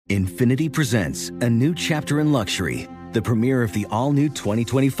Infinity presents a new chapter in luxury, the premiere of the all-new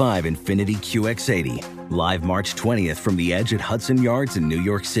 2025 Infinity QX80, live March 20th from the Edge at Hudson Yards in New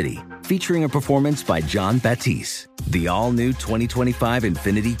York City, featuring a performance by John Batiste. The all-new 2025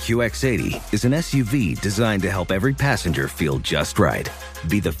 Infinity QX80 is an SUV designed to help every passenger feel just right.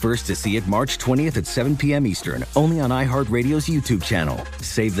 Be the first to see it March 20th at 7 p.m. Eastern, only on iHeartRadio's YouTube channel.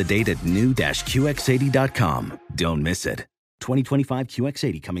 Save the date at new-QX80.com. Don't miss it. 2025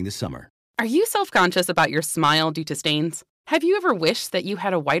 QX80 coming this summer. Are you self-conscious about your smile due to stains? Have you ever wished that you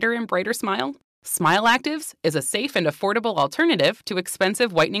had a whiter and brighter smile? Smile Actives is a safe and affordable alternative to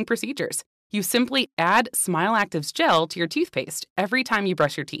expensive whitening procedures. You simply add Smile Actives gel to your toothpaste every time you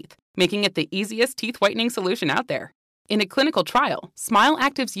brush your teeth, making it the easiest teeth whitening solution out there. In a clinical trial, Smile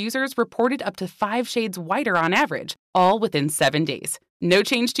Actives users reported up to 5 shades whiter on average, all within 7 days. No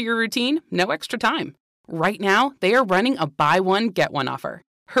change to your routine, no extra time. Right now, they are running a buy one, get one offer.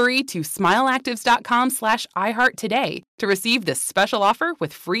 Hurry to smileactives.com/iHeart today to receive this special offer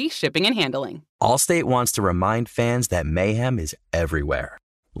with free shipping and handling. Allstate wants to remind fans that mayhem is everywhere.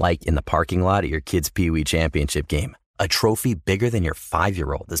 Like in the parking lot at your kid's Pee Wee Championship game. A trophy bigger than your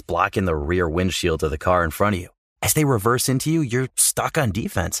 5-year-old is blocking the rear windshield of the car in front of you. As they reverse into you, you're stuck on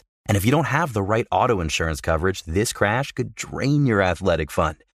defense. And if you don't have the right auto insurance coverage, this crash could drain your athletic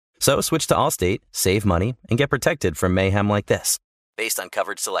fund. So switch to Allstate, save money, and get protected from mayhem like this. Based on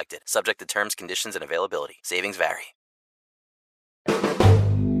coverage selected, subject to terms, conditions, and availability. Savings vary.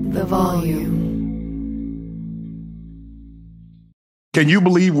 The volume. Can you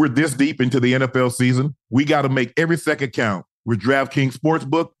believe we're this deep into the NFL season? We got to make every second count. With DraftKings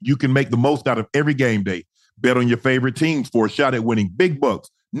Sportsbook, you can make the most out of every game day. Bet on your favorite teams for a shot at winning big bucks.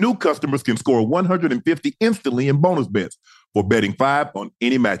 New customers can score $150 instantly in bonus bets for betting $5 on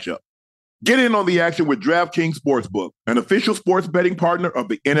any matchup. Get in on the action with DraftKings Sportsbook, an official sports betting partner of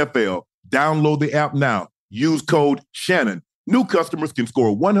the NFL. Download the app now. Use code Shannon. New customers can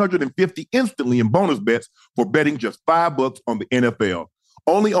score $150 instantly in bonus bets for betting just $5 on the NFL.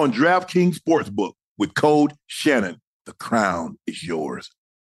 Only on DraftKings Sportsbook with code Shannon. The crown is yours.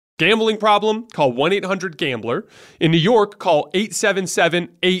 Gambling problem? Call 1-800-GAMBLER. In New York, call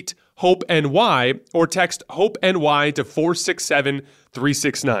 877-8-HOPE-NY or text HOPE-NY to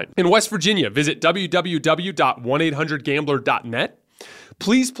 467-369. In West Virginia, visit www.1800gambler.net.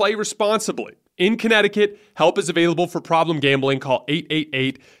 Please play responsibly. In Connecticut, help is available for problem gambling. Call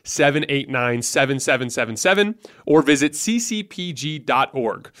 888-789-7777 or visit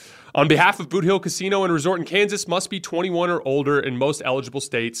ccpg.org. On behalf of Boot Hill Casino and Resort in Kansas, must be 21 or older in most eligible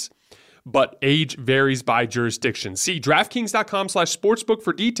states, but age varies by jurisdiction. See DraftKings.com/sportsbook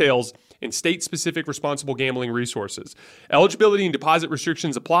for details and state-specific responsible gambling resources. Eligibility and deposit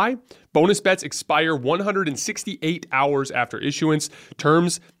restrictions apply. Bonus bets expire 168 hours after issuance.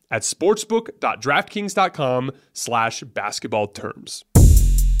 Terms at sportsbook.draftkings.com/basketball terms.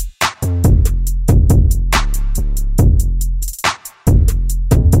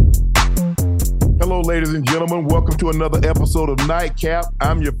 Hello, ladies and gentlemen. Welcome to another episode of Nightcap.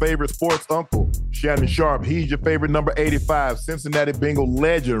 I'm your favorite sports uncle, Shannon Sharp. He's your favorite number 85, Cincinnati Bengal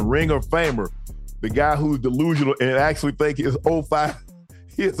legend, Ring of Famer, the guy who's delusional and actually think his 05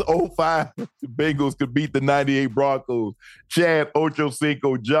 Bengals could beat the 98 Broncos, Chad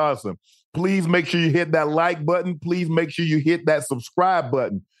Ochocinco Johnson. Please make sure you hit that like button. Please make sure you hit that subscribe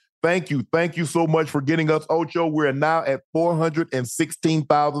button. Thank you. Thank you so much for getting us, Ocho. We're now at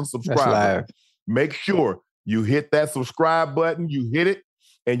 416,000 subscribers. Make sure you hit that subscribe button, you hit it,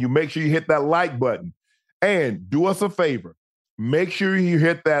 and you make sure you hit that like button. And do us a favor. Make sure you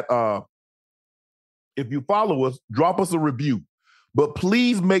hit that, if you follow us, drop us a review. But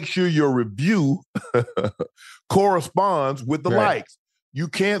please make sure your review corresponds with the likes. You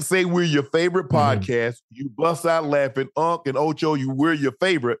can't say we're your favorite podcast. You bust out laughing, Unc and Ocho, we're your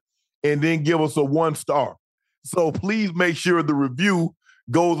favorite, and then give us a 1 star. So please make sure the review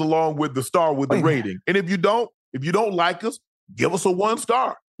goes along with the star with the rating. And if you don't like us, give us a 1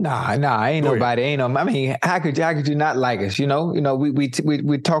 star. Nah, ain't nobody. I mean, how could you not like us?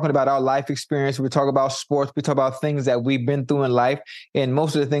 We're talking about our life experience. We talk about sports. We talk about things that we've been through in life. And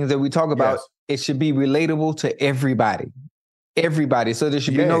most of the things that we talk about, it should be relatable to everybody. Everybody. So there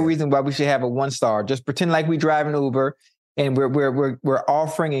should be no reason why we should have a 1 star. Just pretend like we drive an Uber and we're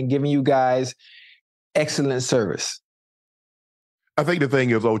offering and giving you guys excellent service. I think the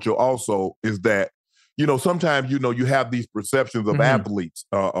thing is, Ocho, also is that, sometimes, you have these perceptions of athletes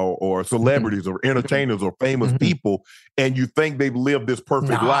or celebrities or entertainers or famous people, and you think they've lived this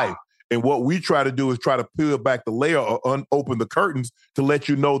perfect life. And what we try to do is try to peel back the layer or open the curtains to let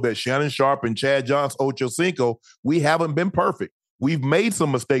you know that Shannon Sharp and Chad Johnson, Ochocinco, we haven't been perfect. We've made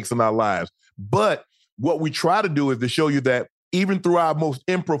some mistakes in our lives. But what we try to do is to show you that even through our most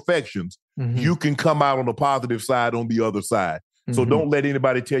imperfections, you can come out on the positive side on the other side. So don't let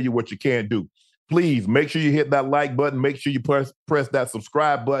anybody tell you what you can't do. Please make sure you hit that like button. Make sure you press that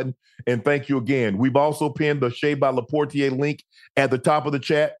subscribe button. And thank you again. We've also pinned the Shea by Laportier link at the top of the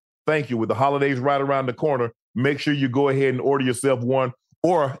chat. Thank you. With the holidays right around the corner, make sure you go ahead and order yourself one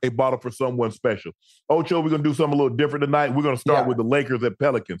or a bottle for someone special. Ocho, we're going to do something a little different tonight. We're going to start with the Lakers at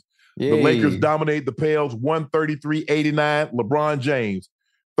Pelicans. Yay. The Lakers dominate the Pels 133-89. LeBron James,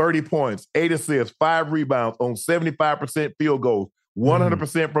 30 points, 8 assists, 5 rebounds on 75% field goals,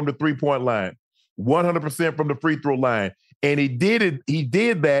 100% from the three-point line, 100% from the free throw line. And he did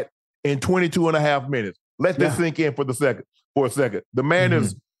that in 22 and a half minutes. Let this sink in for a second. The man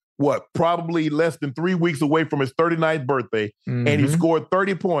is probably less than 3 weeks away from his 39th birthday, and he scored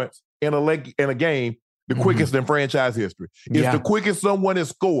 30 points in a game, the quickest in franchise history. It's the quickest someone has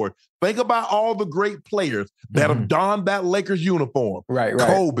scored. Think about all the great players that have donned that Lakers uniform. Right.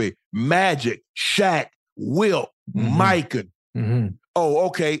 Kobe, Magic, Shaq, Wilt, Micah. Oh,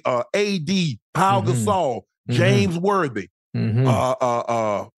 okay. AD, Pau Gasol, James Worthy. Who's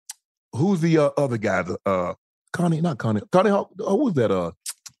the other guy? Connie. Who was that?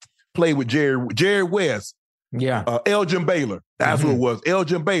 Played with Jerry West. Yeah. Elgin Baylor. That's who it was.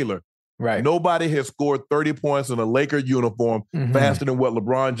 Elgin Baylor. Right. Nobody has scored 30 points in a Lakers uniform faster than what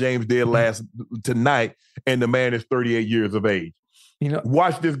LeBron James did tonight, and the man is 38 years of age.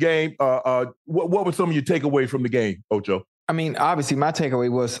 Watch this game. What were some of your takeaways from the game, Ocho? I mean, obviously, my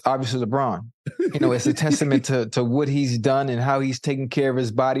takeaway was obviously LeBron. It's a testament to what he's done and how he's taken care of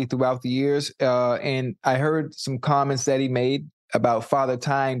his body throughout the years. And I heard some comments that he made about Father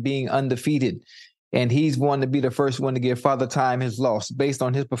Time being undefeated. And he's wanted to be the first one to give Father Time his loss based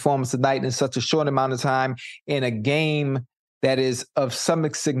on his performance tonight in such a short amount of time in a game that is of some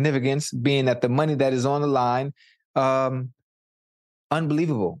significance, being that the money that is on the line,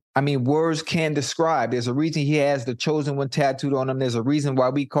 unbelievable. I mean, words can't describe. There's a reason he has the chosen one tattooed on him. There's a reason why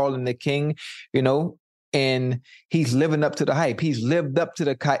we call him the king, and he's living up to the hype. He's lived up to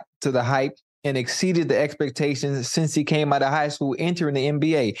the hype and exceeded the expectations since he came out of high school, entering the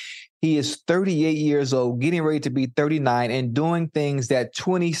NBA. He is 38 years old, getting ready to be 39, and doing things that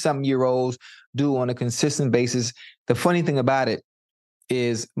 20-something-year-olds do on a consistent basis. The funny thing about it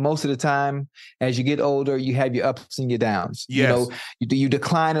is most of the time, as you get older, you have your ups and your downs. Yes. You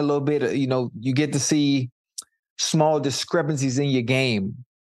decline a little bit. You get to see small discrepancies in your game.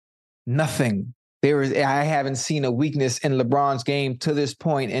 Nothing. I haven't seen a weakness in LeBron's game to this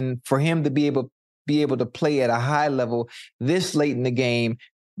point, and for him to be able to play at a high level this late in the game,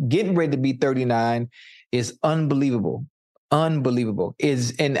 getting ready to be 39, is unbelievable. Unbelievable.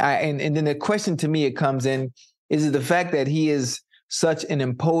 And then the question to me, it comes in, is it the fact that he is such an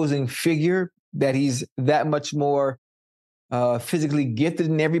imposing figure, that he's that much more physically gifted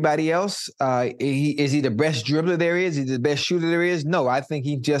than everybody else? Is he the best dribbler there is? Is he the best shooter there is? No, I think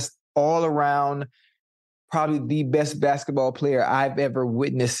he just all around probably the best basketball player I've ever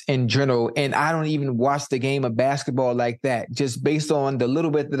witnessed in general. And I don't even watch the game of basketball like that. Just based on the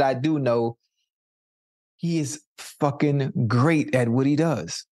little bit that I do know, he is fucking great at what he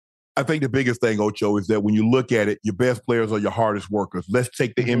does. I think the biggest thing, Ocho, is that when you look at it, your best players are your hardest workers. Let's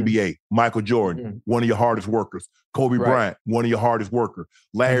take the NBA. Michael Jordan, one of your hardest workers. Kobe Bryant, one of your hardest workers.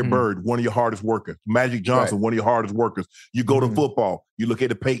 Larry Bird, one of your hardest workers. Magic Johnson, one of your hardest workers. You go to football, you look at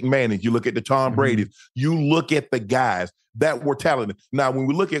the Peyton Mannings, you look at the Tom Brady's, you look at the guys that were talented. Now, when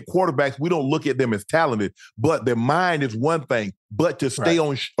we look at quarterbacks, we don't look at them as talented, but their mind is one thing. But to stay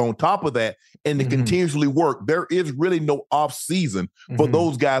on top of that and to continuously work, there is really no off season for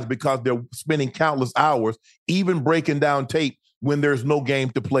those guys, because they're spending countless hours, even breaking down tape when there's no game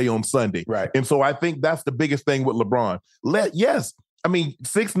to play on Sunday. Right. And so I think that's the biggest thing with LeBron.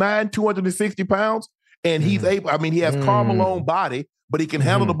 6'9", 260 pounds, and he's able, he has Karl Malone body, but he can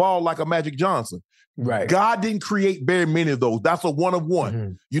handle the ball like a Magic Johnson. Right. God didn't create very many of those. That's a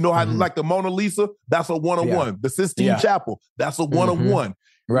one-of-one. You know how like the Mona Lisa? That's a one-of-one. The Sistine Chapel, that's a one-of-one.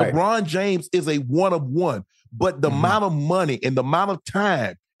 Right. LeBron James is a one-of-one. But the amount of money and the amount of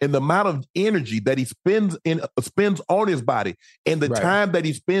time and the amount of energy that he spends on his body and the time that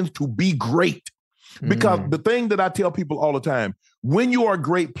he spends to be great. Because the thing that I tell people all the time, when you are a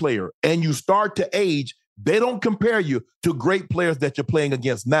great player and you start to age, they don't compare you to great players that you're playing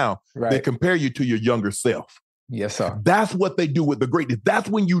against now. Right. They compare you to your younger self. Yes, sir. That's what they do with the greatness. That's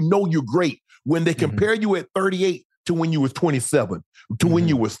when you know you're great. When they compare you at 38 to when you was 27, to when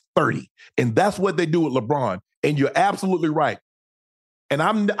you was 30. And that's what they do with LeBron. And you're absolutely right. And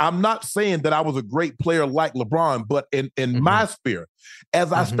I'm not saying that I was a great player like LeBron, but in my sphere,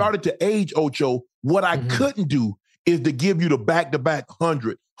 as I started to age, Ocho, what I couldn't do is to give you the back-to-back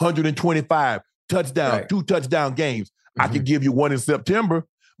 100, 125 touchdown, 2 touchdown games. I could give you one in September,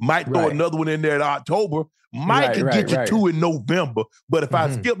 might throw another one in there in October, could get you 2 in November. But if I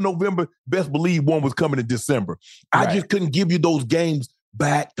skip November, best believe one was coming in December. I just couldn't give you those games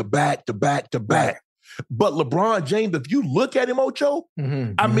back to back to back to back. But LeBron James, if you look at him, Ocho,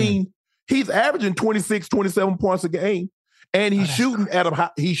 I mean, he's averaging 26, 27 points a game, and he's shooting at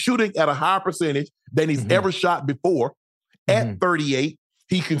a higher percentage than he's ever shot before. At 38,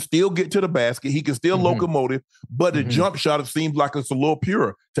 he can still get to the basket. He can still locomotive, but the jump shot, it seems like it's a little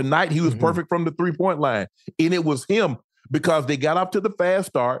purer. Tonight, he was perfect from the three-point line, and it was him because they got up to the fast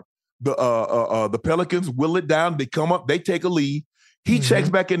start. The Pelicans will it down. They come up. They take a lead. He checks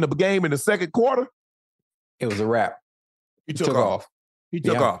back in the game in the second quarter. It was a wrap. He took off. He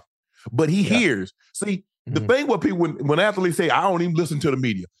took off. But he hears. See, the thing with people, when athletes say, I don't even listen to the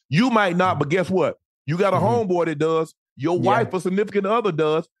media, you might not, but guess what? You got a homeboy that does. Your wife or significant other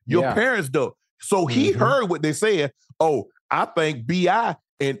does. Your parents do. So he heard what they said. Oh, I think B.I.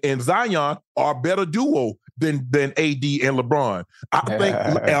 and Zion are a better duo than AD and LeBron. I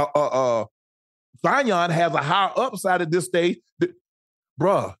think Zion has a higher upside at this stage.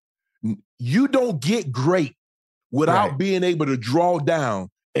 Bruh, you don't get great without being able to draw down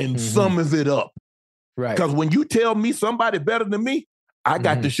and summons it up. Right. Because when you tell me somebody better than me, I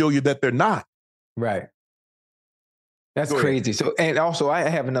got to show you that they're not. Right. That's crazy. So, and also I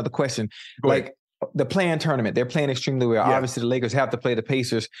have another question. Like the play-in tournament, they're playing extremely well. Yeah. Obviously the Lakers have to play the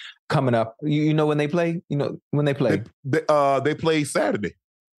Pacers coming up. You know when they play? You know when they play? They play Saturday.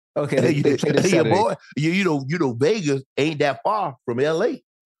 Okay, they play this Saturday. Boy, you know, Vegas ain't that far from LA.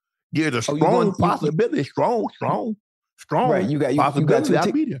 There's a strong possibility. Strong. Right, you got 2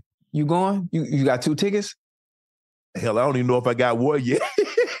 tickets. You going? You got 2 tickets? Hell, I don't even know if I got one yet.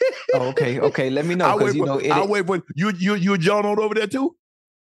 Okay. Let me know. I'll wait for you John on over there too?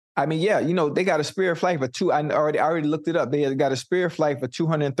 I mean, yeah, they got a Spirit flight for I already looked it up. They got a Spirit flight for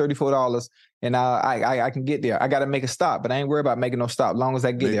 $234, and I can get there. I got to make a stop, but I ain't worried about making no stop as long as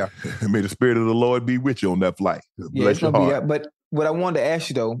I get there. May the Spirit of the Lord be with you on that flight. Yeah, it's gonna be that. But what I wanted to ask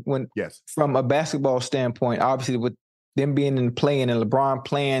you though, from a basketball standpoint, obviously with them being in the play-in and LeBron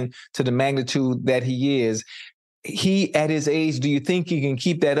playing to the magnitude that he is, he at his age, do you think he can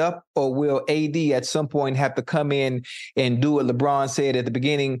keep that up, or will AD at some point have to come in and do what LeBron said at the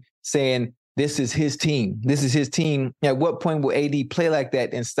beginning, saying this is his team? This is his team. At what point will AD play like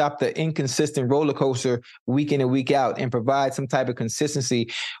that and stop the inconsistent roller coaster week in and week out and provide some type of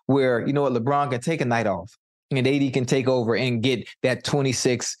consistency where, LeBron can take a night off and AD can take over and get that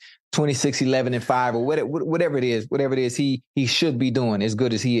 26, 11, and 5, or whatever it is he should be doing as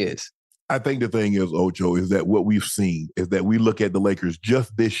good as he is? I think the thing is, Ocho, is that what we've seen is that we look at the Lakers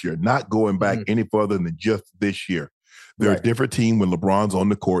just this year, not going back any further than just this year. They're a different team when LeBron's on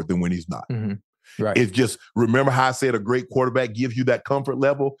the court than when he's not. Right. It's just, remember how I said a great quarterback gives you that comfort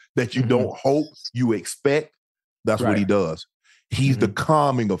level that you don't hope, you expect? That's what he does. He's the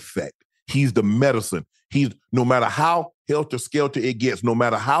calming effect. He's the medicine. He's, no matter how helter-skelter it gets, no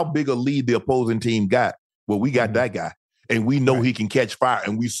matter how big a lead the opposing team got, well, we got that guy. And we know he can catch fire.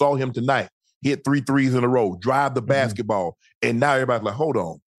 And we saw him tonight hit 3 threes in a row, drive the basketball. And now everybody's like, hold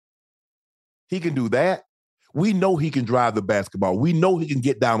on. He can do that. We know he can drive the basketball. We know he can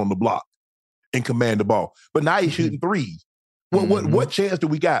get down on the block and command the ball. But now he's shooting threes. What chance do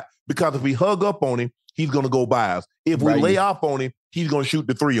we got? Because if we hug up on him, he's going to go by us. If we lay off on him, he's going to shoot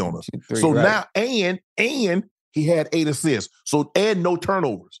the 3 on us. Now, and he had 8 assists. So, and no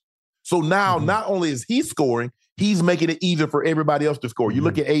turnovers. So now, not only is he scoring, he's making it easier for everybody else to score. You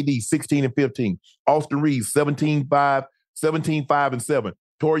look at AD, 16 and 15. Austin Reeves, 17, 5, and 7.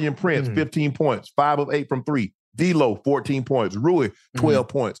 Torian Prince, 15 points, 5 of 8 from 3. D'Lo, 14 points. Rui, 12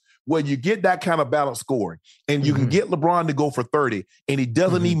 points. Well, you get that kind of balanced scoring, and you can get LeBron to go for 30, and he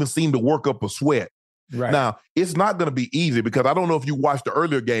doesn't even seem to work up a sweat. Right. Now, it's not going to be easy because I don't know if you watched the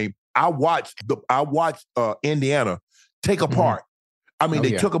earlier game. I watched Indiana take apart. I mean,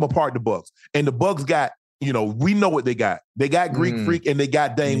 they took them apart, the Bucks. And the Bucks got, we know what they got. They got Greek Freak and they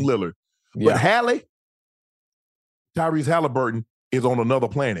got Dame Lillard. But Tyrese Halliburton is on another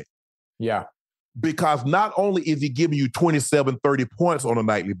planet. Yeah. Because not only is he giving you 27, 30 points on a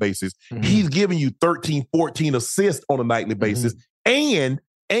nightly basis, he's giving you 13, 14 assists on a nightly basis and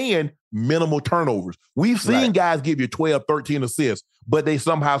minimal turnovers. We've seen guys give you 12, 13 assists, but they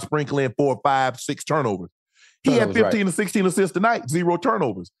somehow sprinkle in 4, 5, 6 turnovers. He had 15 to 16 assists tonight, 0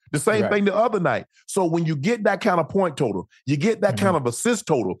 turnovers. The same thing the other night. So when you get that kind of point total, you get that kind of assist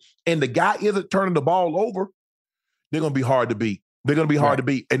total, and the guy isn't turning the ball over, they're going to be hard to beat. They're going to be hard to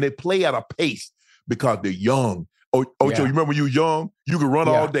beat. And they play at a pace because they're young. Ocho, you remember when you were young? You could run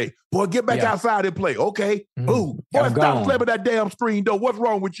all day. Boy, get back outside and play. Okay. Ooh, boy, stop playing with that damn screen, though. What's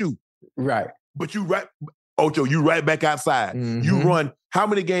wrong with you? Right. But Ocho, you right back outside. You run. How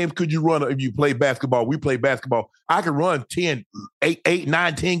many games could you run if you play basketball? We play basketball. I could run 10, 8,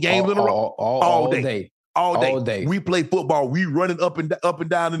 9, 10 games in a row. All day. All day. We play football. We running up and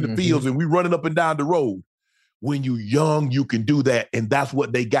down in the fields, and we running up and down the road. When you young, you can do that, and that's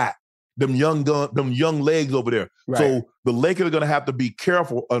what they got. Them young legs over there. Right. So the Lakers are going to have to be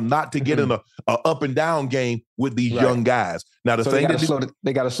careful not to get in a up and down game with these young guys. Now they got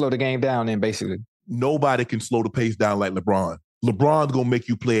to slow the game down. Then basically, nobody can slow the pace down like LeBron. LeBron's going to make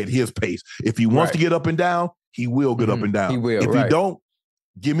you play at his pace. If he wants to get up and down, he will get up and down. He will. If he don't,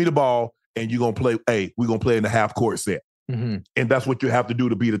 give me the ball, and you're going to play. Hey, we're going to play in the half court set, and that's what you have to do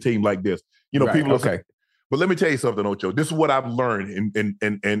to beat a team like this. You know, people are saying. But let me tell you something, Ocho. This is what I've learned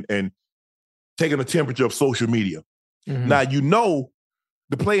and taking the temperature of social media. Now, you know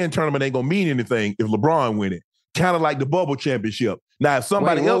the play-in tournament ain't going to mean anything if LeBron win it. Kind of like the bubble championship. Now, if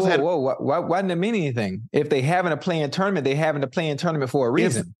somebody else had... Why didn't it mean anything? If they having a play-in tournament, they having a play-in tournament for a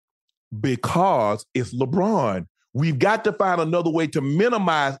reason. Because it's LeBron. We've got to find another way to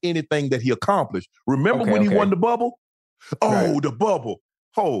minimize anything that he accomplished. Remember when he won the bubble? The bubble.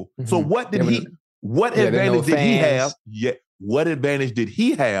 So what did he... What advantage did he have? What advantage did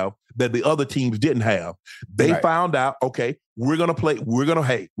he have that the other teams didn't have? They found out, okay, we're going to play. We're going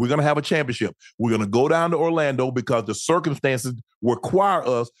to have a championship. We're going to go down to Orlando because the circumstances require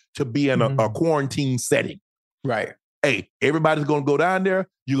us to be in a quarantine setting. Right. Hey, everybody's going to go down there.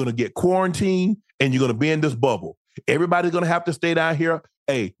 You're going to get quarantined and you're going to be in this bubble. Everybody's going to have to stay down here.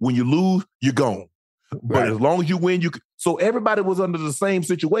 Hey, when you lose, you're gone. But as long as you win, so everybody was under the same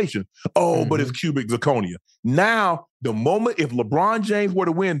situation. But it's cubic zirconia. Now, the moment if LeBron James were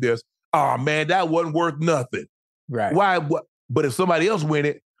to win this, man, that wasn't worth nothing. Right. Why? But if somebody else win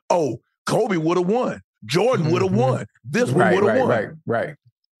it, Kobe would have won. Jordan would have won. This one would have won. Right.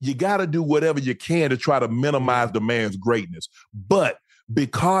 You got to do whatever you can to try to minimize the man's greatness. But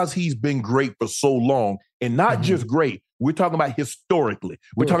because he's been great for so long, and not just great, we're talking about historically.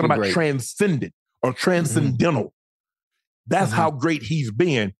 We're talking about transcendent. Or transcendental. That's how great he's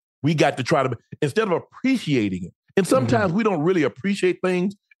been. We got to try to, instead of appreciating it. And sometimes we don't really appreciate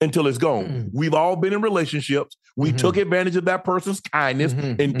things until it's gone. We've all been in relationships. We took advantage of that person's kindness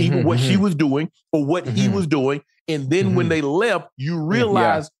and even what she was doing or what he was doing. And then when they left, you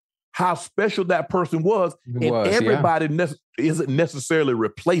realize how special that person was. Everybody isn't necessarily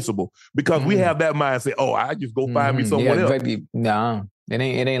replaceable because we have that mindset, I just go find me someone else. Baby, no. It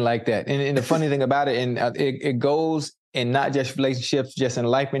ain't like that. And the funny thing about it, and it goes in not just relationships, just in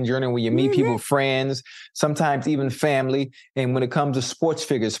life and journey when you meet people, friends, sometimes even family. And when it comes to sports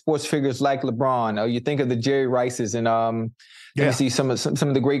figures like LeBron, or you think of the Jerry Rices and you see some of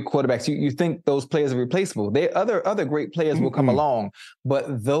the great quarterbacks. You think those players are replaceable. Other great players will come along,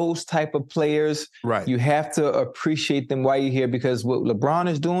 but those type of players, you have to appreciate them while you're here because what LeBron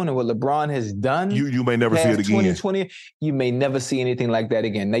is doing and what Lebron has done, you may never see it again. 2020, you may never see anything like that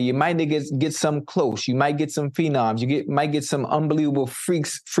again. Now you might get some close. You might get some phenoms. Might get some unbelievable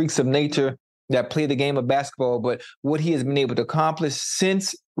freaks of nature that play the game of basketball, but what he has been able to accomplish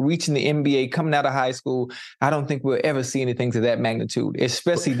since reaching the NBA, coming out of high school, I don't think we'll ever see anything to that magnitude,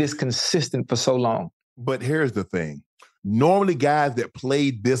 especially this consistent for so long. But here's the thing. Normally guys that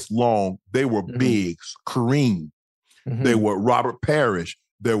played this long, they were big. Kareem. They were Robert Parrish.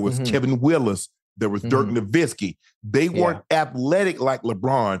 There was Kevin Willis. There was Dirk Nowitzki. They weren't athletic like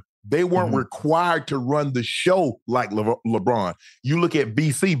LeBron. They weren't required to run the show like LeBron. You look at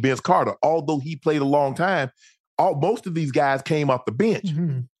BC, Vince Carter, although he played a long time, most of these guys came off the bench.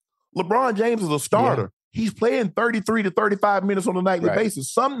 LeBron James is a starter. He's playing 33 to 35 minutes on a nightly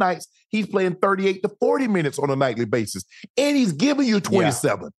basis. Some nights he's playing 38 to 40 minutes on a nightly basis. And he's giving you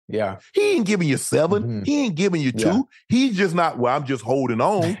 27. Yeah. He ain't giving you 7. He ain't giving you 2. He's just not, I'm just holding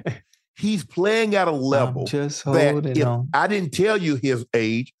on. He's playing at a level that if I didn't tell you his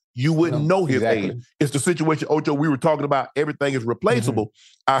age, you wouldn't know his age. It's the situation, Ocho, we were talking about everything is replaceable.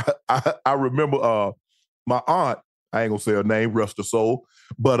 I remember my aunt, I ain't gonna say her name, rest her soul,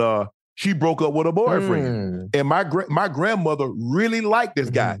 but she broke up with her boyfriend. And my grandmother really liked this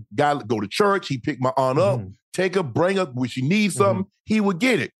guy. Guy would go to church, he picked my aunt up, take her, bring her, when she needs something, he would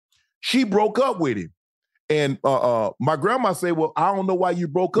get it. She broke up with him. And my grandma said, well, I don't know why you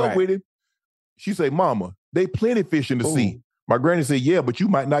broke up with him. She said, Mama, They plenty fish in the sea. My granny said, yeah, but you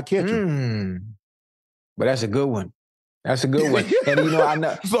might not catch them. But that's a good one. That's a good one. And, I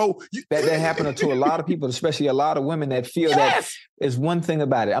know so that happened to a lot of people, especially a lot of women that feel that is one thing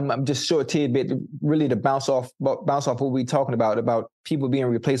about it. I'm just short tidbit, really to bounce off what we're talking about people being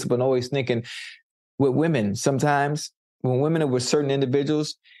replaceable and always thinking with women. Sometimes when women are with certain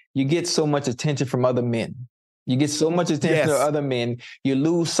individuals, you get so much attention from other men. You get so much attention from other men, you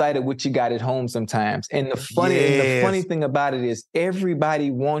lose sight of what you got at home sometimes. And the funny thing about it is everybody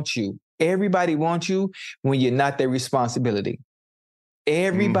wants you. Everybody wants you when you're not their responsibility.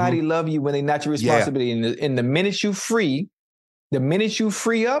 Everybody love you when they're not your responsibility. And the minute you free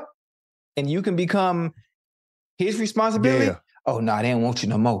up and you can become his responsibility, oh no, they don't want you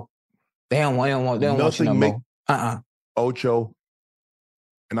no more. They don't want you no more. Ocho,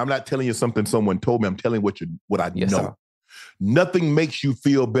 and I'm not telling you something someone told me. I'm telling you what I know. Sir. Nothing makes you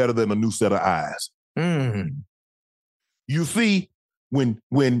feel better than a new set of eyes. You see, when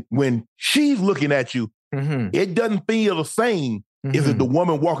she's looking at you, it doesn't feel the same as if the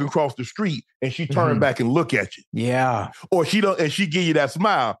woman walking across the street and she turned back and look at you. Yeah. Or she give you that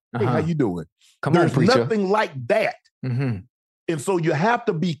smile. Hey, how you doing? There's nothing like that. And so you have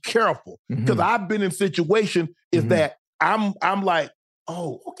to be careful because I've been in situations that I'm like,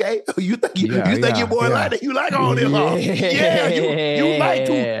 oh, okay. You think your boy like that? You like all this?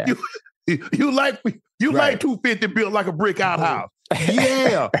 You like 250 built like a brick outhouse.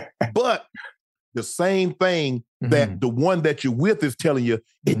 Yeah. But the same thing that the one that you're with is telling you,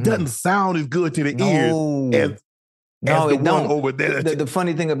 it doesn't sound as good to the ears as the one over there. The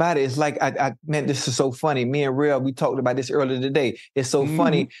funny thing about it is like, man, this is so funny. Me and Real, we talked about this earlier today. It's so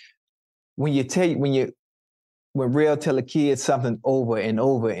funny when Real tell a kid something over and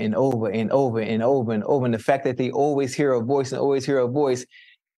over and over and over and over and over, and the fact that they always hear a voice,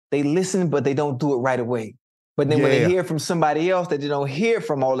 they listen, but they don't do it right away. But then when they hear from somebody else that they don't hear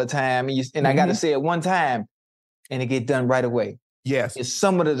from all the time, and I got to say it one time, and it get done right away. Yes. It's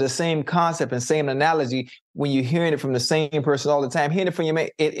somewhat of the same concept and same analogy when you're hearing it from the same person all the time, hearing it from your man.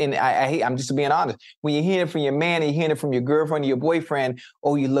 I'm just being honest. When you're hearing it from your man and you're hearing it from your girlfriend or your boyfriend,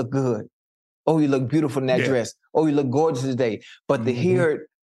 oh, you look good. Oh, you look beautiful in that dress. Oh, you look gorgeous today. But to hear it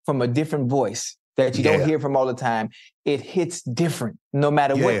from a different voice that you don't hear from all the time, it hits different no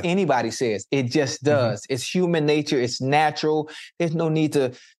matter what anybody says. It just does. It's human nature. It's natural. There's no need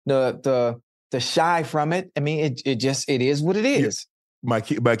to shy from it. I mean, it is what it is. My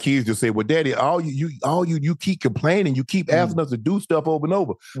kids just say, well, Daddy, you keep complaining. You keep asking us to do stuff over and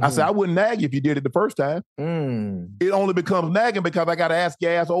over. I said, I wouldn't nag you if you did it the first time. It only becomes nagging because I got to ask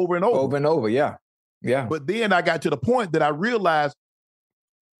your ass over and over. Over and over, yeah. But then I got to the point that I realized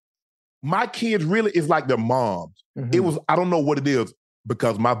my kids really is like their moms. I don't know what it is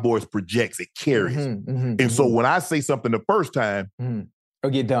because my voice projects, it carries. And so when I say something the first time,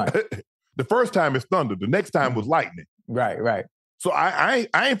 it'll get done. The first time is thunder. The next time was lightning. Right. So I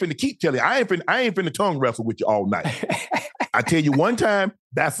ain't finna keep telling you. I ain't finna tongue wrestle with you all night. I tell you one time,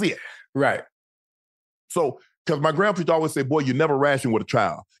 that's it. Right. So, because my grandpa always say, boy, you never ration with a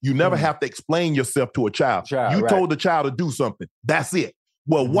child. You never have to explain yourself to a child. You told the child to do something. That's it.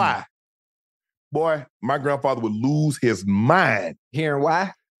 Well, why? Boy, my grandfather would lose his mind. Hearing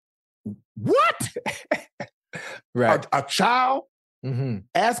why? What? Right. A child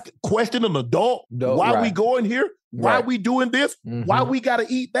question an adult, why we going here? Why we doing this? Why we got to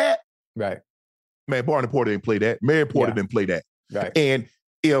eat that? Right. Man, Barney Porter didn't play that. Mary Porter didn't play that. Right. And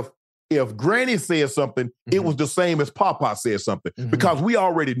if Granny said something, it was the same as Papa said something because we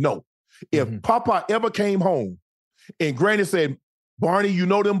already know. If Papa ever came home and Granny said, Barney, you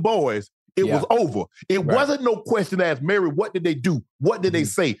know them boys, it was over. It wasn't no question to ask Mary, what did they do? What did they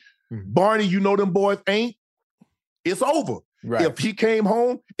say? Barney, you know them boys ain't? It's over. Right. If he came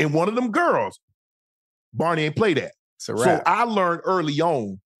home and one of them girls, Barney ain't play that. So I learned early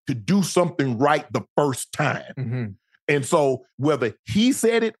on to do something right the first time. And so whether he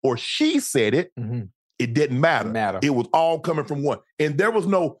said it or she said it, it didn't matter. It was all coming from one. And there was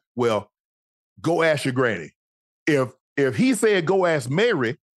no, well, go ask your granny. If he said, go ask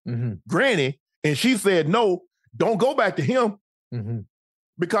Mary, Granny, and she said, no, don't go back to him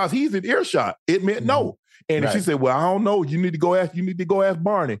because he's in earshot. It meant no. And if she said, well, I don't know, you need to go ask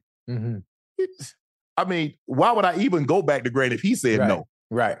Barney. I mean, why would I even go back to Granny if he said no?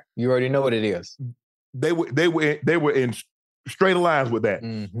 Right. You already know what it is. They were in straight alliance with that.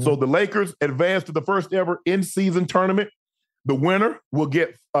 So the Lakers advanced to the first ever in-season tournament. The winner will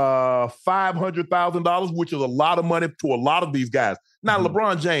get $500,000, which is a lot of money to a lot of these guys. Now,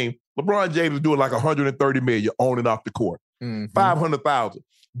 LeBron James is doing like $130 million on and off the court. $500,000.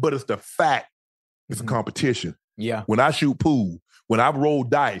 But it's the fact It's a competition. Yeah. When I shoot pool, when I roll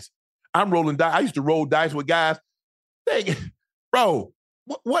dice, I'm rolling dice. I used to roll dice with guys. Bro,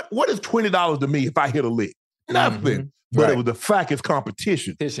 what is $20 to me if I hit a lick? Nothing. But it was the fact it's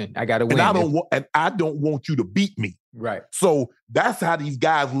competition. I got to win. And I don't want you to beat me. Right. So that's how these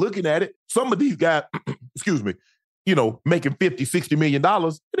guys looking at it. Some of these guys, excuse me, making $50, $60 million,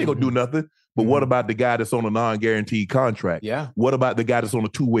 it ain't gonna do nothing. But what about the guy that's on a non-guaranteed contract? Yeah. What about the guy that's on a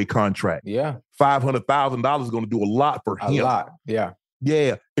two-way contract? Yeah. $500,000 is going to do a lot for him. A lot. Yeah.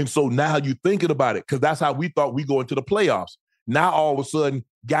 Yeah. And so now you're thinking about it, because that's how we thought we go into the playoffs. Now all of a sudden,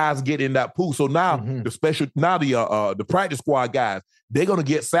 guys get in that pool. So now the practice squad guys, they're going to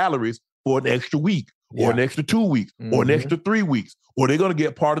get salaries for an extra week, or an extra 2 weeks, or an extra 3 weeks, or they're going to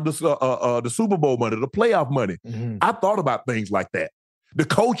get part of the Super Bowl money, the playoff money. I thought about things like that. The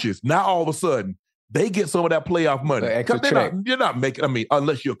coaches, now all of a sudden, they get some of that playoff money. You're not making,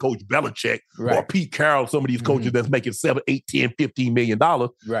 unless you're Coach Belichick or Pete Carroll, some of these coaches that's making $7, $8, $10, $15 million. Right.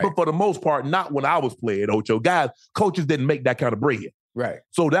 But for the most part, not when I was playing, Ocho. Coaches didn't make that kind of bread. Right.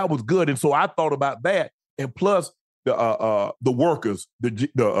 So that was good. And so I thought about that. And plus the workers,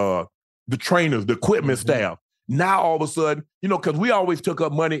 the trainers, the equipment staff. Now all of a sudden, because we always took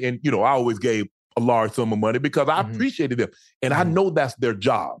up money, and I always gave a large sum of money because I appreciated them. And I know that's their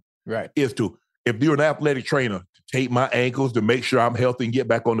job. Right. Is to, if you're an athletic trainer, to tape my ankles, to make sure I'm healthy and get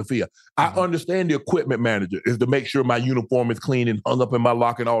back on the field. I understand the equipment manager is to make sure my uniform is clean and hung up in my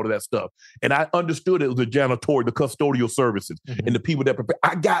locker and all of that stuff. And I understood it was the janitorial, the custodial services, and the people that prepare.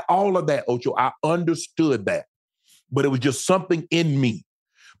 I got all of that, Ocho. I understood that. But it was just something in me,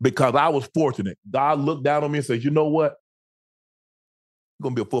 because I was fortunate. God looked down on me and said, you know what? You're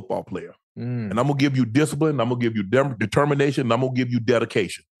going to be a football player. And I'm going to give you discipline, I'm going to give you determination, and I'm going to give you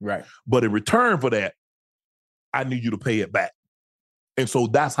dedication. Right. But in return for that, I need you to pay it back. And so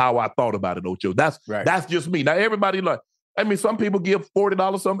that's how I thought about it, Ocho. That's just me. Now, everybody some people give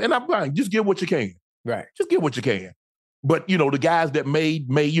 $40 something, and I'm fine. Just give what you can. Right. Just give what you can. But, the guys that made,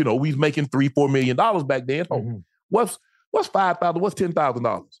 we was making $3-4 million back then. What's $5,000? What's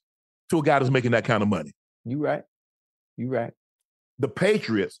 $10,000 to a guy that's making that kind of money? You right. The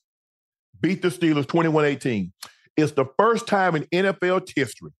Patriots beat the Steelers 21-18. It's the first time in NFL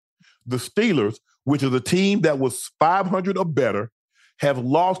history the Steelers, which is a team that was 500 or better, have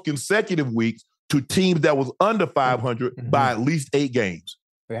lost consecutive weeks to teams that was under 500 by at least 8 games.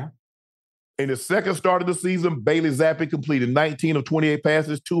 Yeah. In the second start of the season, Bailey Zappi completed 19 of 28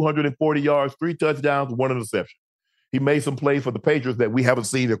 passes, 240 yards, 3 touchdowns, 1 interception. He made some plays for the Patriots that we haven't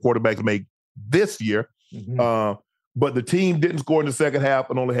seen their quarterbacks make this year. But the team didn't score in the second half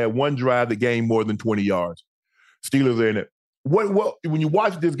and only had 1 drive that gained more than 20 yards. Steelers are in it. What when you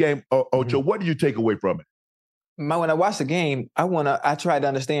watch this game, Ocho, what did you take away from it? When I watched the game, I tried to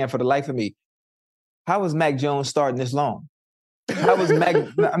understand for the life of me, how was Mac Jones starting this long? How was Mac?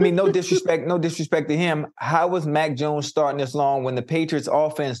 No disrespect to him. How was Mac Jones starting this long when the Patriots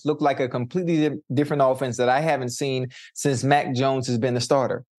offense looked like a completely different offense that I haven't seen since Mac Jones has been the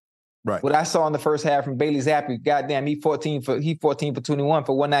starter? Right. What I saw in the first half from Bailey Zappi, goddamn, he 14 for 21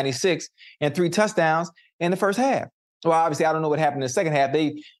 for 196 and 3 touchdowns in the first half. Well, obviously, I don't know what happened in the second half.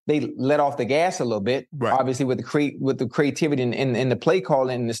 They let off the gas a little bit, obviously with the creativity in the play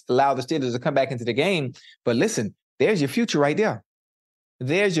calling, and allow the Steelers to come back into the game. But listen, there's your future right there.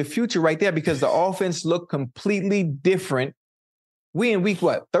 There's your future right there, because the offense looked completely different. We in week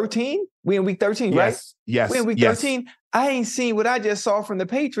what, 13? We in week 13, right? Yes. We in week 13. I ain't seen what I just saw from the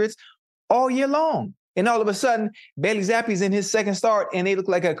Patriots all year long. And all of a sudden, Bailey Zappi's in his second start, and they look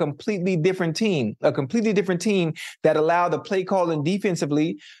like a completely different team that allowed the play calling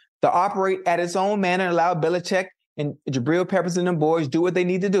defensively to operate at its own manner, and allow Belichick and Jabril Peppers and them boys do what they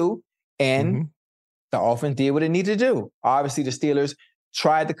need to do. And the offense did what it needed to do. Obviously, the Steelers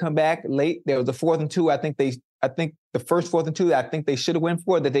tried to come back late. There was a 4th and 2. I think the first 4th and 2, I think they should have went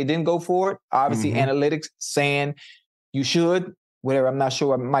for it, that they didn't go for it. Obviously, analytics saying you should. Whatever, I'm not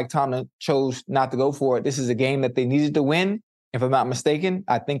sure why Mike Tomlin chose not to go for it. This is a game that they needed to win, if I'm not mistaken.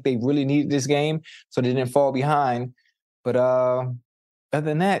 I think they really needed this game, so they didn't fall behind. But other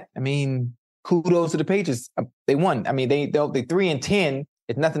than that, kudos to the Patriots. They won. They 3-10.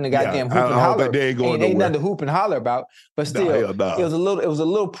 It's nothing to goddamn hoop and holler. Ain't nothing to hoop and holler about. But still, it was a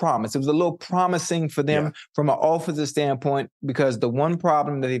little promise. It was a little promising for them from an offensive standpoint, because the one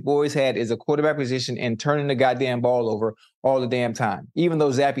problem that they've always had is a quarterback position and turning the goddamn ball over all the damn time, even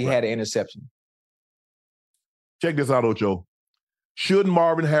though Zappi had an interception. Check this out, Ocho. Should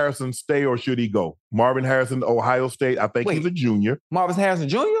Marvin Harrison stay or should he go? Marvin Harrison, Ohio State. I think he's a junior. Marvin Harrison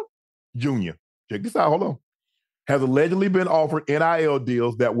Jr.? Junior. Check this out. Hold on. has allegedly been offered NIL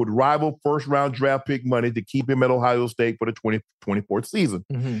deals that would rival first-round draft pick money to keep him at Ohio State for the 2024 season.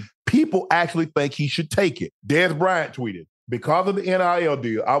 People actually think he should take it. Des Bryant tweeted, because of the NIL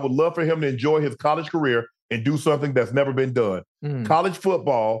deal, I would love for him to enjoy his college career and do something that's never been done. College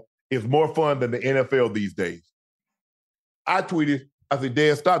football is more fun than the NFL these days. I tweeted, I said,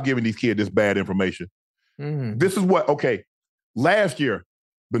 Des, stop giving these kids this bad information. This is what, last year,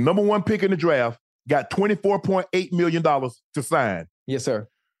 the number one pick in the draft got $24.8 million to sign. Yes, sir.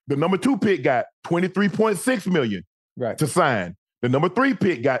 The number two pick got $23.6 million to sign. The number three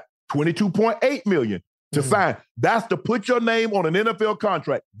pick got $22.8 million to sign. That's to put your name on an NFL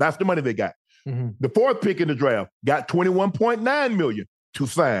contract. That's the money they got. The fourth pick in the draft got $21.9 million to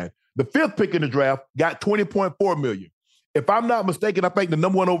sign. The fifth pick in the draft got $20.4 million. If I'm not mistaken, I think the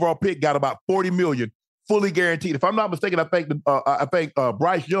number one overall pick got about $40 million fully guaranteed. If I'm not mistaken, I think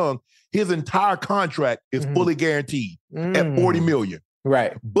Bryce Young, his entire contract is fully guaranteed at $40 million.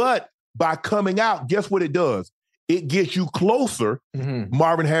 Right. But by coming out, guess what it does? It gets you closer.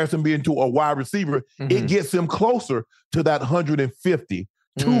 Marvin Harrison being to a wide receiver, it gets him closer to that $150,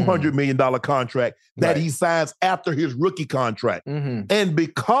 $200 million contract that he signs after his rookie contract. And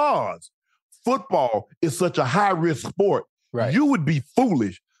because football is such a high-risk sport, you would be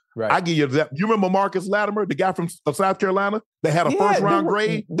foolish. I give you that. You remember Marcus Latimer, the guy from South Carolina that had a first-round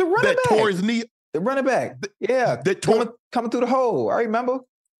grade? The running back. Tore his knee. The running back. Coming through the hole. I remember.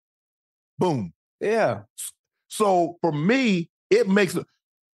 Boom. Yeah. So for me, it makes it,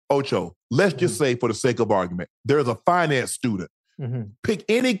 Ocho, let's just say for the sake of argument, there's a finance student. Pick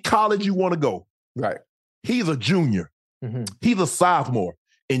any college you want to go. Right. He's a junior. He's a sophomore.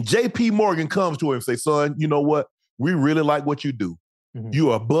 And J.P. Morgan comes to him and says, son, you know what? We really like what you do.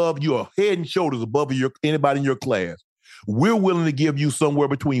 You are head and shoulders above anybody in your class. We're willing to give you somewhere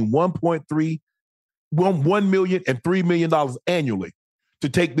between $1 million and $3 million annually to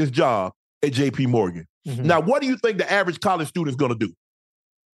take this job at J.P. Morgan. Now, what do you think the average college student is going to do?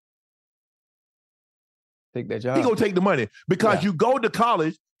 Take that job. He's going to take the money because you go to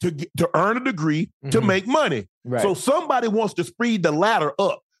college to earn a degree to make money. So somebody wants to speed the ladder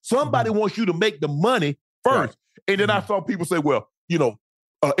up. Somebody wants you to make the money first. And then I saw people say, well,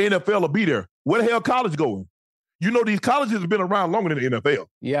 NFL will be there. Where the hell college going? These colleges have been around longer than the NFL.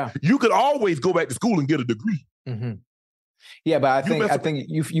 Yeah. You could always go back to school and get a degree. Yeah, but I think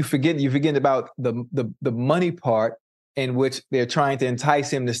you forget about the money part in which they're trying to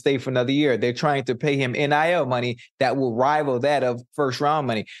entice him to stay for another year. They're trying to pay him NIL money that will rival that of first round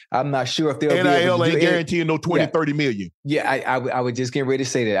money. I'm not sure if they'll NIL be able to ain't guaranteeing no 20, 30 million. Yeah, I would just get ready to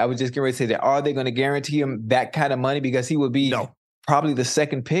say that. Are they going to guarantee him that kind of money? Because he would be probably the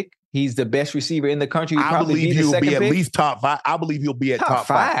second pick. He's the best receiver in the country. I believe he'll be at least top 5. I believe he'll be at top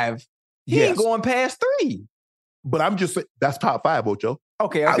 5. He ain't going past 3. But I'm just saying, that's top 5, Ocho.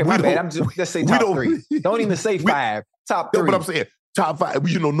 Okay, my bad. Let's say top 3. Don't even say 5. Top 3. But I'm saying top 5.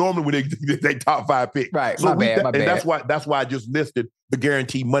 Normally when they top 5 pick. Right, so my bad. And that's why I just listed the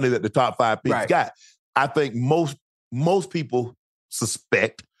guaranteed money that the top 5 picks got. I think most people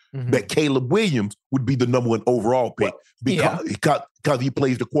suspect that Caleb Williams would be the number 1 overall pick because he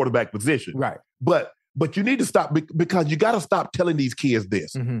plays the quarterback position. Right. But you need to stop because you got to stop telling these kids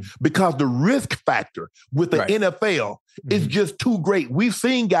this because the risk factor with the NFL is just too great. We've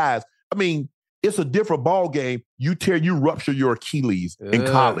seen guys, it's a different ball game. You rupture your Achilles in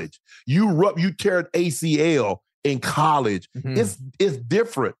college. You tear an ACL in college. It's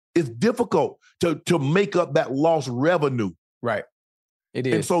different. It's difficult to make up that lost revenue. Right. It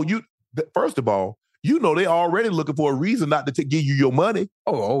is. And so first of all, they're already looking for a reason not to give you your money.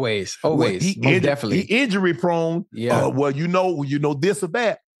 Oh, always. Definitely. He injury prone. Yeah. This or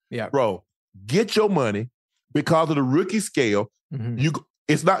that. Yeah. Bro, get your money because of the rookie scale.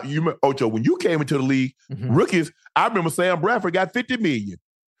 It's not Ocho. When you came into the league, rookies. I remember Sam Bradford got $50 million.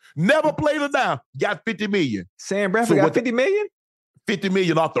 Never played it down. Got $50 million. Sam Bradford got $50 million. $50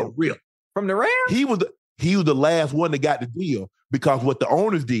 million off the rip from the Rams. He was the last one that got the deal. Because what the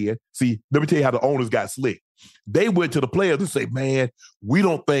owners did, let me tell you how the owners got slick. They went to the players and say, man, we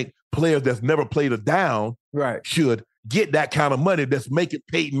don't think players that's never played a down should get that kind of money that's making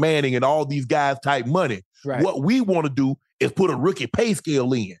Peyton Manning and all these guys type money. Right. What we want to do is put a rookie pay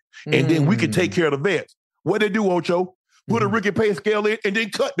scale in, and then we can take care of the vets. What they do, Ocho? Put a rookie pay scale in and then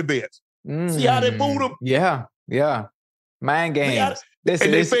cut the vets. See how they fooled them? Yeah. Mind games.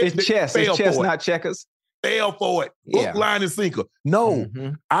 It's chess. It's chess, not checkers. Fail for it. Hook, line, and sinker. No,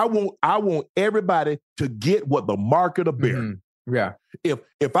 I want everybody to get what the market will bear. Yeah.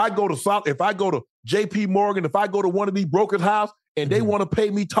 If I go to J.P. Morgan, if I go to one of these brokers' house and they want to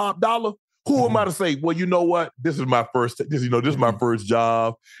pay me top dollar, Who am I to say, well, you know what? This is my first, this is my first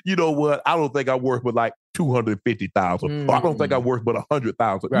job. You know what? I don't think I'm worth but like 250,000. Or I don't think I'm worth but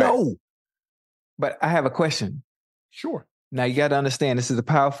 100,000. Right. No. But I have a question. Sure. Now you got to understand, this is a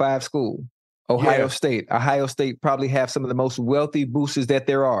Power 5 school. Ohio State. Ohio State probably have some of the most wealthy boosters that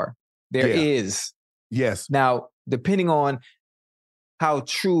there are. There is. Yes. Now, depending on how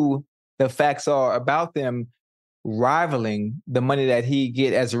true the facts are about them rivaling the money that he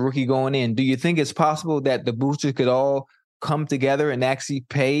get as a rookie going in, do you think it's possible that the boosters could all come together and actually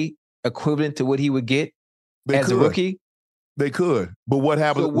pay equivalent to what he would get as a rookie? They could. But what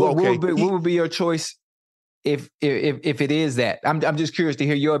happens? So what would be your choice if it is that? I'm just curious to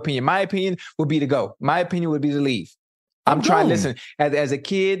hear your opinion. My opinion would be to go. My opinion would be to leave. I'm trying to listen. As a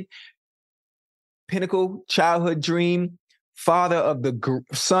kid, pinnacle childhood dream, son of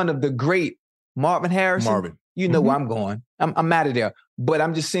the great Marvin Harrison. You know where I'm going. I'm out of there. But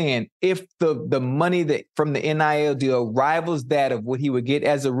I'm just saying, if the money that from the NIL deal rivals that of what he would get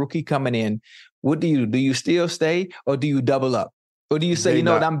as a rookie coming in, what do you do? Do you still stay or do you double up? Or do you say,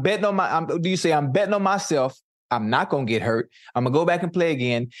 what, I'm betting on do you say I'm betting on myself? I'm not going to get hurt. I'm going to go back and play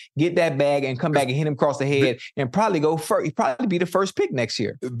again, get that bag and come back and hit him across the head and probably go first. He'd probably be the first pick next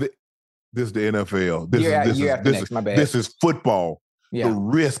year. This is the NFL. This is football. Yeah. The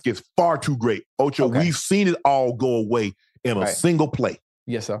risk is far too great. Ocho, we've seen it all go away in a single play.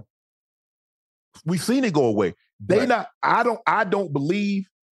 Yes, sir. We've seen it go away. I don't believe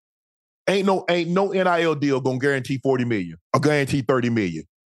ain't no NIL deal gonna guarantee 40 million or guarantee 30 million.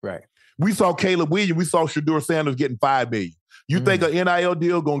 Right. We saw Caleb Williams, we saw Shedeur Sanders getting 5 million. You think an NIL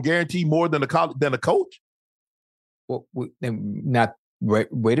deal gonna guarantee more than a coach? Well, wait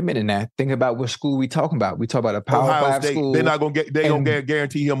a minute now. Think about what school we talking about. We talk about a Power 5 school. They're not gonna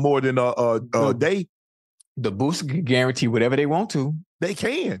guarantee him more than a day. The boosters can guarantee whatever they want to. They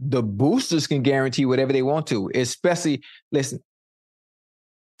can. The boosters can guarantee whatever they want to. Especially, listen,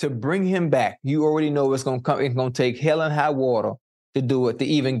 to bring him back, you already know it's gonna come. It's gonna take hell and high water to do it, to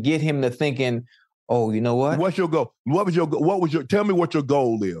even get him to thinking, oh, you know what? What's your goal? Tell me what your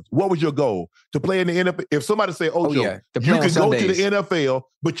goal is. What was your goal? To play in the NFL? If somebody say, you can go to the NFL,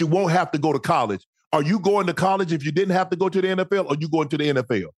 but you won't have to go to college. Are you going to college if you didn't have to go to the NFL, or you going to the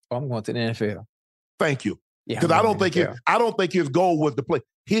NFL? I'm going to the NFL. Thank you. Because I don't think his goal was to play.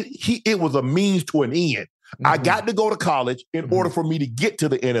 It was a means to an end. Mm-hmm. I got to go to college in order for me to get to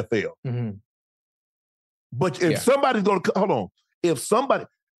the NFL. Mm-hmm. But if somebody's going to hold on,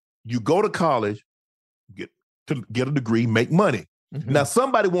 you go to college, get a degree, make money. Mm-hmm. Now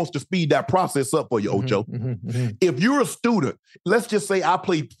somebody wants to speed that process up for you, Ocho. Mm-hmm. Mm-hmm. If you're a student, let's just say I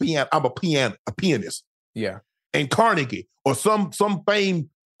play piano. I'm a pianist. Yeah. And Carnegie or some famed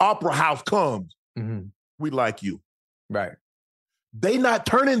opera house comes. Mm-hmm. We like you. Right. They not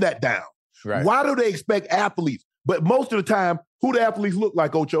turning that down. Right. Why do they expect athletes? But most of the time, who the athletes look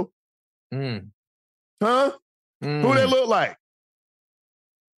like, Ocho? Huh? Who they look like?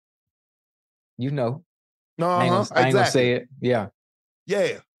 You know. I ain't gonna say it. Yeah.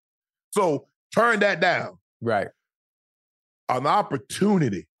 Yeah. So turn that down. Right. An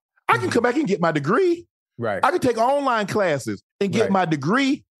opportunity. I can come back and get my degree. Right. I can take online classes and get my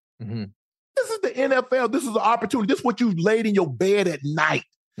degree. Mm-hmm. This is the NFL. This is an opportunity. This is what you laid in your bed at night.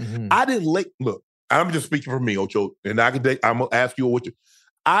 Mm-hmm. I didn't look, I'm just speaking for me, Ocho, and I'm gonna ask you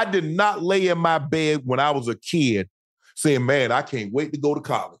I did not lay in my bed when I was a kid saying, man, I can't wait to go to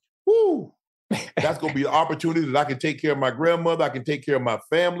college. Woo! That's going to be an opportunity that I can take care of my grandmother. I can take care of my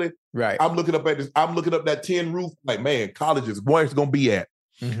family. Right. I'm looking up that tin roof. Like, man, college is where it's going to be at.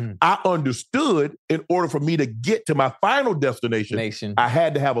 Mm-hmm. I understood in order for me to get to my final destination, I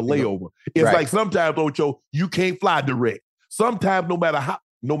had to have a layover. It's like sometimes, Ocho, you can't fly direct. Sometimes, no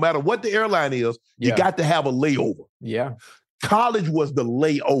matter what the airline is, you got to have a layover. Yeah. College was the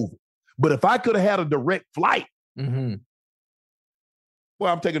layover. But if I could have had a direct flight, I'm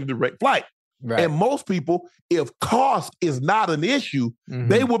taking a direct flight. Right. And most people, if cost is not an issue,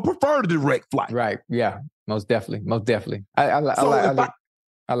 they would prefer the direct flight. Right. Yeah. Most definitely. I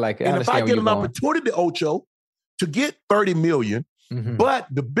like it. And if I get an opportunity, Ocho, to get 30 million, but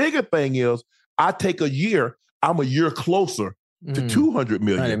the bigger thing is I take a year, I'm a year closer to 200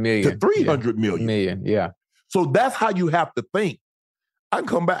 million, to 300 million. Yeah. So that's how you have to think. I can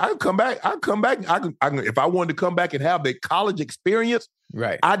come back. If I wanted to come back and have the college experience,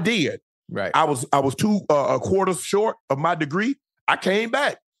 I did. Right. I was 2 quarters short of my degree. I came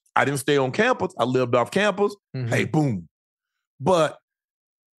back. I didn't stay on campus. I lived off campus. Hey, boom. But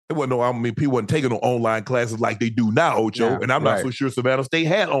it wasn't people wasn't taking no online classes like they do now, Ocho. And I'm not so sure Savannah State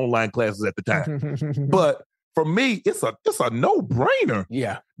had online classes at the time. But for me, it's a no-brainer.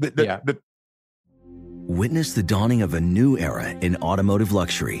 Yeah. Witness the dawning of a new era in automotive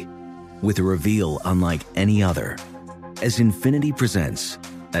luxury with a reveal unlike any other as Infiniti presents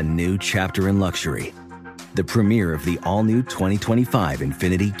a new chapter in luxury, the premiere of the all-new 2025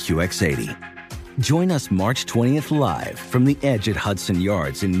 Infiniti QX80. Join us March 20th live from the Edge at Hudson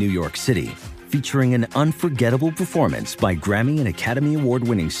Yards in New York City, featuring an unforgettable performance by Grammy and Academy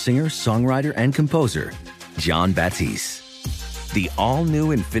Award-winning singer, songwriter, and composer, Jon Batiste. The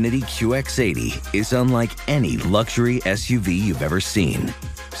all-new Infiniti QX80 is unlike any luxury SUV you've ever seen.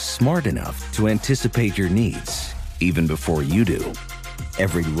 Smart enough to anticipate your needs, even before you do.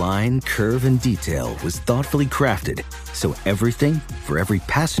 Every line, curve, and detail was thoughtfully crafted, so everything for every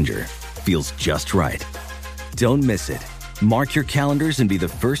passenger feels just right. Don't miss it. Mark your calendars and be the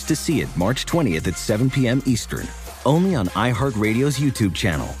first to see it March 20th at 7 p.m. Eastern, only on iHeartRadio's YouTube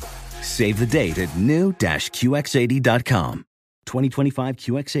channel. Save the date at new-QX80.com. 2025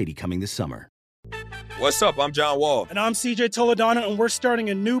 QX80 coming this summer. What's up? I'm John Wall. And I'm CJ Toledano, and we're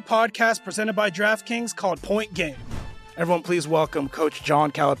starting a new podcast presented by DraftKings called Point Game. Everyone, please welcome Coach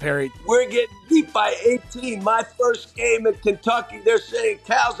John Calipari. We're getting beat by 18. My first game in Kentucky, they're saying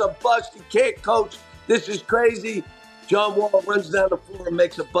Cal's a bust. He can't coach. This is crazy. John Wall runs down the floor and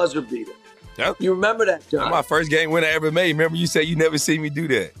makes a buzzer beater. Yep. You remember that, John? That's my first game win I ever made. Remember you said you never seen me do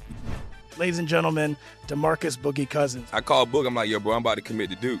that. Ladies and gentlemen, DeMarcus Boogie Cousins. I called Boog. I'm like, yo, bro, I'm about to commit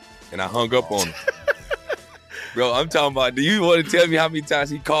to Duke. And I hung up on him. Bro, I'm talking about, do you want to tell me how many times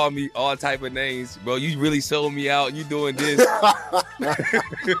he called me all type of names? Bro, you really sold me out. You doing this.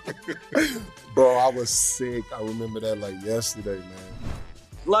 Bro, I was sick. I remember that like yesterday, man.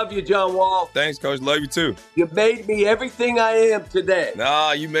 Love you, John Wall. Thanks, Coach. Love you, too. You made me everything I am today.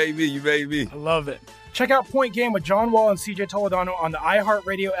 Nah, you made me. You made me. I love it. Check out Point Game with John Wall and CJ Toledano on the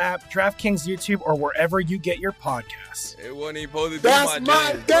iHeartRadio app, DraftKings YouTube, or wherever you get your podcasts. It wasn't even supposed to be That's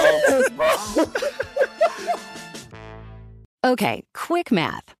my dance, bro. Okay, quick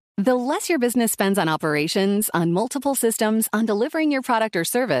math. The less your business spends on operations, on multiple systems, on delivering your product or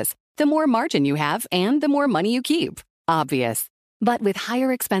service, the more margin you have and the more money you keep. Obvious. But with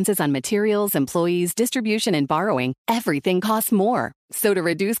higher expenses on materials, employees, distribution, and borrowing, everything costs more. So to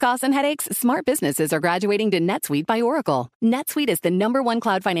reduce costs and headaches, smart businesses are graduating to NetSuite by Oracle. NetSuite is the #1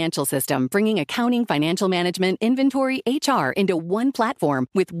 cloud financial system, bringing accounting, financial management, inventory, HR into one platform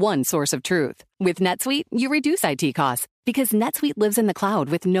with one source of truth. With NetSuite, you reduce IT costs because NetSuite lives in the cloud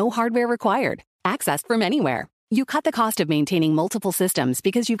with no hardware required, accessed from anywhere. You cut the cost of maintaining multiple systems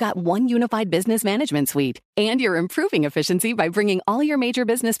because you've got one unified business management suite. And you're improving efficiency by bringing all your major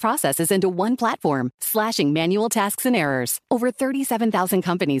business processes into one platform, slashing manual tasks and errors. Over 37,000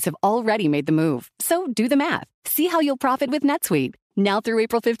 companies have already made the move. So do the math. See how you'll profit with NetSuite. Now through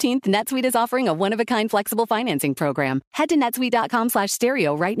April 15th, NetSuite is offering a one-of-a-kind flexible financing program. Head to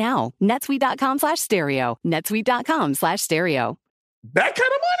netsuite.com/stereo right now. netsuite.com/stereo. netsuite.com/stereo. That kind of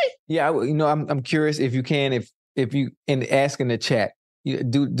money? Yeah, I'm curious if you can, if you in ask in the chat, you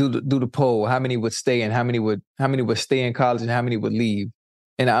do the poll. How many would stay and how many would stay in college and how many would leave?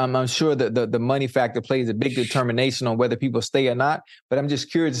 And I'm sure that the money factor plays a big determination on whether people stay or not. But I'm just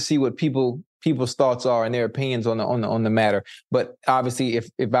curious to see what people's thoughts are and their opinions on the matter. But obviously,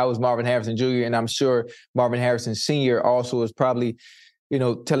 if I was Marvin Harrison Jr., and I'm sure Marvin Harrison Sr. also is probably,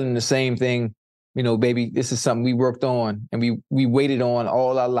 telling the same thing. Baby, this is something we worked on and we waited on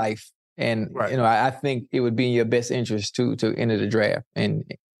all our life. And, right. I think it would be in your best interest to enter the draft and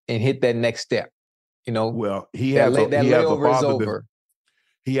hit that next step. Well, he has a father.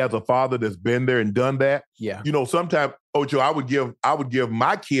 He has a father that's been there and done that. Yeah. Sometimes, Ocho, I would give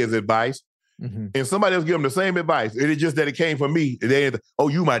my kids advice, and somebody else give them the same advice. It is just that it came from me. They ain't,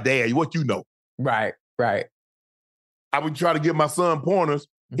 you my dad. What you know? Right. I would try to give my son pointers.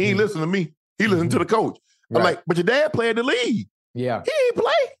 He ain't listen to me. He listened to the coach. I'm like, but your dad played the league. Yeah. He ain't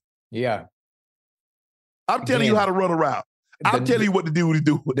play. Yeah. I'm telling you how to run a route. I'm telling you what to do.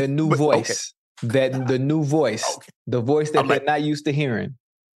 The new voice. Okay. The new voice. Okay. The voice that they're not used to hearing.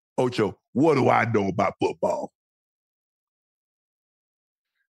 Ocho, what do I know about football?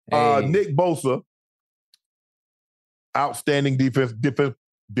 Hey. Nick Bosa, outstanding defensive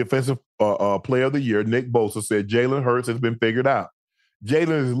player of the year. Nick Bosa said Jalen Hurts has been figured out.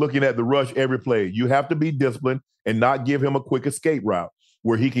 Jalen is looking at the rush every play. You have to be disciplined and not give him a quick escape route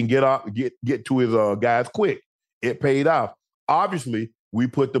where he can get to his guys quick. It paid off. Obviously, we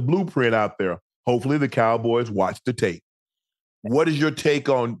put the blueprint out there. Hopefully, the Cowboys watch the tape. What is your take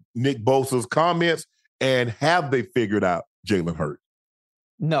on Nick Bosa's comments, and have they figured out Jalen Hurts?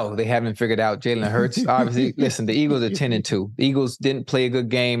 No, they haven't figured out Jalen Hurts. Obviously, listen, the Eagles are 10-2. The Eagles didn't play a good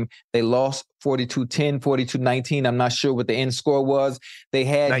game. They lost 42-10, 42-19. I'm not sure what the end score was. They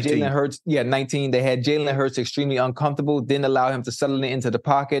had 19. Jalen Hurts. Yeah, 19. They had Jalen Hurts extremely uncomfortable, didn't allow him to settle into the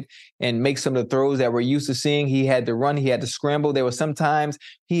pocket and make some of the throws that we're used to seeing. He had to run. He had to scramble. There were some times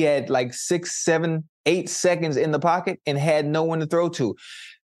he had like 6, 7, 8 seconds in the pocket and had no one to throw to.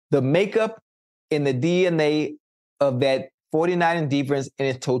 The makeup and the DNA of that 49ers defense in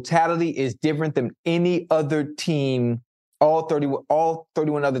its totality is different than any other team, all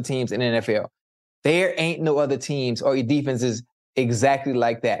 31 other teams in the NFL. There ain't no other teams or defenses exactly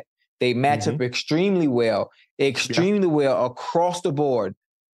like that. They match up extremely well across the board,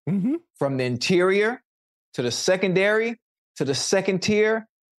 from the interior to the secondary to the second tier,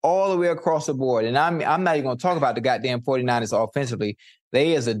 all the way across the board. And I'm not even going to talk about the goddamn 49ers offensively.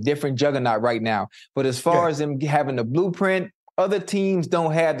 They is a different juggernaut right now. But as far as them having the blueprint, other teams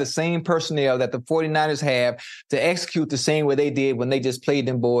don't have the same personnel that the 49ers have to execute the same way they did when they just played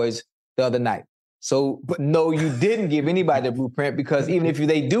them boys the other night. So, but no, you didn't give anybody the blueprint, because even if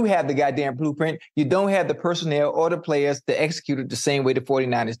they do have the goddamn blueprint, you don't have the personnel or the players to execute it the same way the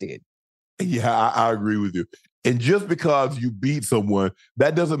 49ers did. Yeah, I agree with you. And just because you beat someone,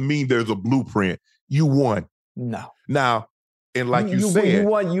 that doesn't mean there's a blueprint. You won. No. Now, and like you said,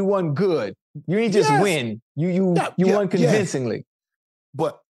 you won good. You ain't just win. You won convincingly. Yeah.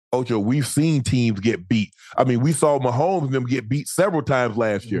 But Ocho, we've seen teams get beat. I mean, we saw Mahomes and them get beat several times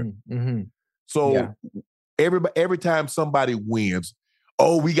last year. So every time somebody wins,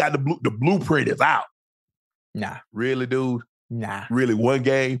 we got the blueprint is out. Nah. Really, dude? Nah. Really, one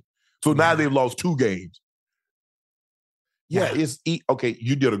game? So now they've lost 2 games. Yeah, okay,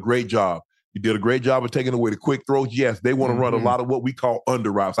 you did a great job. You did a great job of taking away the quick throws. Yes, they want to run a lot of what we call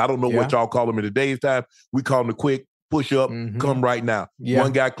under routes. I don't know what y'all call them in today's time. We call them the quick push up, come right now.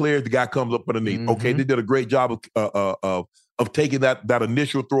 One guy clears, the guy comes up underneath. Okay, they did a great job of taking that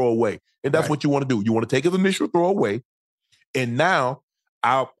initial throw away. And that's what you want to do. You want to take his initial throw away, and now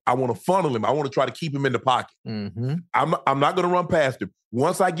I want to funnel him. I want to try to keep him in the pocket. I'm not going to run past him.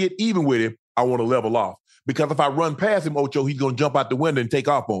 Once I get even with him, I want to level off. Because if I run past him, Ocho, he's going to jump out the window and take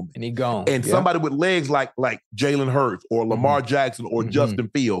off on me. And he gone. And somebody with legs like Jalen Hurts or Lamar Jackson or Justin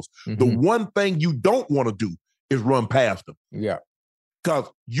Fields, the one thing you don't want to do is run past them. Yeah.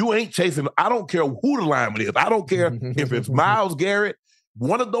 Because you ain't chasing. I don't care who the lineman is. I don't care if it's Myles Garrett.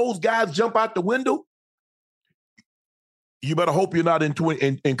 One of those guys jump out the window, you better hope you're not in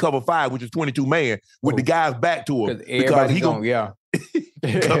cover 5, which is 22 man, with the guys back to him. Because he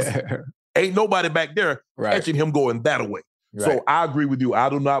ain't nobody back there catching him going that way. So I agree with you. I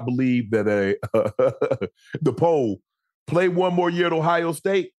do not believe that the poll, play one more year at Ohio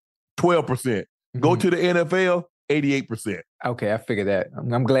State, 12%. Go to the NFL, 88%. Okay, I figured that.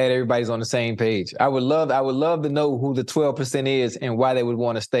 I'm glad everybody's on the same page. I would love to know who the 12% is and why they would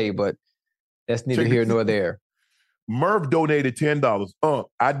want to stay, but that's neither here nor there. Murph donated $10.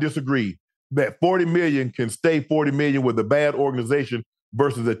 I disagree. That $40 million can stay $40 million with a bad organization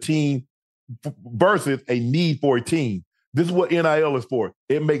versus a team versus a need for a team. This is what NIL is for.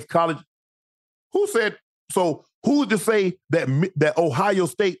 It makes college. Who said so? Who's to say that Ohio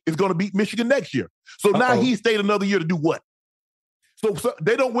State is going to beat Michigan next year? So now he stayed another year to do what? So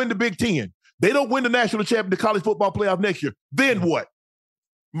they don't win the Big Ten. They don't win the national championship, the college football playoff next year. Then what?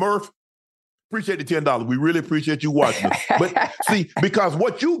 Murph, appreciate the $10. We really appreciate you watching. But see, because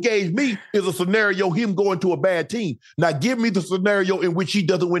what you gave me is a scenario him going to a bad team. Now give me the scenario in which he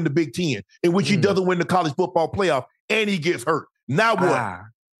doesn't win the Big Ten, in which he doesn't win the college football playoff, and he gets hurt. Now what?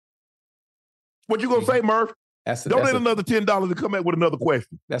 What you gonna say, Murph? Donate another $10 to come back with another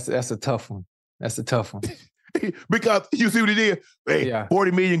question. That's a tough one. That's a tough one. Because you see what he did? Hey,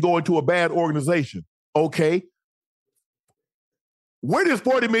 $40 million going to a bad organization. Okay. Where is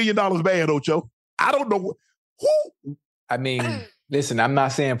 $40 million bad, Ocho? I don't know. Who? I mean, listen, I'm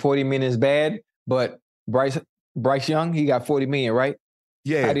not saying $40 million is bad, but Bryce Young, he got $40 million, right?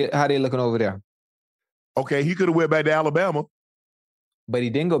 Yeah. How they looking over there? Okay, he could have went back to Alabama. But he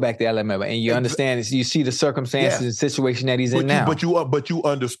didn't go back to Alabama, and you understand. You see the circumstances and situation that he's in now. But you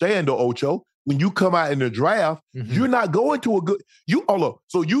understand, though, Ocho. When you come out in the draft, you're not going to a good.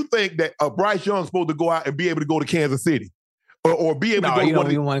 So you think that Bryce Young's supposed to go out and be able to go to Kansas City, or be able to go? You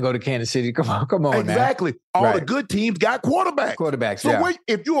don't want to go to Kansas City. Come on, exactly. Man. All the good teams got quarterbacks. So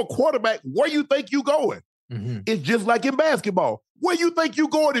if you're a quarterback, where you think you going? It's just like in basketball. Where you think you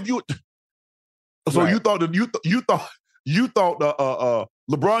going if you? So you thought that you thought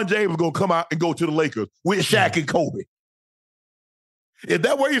LeBron James was going to come out and go to the Lakers with Shaq and Kobe. Is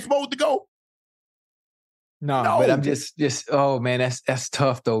that where you're supposed to go? No, but I'm just oh man, that's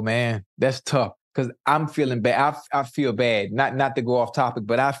tough though, man. That's tough because I'm feeling bad. I feel bad. Not to go off topic,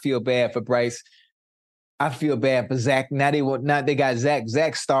 but I feel bad for Bryce. I feel bad for Zach. Now they got Zach.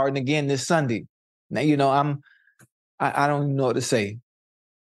 Zach starting again this Sunday. Now I don't even know what to say.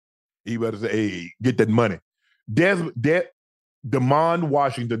 He better say, hey, get that money. Demond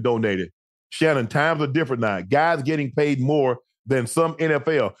Washington donated. Shannon, times are different now. Guys getting paid more than some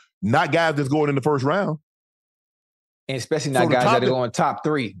NFL. Not guys that's going in the first round. And especially not guys that are going top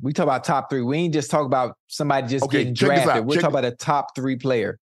 3. We talk about top 3. We ain't just talk about somebody just getting drafted. We're talking about a top 3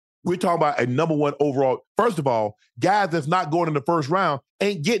 player. We're talking about a number 1 overall. First of all, guys that's not going in the first round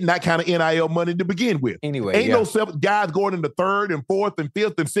ain't getting that kind of NIL money to begin with. Anyway, no guys going in the 3rd and 4th and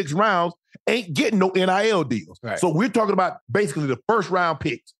 5th and 6th rounds ain't getting no NIL deals. Right. So we're talking about basically the first round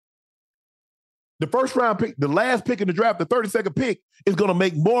picks. The first round pick, the last pick in the draft, the 32nd pick, is going to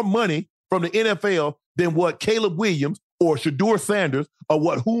make more money from the NFL than what Caleb Williams or Shedeur Sanders or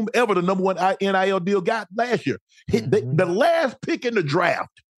what whomever the number 1 NIL deal got last year. The last pick in the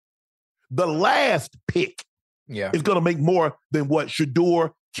draft, the last pick is going to make more than what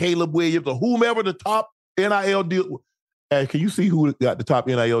Shedeur, Caleb Williams, or whomever the top NIL deal. Can you see who got the top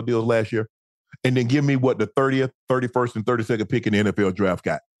NIL deals last year? And then give me what the 30th, 31st, and 32nd pick in the NFL draft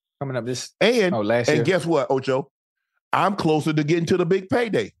got. Coming up this last year. And guess what, Ocho? I'm closer to getting to the big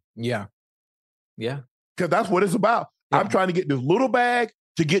payday. Yeah. Yeah. Because that's what it's about. Yeah. I'm trying to get this little bag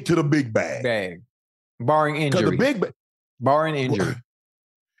to get to the big bag. Barring injury. Barring injury.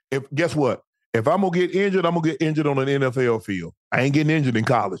 Guess what? If I'm going to get injured, I'm going to get injured on an NFL field. I ain't getting injured in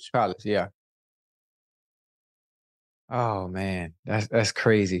college. Yeah. Oh man, that's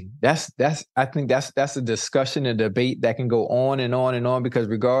crazy. I think that's a discussion, a debate that can go on and on and on because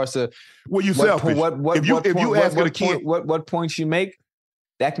regardless of you selfish. What points you make,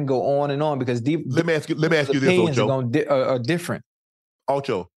 that can go on and on because let me ask you this, Ocho. Are different.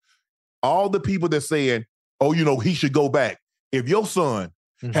 Ocho, all the people that saying, he should go back. If your son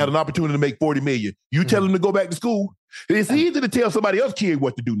had an opportunity to make $40 million, you tell him to go back to school. It's easy to tell somebody else kid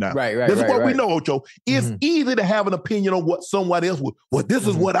what to do now. Right. This is what we know, Ocho. It's easy to have an opinion on what someone else would. Well, this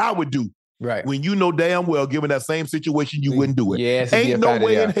is what I would do. Right. When you know damn well, given that same situation, you wouldn't do it. Yes, ain't no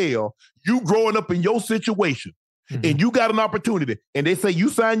way in hell you growing up in your situation and you got an opportunity and they say you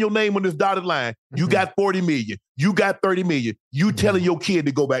sign your name on this dotted line, you got 40 million, you got 30 million, you telling your kid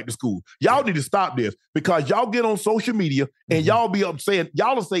to go back to school. Y'all need to stop this because y'all get on social media and y'all be up saying,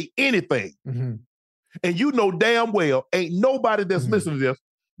 y'all will say anything. And you know damn well, ain't nobody that's listening to this.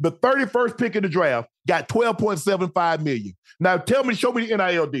 The 31st pick in the draft got $12.75 million. Now show me the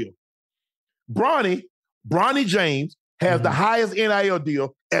NIL deal. Bronny James has the highest NIL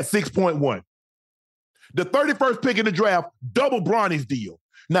deal at 6.1. The 31st pick in the draft, double Bronny's deal.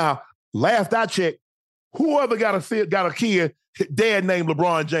 Now, last I checked, whoever got a kid, dad named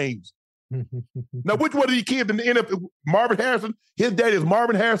LeBron James. Now, which one of these kids in the NFL? Marvin Harrison, his dad is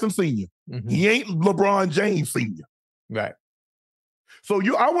Marvin Harrison Sr. He ain't LeBron James Sr. Right. So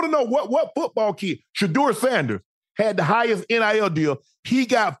I want to know what football kid, Shedeur Sanders, had the highest NIL deal. He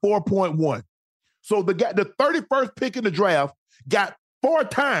got 4.1. So the 31st pick in the draft got 4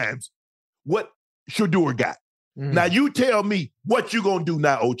 times what Shedeur got. Now you tell me what you gonna do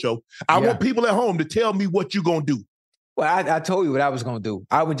now, Ocho. I want people at home to tell me what you gonna do. Well, I told you what I was gonna do.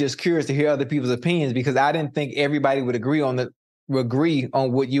 I was just curious to hear other people's opinions because I didn't think everybody would agree on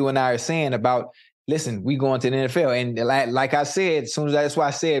what you and I are saying about. Listen, we going to the NFL, and like I said, that's why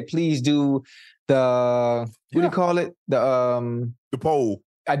I said, please do the what do you call it? The poll.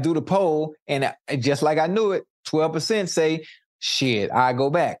 I do the poll, and just like I knew it, 12% say, "Shit, I go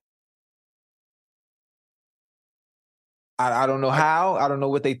back." I don't know how. I don't know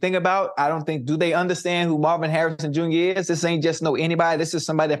what they think about. I don't think, do they understand who Marvin Harrison Jr. is? This ain't just anybody. This is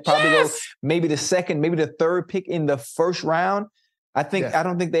somebody that probably goes maybe the second, maybe the third pick in the first round. I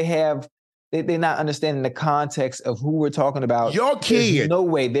don't think they have. They're not understanding the context of who we're talking about. Your kid.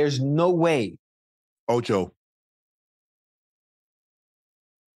 There's no way. Ocho.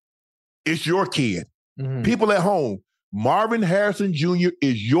 It's your kid. People at home, Marvin Harrison Jr.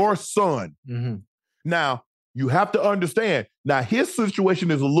 is your son. Now, you have to understand, now his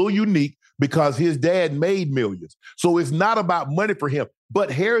situation is a little unique because his dad made millions. So it's not about money for him. But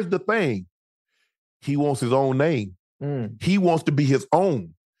here's the thing. He wants his own name. He wants to be his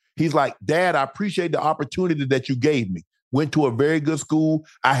own. He's like, Dad, I appreciate the opportunity that you gave me. Went to a very good school.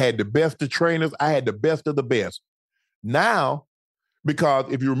 I had the best of trainers. I had the best of the best. Now,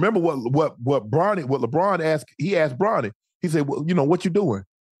 because if you remember what LeBron asked, he asked Bronny, he said, well, what you doing?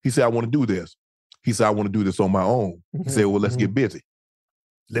 He said, I want to do this. He said, I want to do this on my own. He said, well, let's get busy.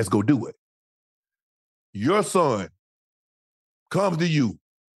 Let's go do it. your son comes to you,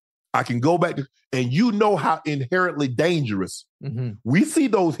 I can go back to, and you know how inherently dangerous. Mm-hmm. We see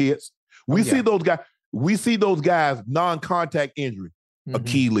those hits. We see those guys. We see those guys non-contact injury,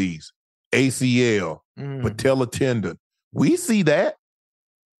 Achilles, ACL, patella tendon. We see that.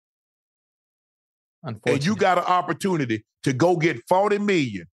 And you got an opportunity to go get $40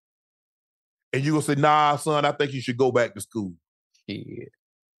 million. And you're going to say, nah, son, I think you should go back to school. Shit.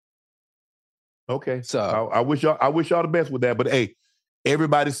 Okay. So I wish y'all the best with that. But hey,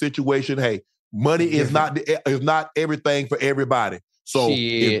 everybody's situation, hey, money is not everything for everybody. So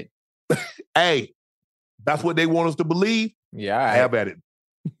hey, that's what they want us to believe. Yeah. Have at it.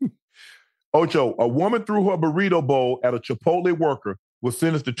 Ocho, a woman threw her burrito bowl at a Chipotle worker, was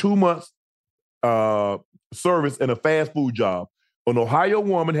sentenced to 2 months service in a fast food job. An Ohio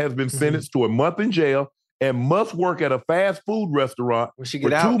woman has been sentenced to a month in jail and must work at a fast food restaurant for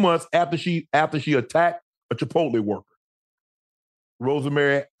 2 months after she attacked a Chipotle worker.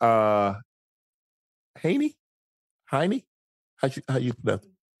 Rosemary Haney? How you pronounce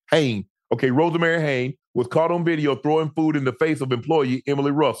it? Hain. Okay, Rosemary Hain was caught on video throwing food in the face of employee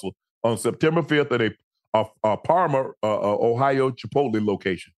Emily Russell on September 5th at a Parma, Ohio Chipotle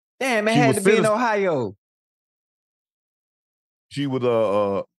location. Damn, it had to be in Ohio. She was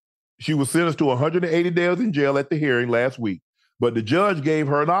sentenced to 180 days in jail at the hearing last week, but the judge gave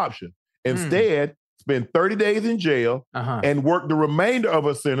her an option. Instead, spend 30 days in jail and work the remainder of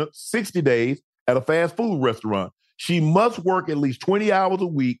her sentence, 60 days, at a fast food restaurant. She must work at least 20 hours a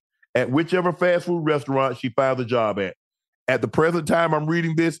week at whichever fast food restaurant she finds a job at. At the present time I'm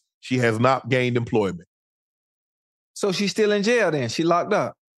reading this, she has not gained employment. So she's still in jail then? She locked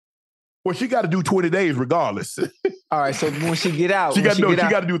up? Well, she got to do 20 days regardless. All right, so when she get out... she got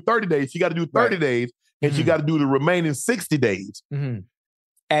to do 30 days. She got to do 30 days, and she got to do the remaining 60 days.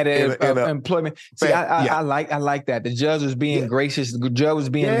 At employment. See, I like that. The judge was being gracious. The judge was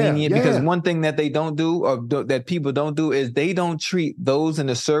being lenient because one thing that they don't do, or that people don't do, is they don't treat those in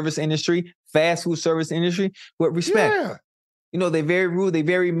the service industry, fast food service industry, with respect. Yeah. You know, they're very rude. They're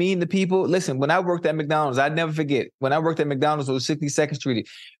very mean to people. Listen, when I worked at McDonald's, I'd never forget. When I worked at McDonald's on 62nd Street,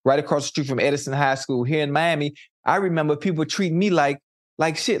 right across the street from Edison High School here in Miami, I remember people treating me like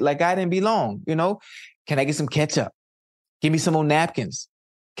shit, like I didn't belong. You know, can I get some ketchup? Give me some more napkins.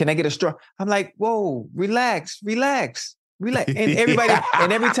 Can I get a straw? I'm like, whoa, relax. And everybody,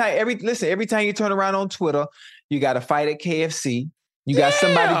 and every time you turn around on Twitter, you got a fight at KFC. You got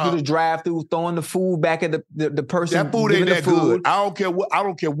somebody do the drive-through throwing the food back at the person. That food ain't that good. I don't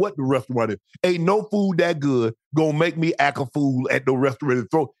care what the restaurant is. Ain't no food that good gonna make me act a fool at the restaurant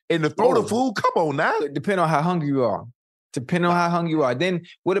and throw the food. Come on now. Depending on how hungry you are. Then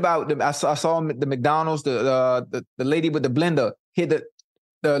what about I saw the McDonald's, the lady with the blender hit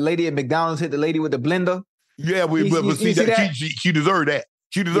the lady at McDonald's hit the lady with the blender. Yeah, but see that she deserved that.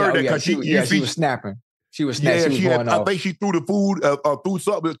 She deserved that because she was snapping. She was snapping. I think she threw the food,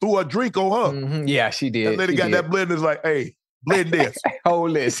 threw a drink on her. Mm-hmm. Yeah, she did. That lady got that blender. It's like, hey, blend this.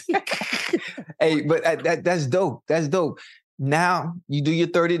 Hold this. Hey, but that's dope. That's dope. Now you do your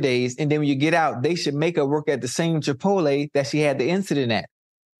 30 days, and then when you get out, they should make her work at the same Chipotle that she had the incident at,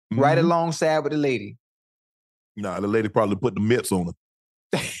 right alongside with the lady. Nah, the lady probably put the mitts on her.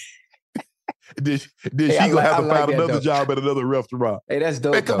 Then she gonna have to find another job at another restaurant. Hey, that's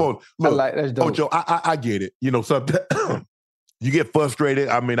dope. Hey, come on, look, that's dope. Ocho, I get it. You know, sometimes you get frustrated.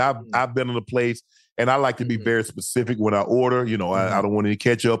 I mean, I've been in a place, and I like to be very specific when I order. You know, I don't want any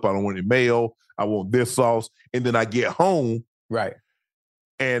ketchup. I don't want any mayo. I want this sauce. And then I get home, right,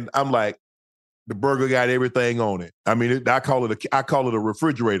 and I'm like, the burger got everything on it. I mean, I call it a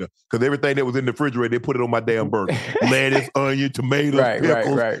refrigerator because everything that was in the refrigerator, they put it on my damn burger. Lettuce, onion, tomatoes,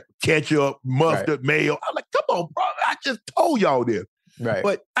 pickles, ketchup, mustard, mayo. I'm like, come on, bro. I just told y'all this. Right.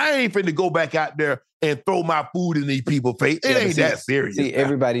 But I ain't finna go back out there and throw my food in these people's face. It ain't that serious. See,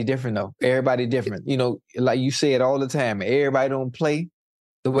 everybody different, though. Everybody different. You know, like you say it all the time. Everybody don't play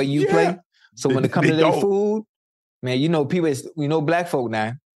the way you play. So when it comes to their food, man, you know, black folk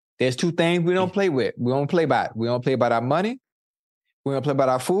now. There's two things we don't play with. We don't play about. We don't play about our money. We don't play about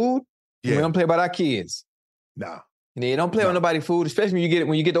our food. We don't play about our kids. No. And you don't play with nobody's food, especially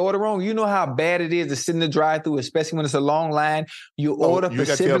when you get the order wrong. You know how bad it is to sit in the drive-thru, especially when it's a long line. You order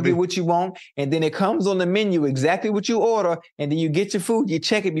specifically what you want, and then it comes on the menu exactly what you order, and then you get your food, you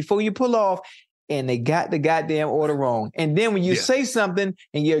check it before you pull off, and they got the goddamn order wrong. And then when you say something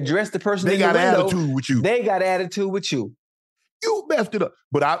and you address the person in the window, attitude with you. They got attitude with you. You messed it up.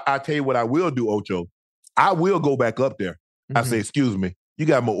 But I tell you what I will do, Ocho. I will go back up there. I say, excuse me, you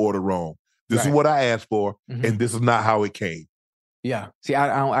got my order wrong. This is what I asked for, and this is not how it came. Yeah. See,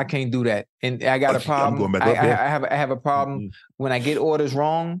 I can't do that, and I got a problem. I'm going back up there. I have a problem when I get orders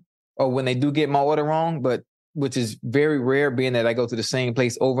wrong, or when they do get my order wrong, but which is very rare, being that I go to the same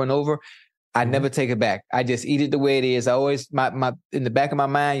place over and over. I never take it back. I just eat it the way it is. I always my in the back of my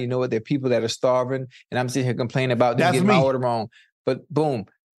mind, you know what? There are people that are starving, and I'm sitting here complaining about them getting my order wrong. But boom,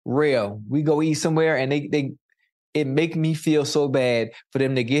 real. We go eat somewhere, and it make me feel so bad for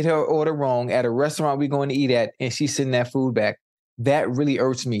them to get her order wrong at a restaurant we're going to eat at, and she's sending that food back. That really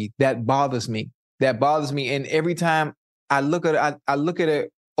irks me. That bothers me. And every time I look at it, I look at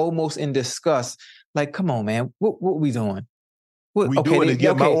it almost in disgust. Like, come on, man, what we doing? Doing to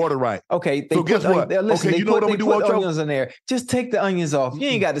get my order right. Okay, so guess what? Listen, you know what I'm gonna do? Put onions in there. Just take the onions off. You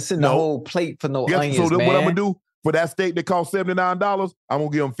ain't got to send the whole plate for no onions, so man. What I'm gonna do for that steak that costs $79? I'm gonna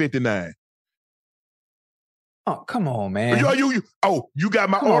give them $59. Oh, come on, man. You got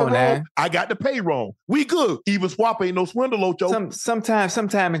my order wrong. Man. I got the pay wrong. We good. Even swap ain't no swindle, Ocho. Sometimes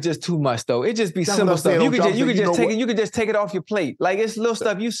it's just too much though. It just be simple stuff. You could just take it off your plate. Like it's little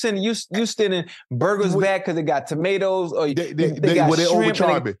stuff you sending burgers back because it got tomatoes or they got shrimp.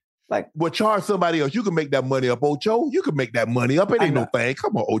 Overcharge me. Like, well, charge somebody else. You can make that money up, Ocho. You can make that money up. It ain't no thing.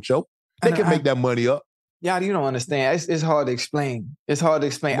 Come on, Ocho. They can make that money up. Yeah, you don't understand. It's hard to explain. No.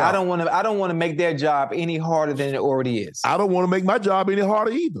 I don't want to make their job any harder than it already is. I don't want to make my job any harder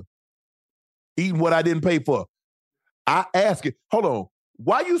either. Eating what I didn't pay for. I ask it. Hold on.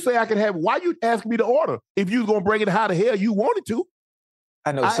 Why you say I can have? Why you ask me to order if you was gonna bring it how the hell you wanted to?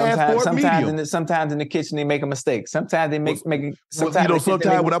 I know. Sometimes in the kitchen they make a mistake. Sometimes they make. Sometimes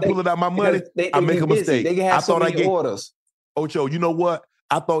when I pull it out my money, I make a mistake. They can have so many orders. Ocho, you know what?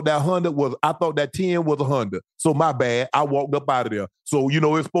 I thought that 10 was 100. So my bad. I walked up out of there. So,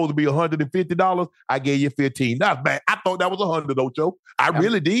 it's supposed to be $150. I gave you 15. That's bad. I thought that was 100, Ocho. I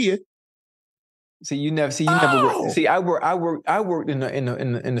really did. You never worked. See, I worked in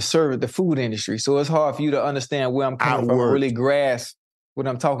the service, the food industry. So it's hard for you to understand where I'm coming from, really grasp what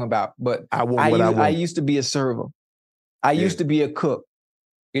I'm talking about. But I used to be a server. I used to be a cook.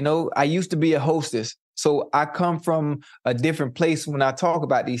 I used to be a hostess. So I come from a different place when I talk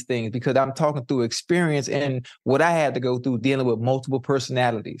about these things because I'm talking through experience and what I had to go through dealing with multiple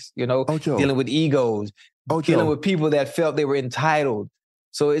personalities, dealing with egos, dealing with people that felt they were entitled.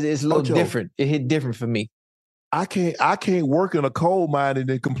 So it's a little different. It hit different for me. I can't work in a coal mine and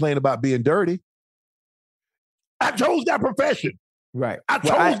then complain about being dirty. I chose that profession. Right. I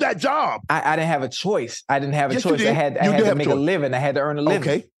chose that job. I didn't have a choice. I didn't have a choice. I had to make a living. I had to earn a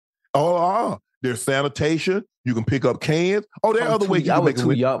living. Okay. There's sanitation. You can pick up cans. There are other ways you can make a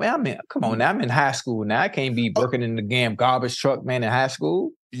living. Young. Man, come on now. I'm in high school now. I can't be working in the damn garbage truck, man, in high school.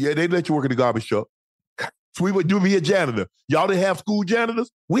 Yeah, they let you work in the garbage truck. So we would be a janitor. Y'all didn't have school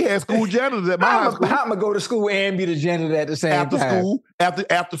janitors? We had school janitors at my high school. How am I go to school and be the janitor at the same time?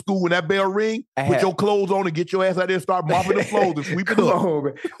 After school, when that bell ring, put your clothes on and get your ass out there and start mopping the floors and sweeping up. Come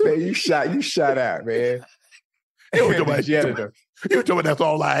on, man. You shot out, man. Janitor. You told me that's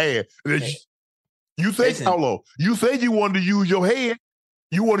all I had. You said, you said you wanted to use your head.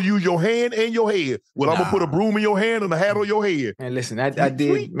 You want to use your hand and your head. Well, I'm going to put a broom in your hand and a hat on your head. And listen, I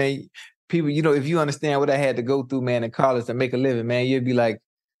did, man. People, if you understand what I had to go through, man, in college to make a living, man, you'd be like,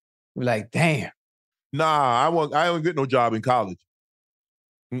 damn. Nah, I don't get no job in college.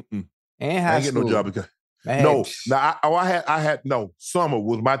 Mm-mm. And high school. I ain't get no job in college. No, summer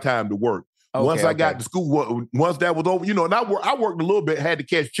was my time to work. Once I got to school, once that was over, and I worked a little bit, had to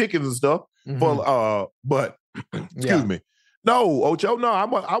catch chickens and stuff. Mm-hmm. But excuse me. No, Ocho, no, I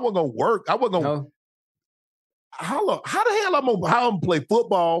wasn't gonna work. I wasn't gonna. No. How the hell I'm gonna play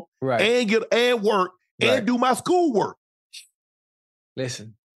football and work and do my schoolwork?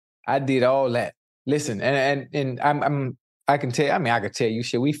 Listen, I did all that. Listen, and I can tell. I could tell you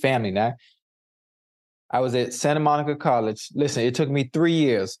shit. We family now. I was at Santa Monica College. Listen, it took me 3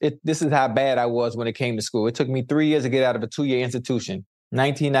 years. This is how bad I was when it came to school. It took me 3 years to get out of a 2-year institution.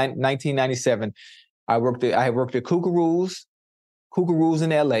 1997, I worked at Kookaroos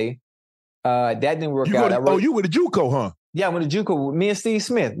in L.A. That didn't work out. You went to JUCO, huh? Yeah, I went to JUCO. Me and Steve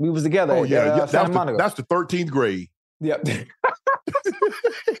Smith, we was together. Oh, yeah. That's the 13th grade. Yep.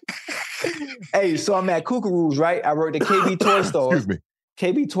 Hey, so I'm at Kookaroos, right? I worked at KB Toy Stores. Excuse me.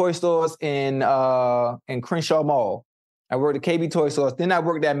 KB Toy Stores in Crenshaw Mall. I worked at KB Toy Stores. Then I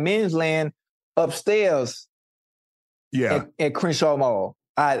worked at Men's Land upstairs. Yeah. At Crenshaw Mall.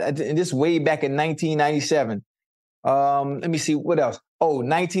 And this way back in 1997. Let me see what else.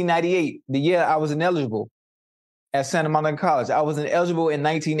 1998, the year I was ineligible at Santa Monica College. I was ineligible in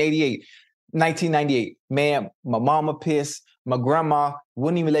 1988. 1998. Man, my mama pissed. My grandma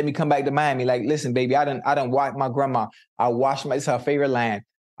wouldn't even let me come back to Miami. Like, listen, baby, I done watch my grandma. It's her favorite line.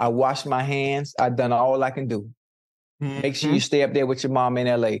 I washed my hands. I done all I can do. Make sure you stay up there with your mom in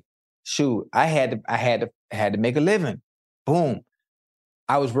LA. Shoot, I had to make a living. Boom.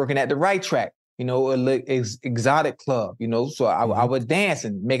 I was working at the Right Track, exotic club, so I was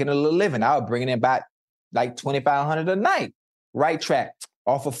dancing, making a little living. I was bringing in about like $2,500 a night. Right Track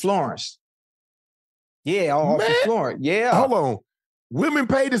off of Florence. Yeah, off of Florence. Yeah. Hold on. Women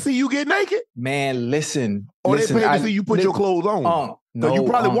pay to see you get naked? Man, listen. Or they pay to see you put your clothes on? No, you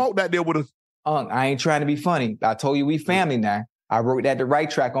probably walked out there with a... I ain't trying to be funny. I told you we family now. I worked at the Right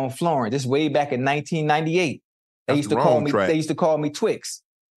Track on Florence. This way back in 1998. They used to call me Twix.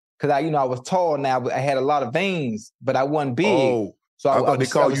 Because I was tall now, but I had a lot of veins, but I wasn't big. Oh, so I thought they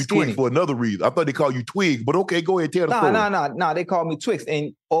called you Twix for another reason. I thought they called you Twig, but okay, go ahead, tell the story. No, they called me Twix.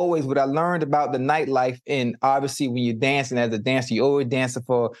 And always what I learned about the nightlife, and obviously when you're dancing as a dancer, you're always dancing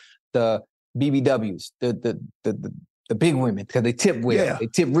for the BBWs, the big women, because they tip well. Yeah. They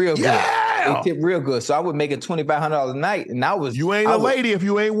tip real good. They tip real good. So I would make it $2,500 a night, and You ain't a lady if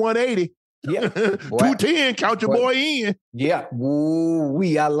you ain't 180. Yeah. 210, count your boy in. Yeah.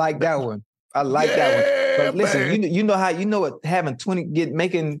 Ooh-wee, I like that one. That one. But listen,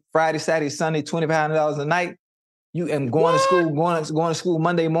 making Friday, Saturday, Sunday, $2,500 a night. Going to school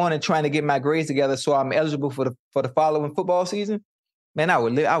Monday morning, trying to get my grades together so I'm eligible for the following football season. Man, I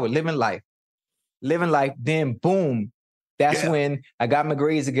would live in life. Then boom, that's when I got my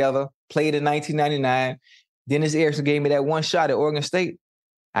grades together, played in 1999. Dennis Erickson gave me that one shot at Oregon State.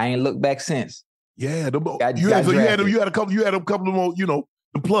 I ain't looked back since. Yeah, you had a couple more, the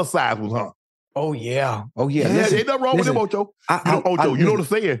plus size ones, huh? Oh yeah. Ain't nothing wrong with them, Ocho. Ocho, you know the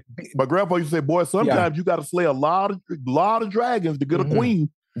saying. My grandpa used to say, boy, sometimes you got to slay a lot of dragons to get a queen.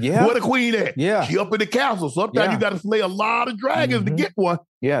 Yeah. Where the queen at? Yeah. She up in the castle. Sometimes you got to slay a lot of dragons to get one.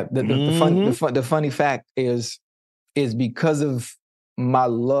 Yeah. The funny fact is because of my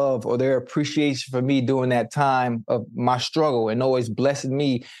love or their appreciation for me during that time of my struggle and always blessing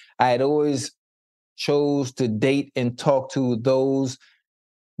me, I had always chose to date and talk to those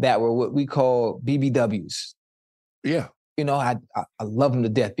that were what we call BBWs. Yeah. I love them to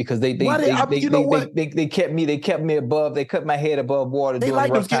death because they kept me above, they cut my head above water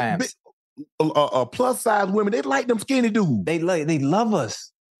during rough times. Plus size women, they like them skinny dudes. They love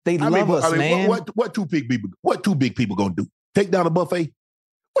us. They love us, man. What two big people gonna do? Take down a buffet?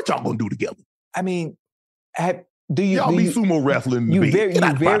 What y'all gonna do together? I mean, y'all be sumo wrestling?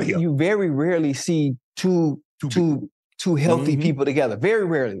 You very rarely see two healthy people together. Very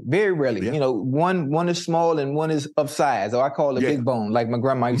rarely. Yeah. One is small and one is of size. Or I call it big bone, like my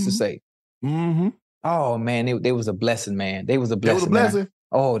grandma used to say. Mm-hmm. Oh man, they was a blessing, man. They was a blessing. Man.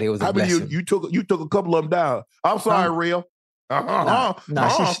 Oh, they was a blessing. You took a couple of them down. I'm sorry, Real.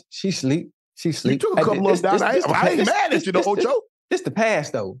 She sleep. She sleep. You took a couple of them down. I ain't mad at you, though, Ocho. It's the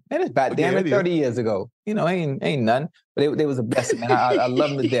past, though. Man, it's about damn it 30 years ago. Ain't nothing. But they was a blessing, man. I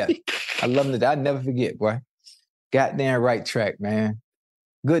love them to death. I'll never forget, boy. Goddamn Right Track, man.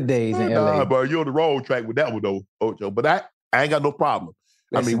 Good days in LA. Nah, bro, you're on the wrong track with that one, though, Ocho. But I ain't got no problem.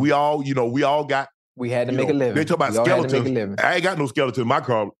 Listen, I mean, we all got. We had to make a living. They talk about skeletons. I ain't got no skeleton in my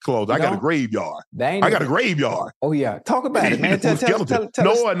clothes. I got a graveyard. I got a graveyard. Oh, yeah. Talk about it, man. Tell us the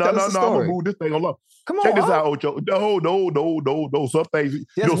story. I'm going to move this thing on. Come on. Check this out, Ocho. No. Some things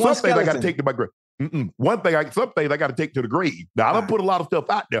I got to take to my grave. Some things I got to take to the grave. Now, I don't put a lot of stuff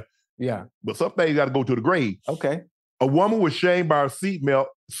out there. Yeah. But some things got to go to the grave. Okay. A woman was shamed by her seatbelt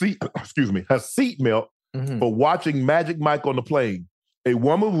for watching Magic Mike on the plane. A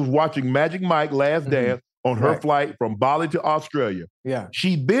woman was watching Magic Mike Last Dance on her flight from Bali to Australia. Yeah.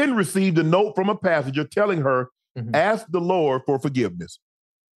 She then received a note from a passenger telling her, ask the Lord for forgiveness.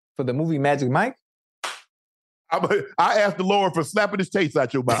 For the movie Magic Mike? I asked the Lord for slapping his taste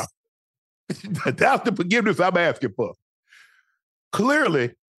out your mouth. That's the forgiveness I'm asking for.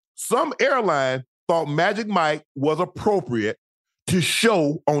 Clearly, some airline thought Magic Mike was appropriate to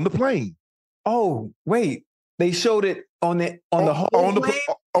show on the plane. Oh, wait. They showed it on her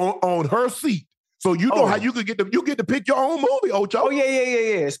seat. So you know how you get to pick your own movie, Ocho. Oh,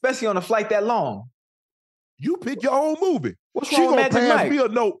 yeah. Especially on a flight that long. You pick your own movie. What's wrong with Magic Mike? She gonna pass me a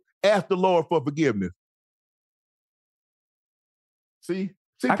note, ask the Lord for forgiveness. See,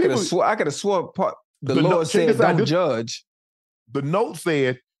 I could have swore the Lord said don't judge. The note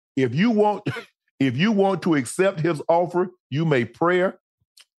said, if you want to accept his offer, you may pray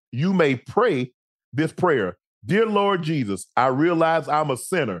this prayer. Dear Lord Jesus, I realize I'm a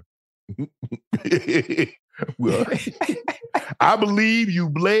sinner. Well, I believe you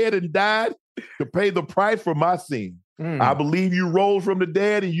bled and died to pay the price for my sin. I believe you rose from the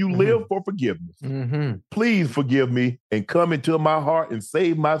dead and you live for forgiveness. Please forgive me and come into my heart and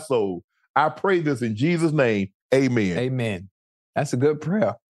save my soul. I pray this in Jesus' name. Amen. Amen. That's a good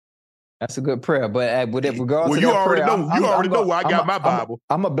prayer. That's a good prayer. But with regard to you that already prayer, know. You already know where I got my Bible.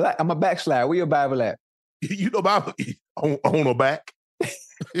 I'm a backslide. Where your Bible at? You know Bible on the back.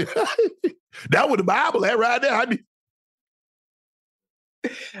 That was the Bible at right there.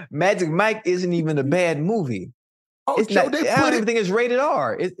 Magic Mike isn't even a bad movie. Oh, it's Joe, not, I don't even think it's rated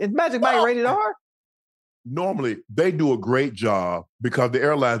R. Is Magic Mike rated R? Normally, they do a great job because the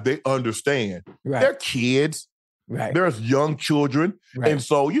airlines, they understand. Right. They're kids. Right. There's young children. Right. And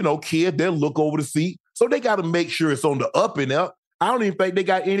so, kids, they'll look over the seat. So they got to make sure it's on the up and up. I don't even think they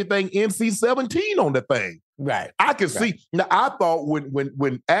got anything NC-17 on the thing. Right. I can see. Now, I thought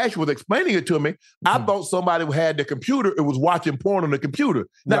when Ash was explaining it to me, I thought somebody who had the computer, it was watching porn on the computer.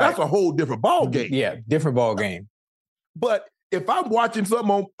 Now, that's a whole different ball game. Yeah, different ball game. But if I'm watching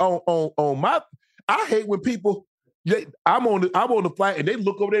something on my, I hate when people, I'm on the flight and they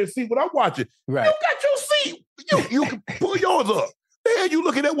look over there and see what I'm watching. Right. You got your seat. You can pull yours up. The hell you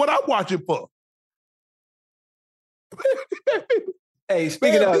looking at what I'm watching for? Hey,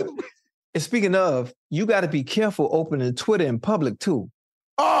 speaking of, you got to be careful opening Twitter in public too.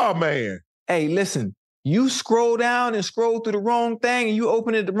 Oh man. Hey, listen, you scroll down and scroll through the wrong thing and you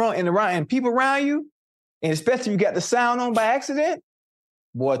open it and people around you, and especially if you got the sound on by accident,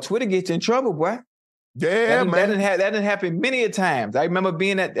 boy, Twitter gets you in trouble, boy. Yeah, man. That didn't happen many a times. I remember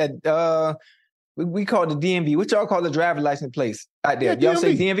being at we call it the DMV. What y'all call the driver's license place out there? Yeah, y'all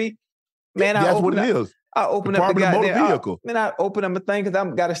say DMV? Man, that's what it is. I open up the goddamn vehicle. Then I open up a thing because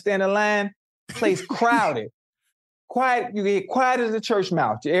I'm got to stand in line. Place crowded, quiet. You get quiet as a church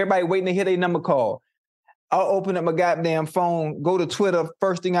mouse. Everybody waiting to hear their number call. I'll open up my goddamn phone, go to Twitter.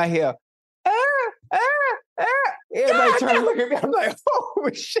 First thing I hear, everybody turn and look at me. I'm like, oh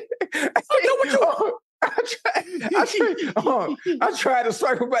shit! I tried to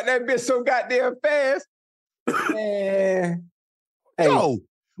circle back that bitch so goddamn fast. Man, what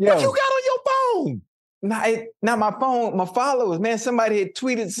you got on your phone? Not my phone, my followers, man. Somebody had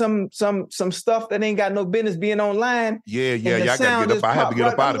tweeted some stuff that ain't got no business being online. Yeah, I gotta get up. I have to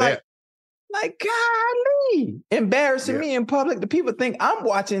get up out of that. Like, golly, embarrassing me in public. The people think I'm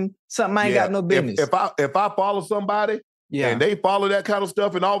watching something I ain't got no business. If I follow somebody and they follow that kind of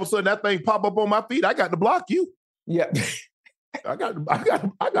stuff, and all of a sudden that thing pop up on my feed, I got to block you. Yeah. I got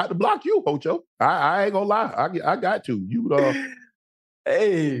to block you, Ocho. I ain't gonna lie. I got to. You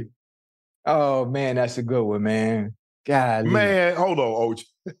Hey. Oh man, that's a good one, man. God, man, hold on, Ocho.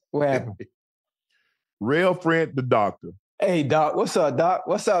 What happened? Real friend, the doctor. Hey, Doc. What's up, Doc?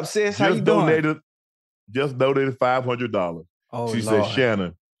 What's up, sis? How you doing? Just donated $500. Oh, she Lord. said,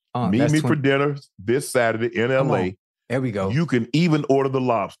 Shannon, meet me for dinner this Saturday in LA. There we go. You can even order the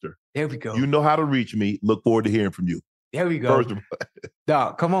lobster. There we go. You know how to reach me. Look forward to hearing from you. There we go. First of all,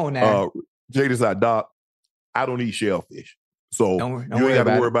 Doc, come on now. Check this out, Doc. I don't eat shellfish. So don't you ain't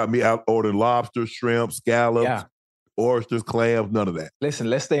got to worry about me out ordering lobster, shrimp, scallops, oysters, clams, none of that. Listen,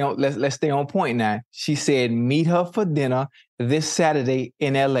 let's stay on point now. She said meet her for dinner this Saturday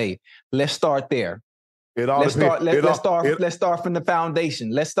in LA. Let's start there. Let's start from the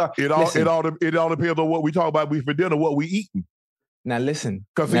foundation. Let's start. It all depends on what we talk about for dinner, what we eating. Now listen.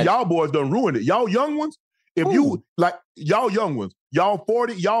 Because y'all boys done ruined it. Y'all young ones, y'all young ones, y'all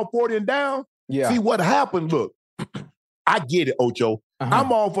 40 and down. Yeah. See what happened, look. I get it, Ocho.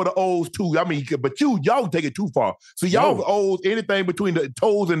 I'm all for the O's too. I mean, but y'all take it too far. So y'all O's, anything between the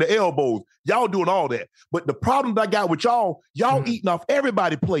toes and the elbows, y'all doing all that. But the problem that I got with y'all eating off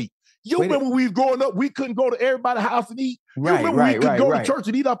everybody's plate. Remember when we was growing up, we couldn't go to everybody's house and eat. You remember we could go to church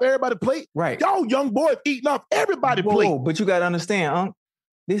and eat off everybody's plate? Right. Y'all young boys eating off everybody's plate. But you got to understand,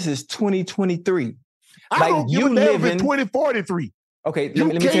 this is 2023. I don't give a damn if it's 2043. Okay, let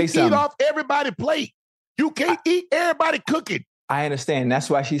me tell you something. You can't eat off everybody's plate. You can't eat everybody cooking. I understand. That's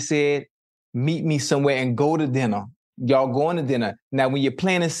why she said, meet me somewhere and go to dinner. Y'all going to dinner. Now, when you're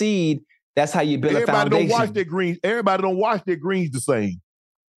planting seed, that's how you build a foundation. Everybody don't wash their greens the same.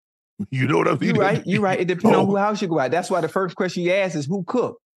 You know what I'm saying? You're right. It depends on who house you go out. That's why the first question you ask is who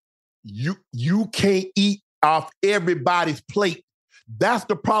cooked. You can't eat off everybody's plate. That's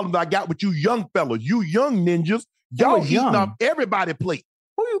the problem that I got with you young fellas. You young ninjas, y'all eating off everybody's plate.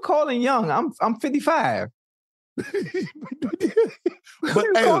 Who you calling young? I'm 55. But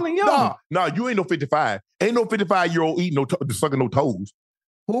calling young? No, you ain't no 55. Ain't no 55-year-old eating sucking no toes.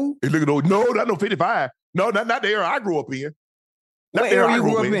 Who? Look at no, that's no 55. No, not the era I grew up in. What era you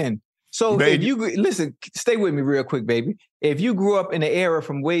grew up in? So Baby. if you listen, stay with me real quick, baby. If you grew up in the era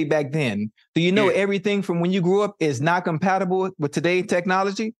from way back then, do you know everything from when you grew up is not compatible with today's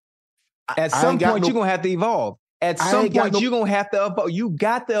technology? At some point, you're gonna have to evolve. At some point, you're gonna have to evolve. You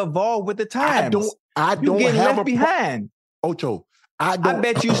got to evolve with the times. I don't getting have left behind. Ocho, I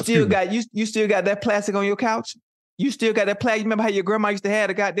bet you still got you still got that plastic on your couch. You still got that plastic. Remember how your grandma used to have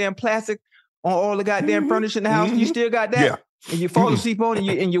the goddamn plastic on all the goddamn furniture in the house? You still got that? Yeah. And you fall asleep on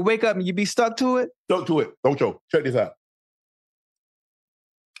it and you wake up and you be stuck to it? Stuck to it. Ocho, check this out.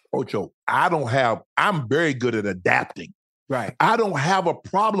 Ocho, I'm very good at adapting. Right. I don't have a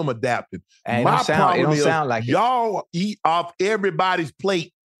problem adapting. My problem is y'all eat off everybody's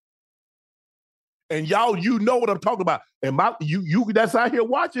plate. And y'all, you know what I'm talking about. And you that's out here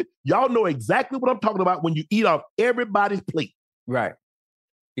watching, y'all know exactly what I'm talking about when you eat off everybody's plate. Right.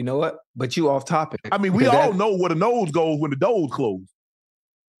 You know what? But you off topic. I mean, we all know where the nose goes when the doors close.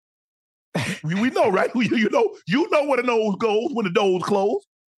 we know, right? You know where the nose goes when the doors close.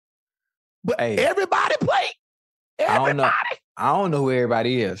 But everybody plate. Everybody. I don't know who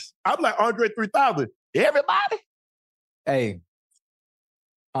everybody is. I'm like Andre 3000. Everybody. Hey.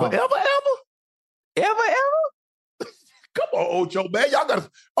 Forever, ever? Come on, Ocho, man. Y'all got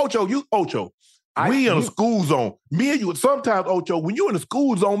to... Ocho. We in a school zone. Me and you, sometimes, Ocho, when you in a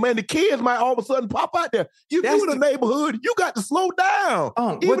school zone, man, the kids might all of a sudden pop out there. You in the neighborhood, you got to slow down.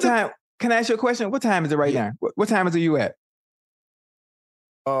 What time... Can I ask you a question? What time is it right now? What time is it you at?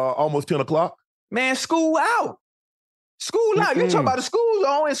 Almost 10 o'clock. Man, school out. School out. You talking about the school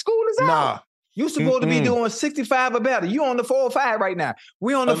zone and school is out. Nah. You supposed to be doing 65 or better. You on the 405 right now.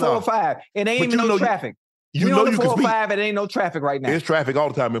 We on the 405. And there ain't even no traffic. We on the 405 and ain't no traffic right now. There's traffic all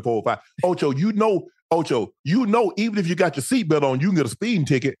the time in 405. Ocho, you know, even if you got your seatbelt on, you can get a speeding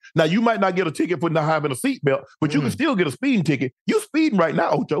ticket. Now, you might not get a ticket for not having a seatbelt, but you can still get a speeding ticket. You speeding right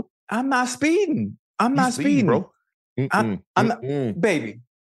now, Ocho. I'm not speeding. I'm not speeding, bro. I'm not, baby,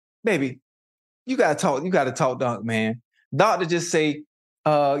 you gotta talk, Doc, man. Doctor just say,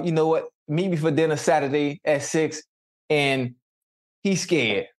 you know what? Meet me for dinner Saturday at 6, and he's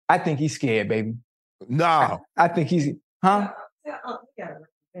scared. I think he's scared, baby. Nah. I think he's, huh?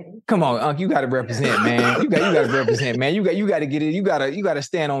 Come on, Unc, you gotta represent, man. You gotta represent, man. You gotta get it. You gotta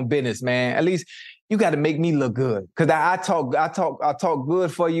stand on business, man. At least you gotta make me look good. Cause I talk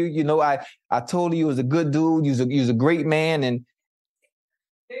good for you. You know, I told you was a good dude. You was a great man. And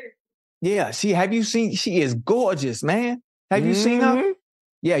yeah, have you seen, she is gorgeous, man. Have you seen her?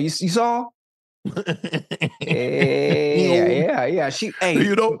 Yeah, you saw? Yeah. She, hey,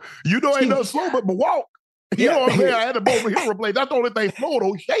 you know, ain't nothing slow but walk. You know what I'm saying? I had to both here replay. That's the only thing slow,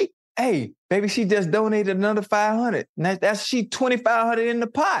 though. Shake. Hey, baby, she just donated another $500. That's she $2,500 in the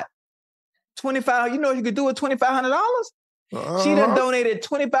pot. $2,500. You know what you could do with $2,500? She done donated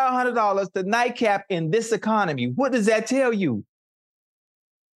 $2,500 to Nightcap in this economy. What does that tell you?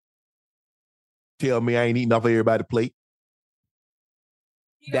 Tell me I ain't eating off of everybody's plate.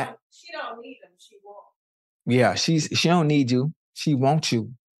 She don't need them. She won't. Yeah, she don't need you. She wants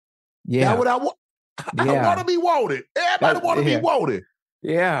you. Yeah. That's what I want. I want to be wanted. Everybody want to be wanted.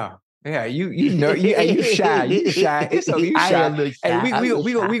 Yeah. Yeah, you shy. You shy. It's okay. You shy. Hey, we gonna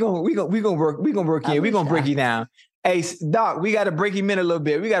work in. We gonna break you down. Hey, Doc, we gotta break him in a little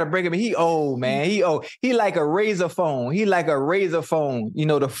bit. We gotta break him in. He old, man. He old. He like a razor phone. You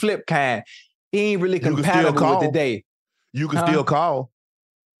know, the flip kind. He ain't really compatible with today. You can still call.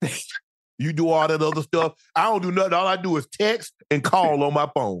 You do all that other stuff. I don't do nothing. All I do is text and call on my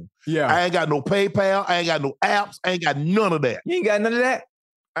phone. Yeah. I ain't got no PayPal. I ain't got no apps. I ain't got none of that. You ain't got none of that?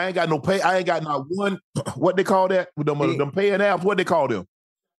 I ain't got no pay. I ain't got not one. What they call that? Them paying apps. What they call them?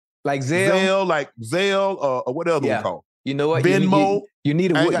 Like Zelle? Or what other one called? You know what? Venmo. You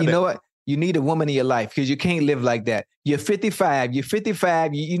need what? You need a woman in your life because you can't live like that. You're 55. You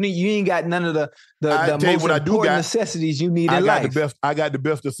ain't got none of the most important necessities you need in life. I got the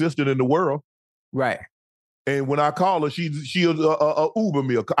best assistant in the world. Right. And when I call her, she'll Uber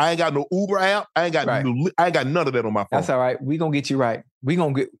me. I ain't got no Uber app. I ain't got none of that on my phone. That's all right. We gonna get you right.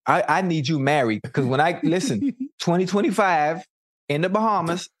 I need you married because when I listen, 2025 in the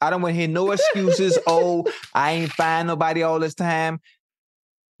Bahamas, I don't want to hear no excuses. Oh, I ain't find nobody all this time.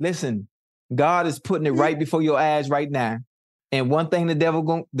 Listen, God is putting it right before your eyes right now. And one thing the devil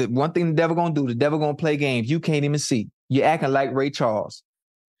gonna do, the devil gonna play games. You can't even see. You're acting like Ray Charles.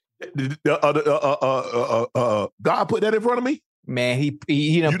 God put that in front of me? Man, he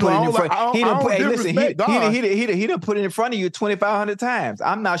done put it in front. He done put. Hey, listen, he done put it in front of you 2,500 times.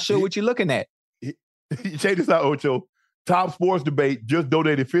 I'm not sure what you're looking at. Check this out, Ocho. Top Sports Debate just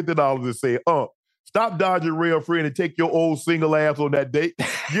donated $50 and said, Stop dodging real friend and take your old single ass on that date.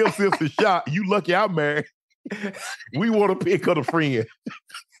 Give sis a shot. You lucky I'm married. We want to pick up a friend.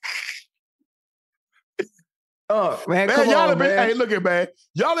 Oh, man, Man, come y'all on, have been, man. hey, look at man.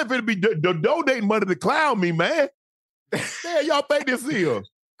 Y'all have been donating money to clown me, man. Man, y'all think this is?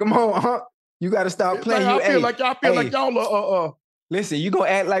 Come on, You got to stop playing. I feel like y'all are. Listen, you gonna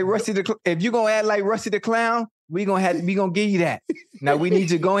act like Rusty the if you gonna act like Rusty the Clown, we gonna give you that. Now we need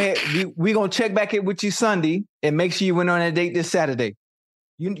to go ahead. We gonna check back in with you Sunday and make sure you went on a date this Saturday.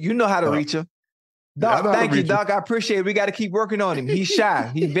 You know how to reach her. Doc, thank you, Doc. I appreciate it. We got to keep working on him. He's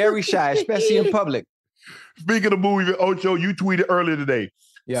shy. He's very shy, especially in public. Speaking of movies, Ocho, you tweeted earlier today.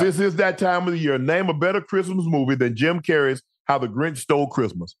 Yeah. Since it's that time of the year, name a better Christmas movie than Jim Carrey's How the Grinch Stole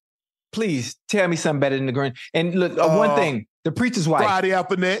Christmas. Please tell me something better than The Grinch. And look, one thing, The Preacher's Wife. Friday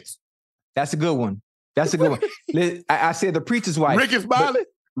After Next. That's a good one. That's a good one. I said The Preacher's Wife. Ricky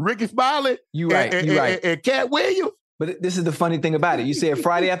Smiley. You right. And Cat Williams. But this is the funny thing about it. You said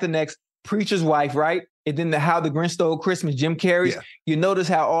Friday After Next, Preacher's Wife, right? And then How the Grinch Stole Christmas, Jim Carrey's. Yeah. You notice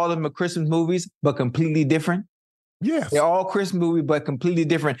how all of them are Christmas movies, but completely different? Yes. They're all Christmas movies, but completely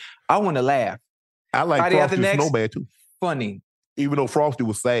different. I want to laugh. I like Friday Frosty After Next, Snowman, too. Funny. Even though Frosty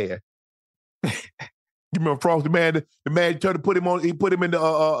was sad. You remember Frosty, man? The man tried to put him on, he put him in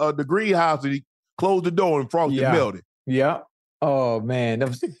the greenhouse and he closed the door and Frosty melted. Yeah. Oh, man. That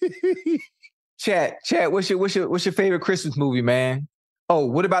was... Chat, what's your favorite Christmas movie, man? Oh,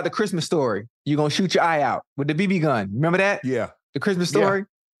 what about The Christmas Story? You gonna shoot your eye out with the BB gun. Remember that? Yeah. The Christmas Story?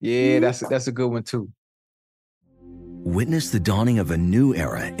 Yeah, that's a good one too. Witness the dawning of a new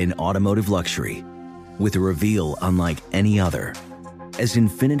era in automotive luxury with a reveal unlike any other as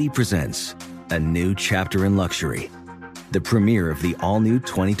Infiniti presents a new chapter in luxury, the premiere of the all-new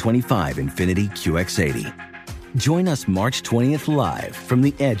 2025 Infiniti QX80. Join us March 20th live from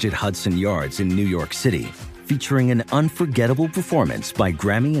the Edge at Hudson Yards in New York City, featuring an unforgettable performance by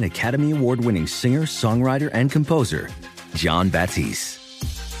Grammy and Academy Award-winning singer, songwriter, and composer, Jon Batiste.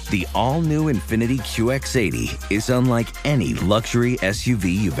 The all-new Infiniti QX80 is unlike any luxury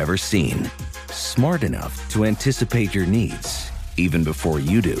SUV you've ever seen. Smart enough to anticipate your needs, even before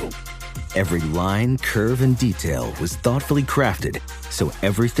you do. Every line, curve, and detail was thoughtfully crafted, so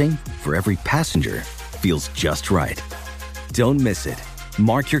everything for every passenger feels just right. Don't miss it.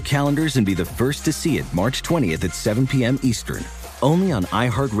 Mark your calendars and be the first to see it March 20th at 7 p.m. Eastern, only on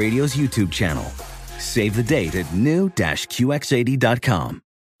iHeartRadio's YouTube channel. Save the date at new-QX80.com.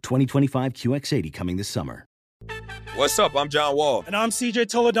 2025 QX80 coming this summer. What's up? I'm John Wall. And I'm CJ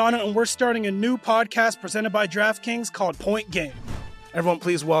Toledano, and we're starting a new podcast presented by DraftKings called Point Game. Everyone,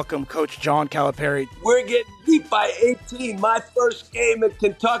 please welcome Coach John Calipari. We're getting beat by 18. My first game in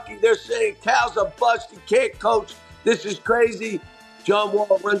Kentucky, they're saying Cal's a bust. He can't coach. This is crazy. John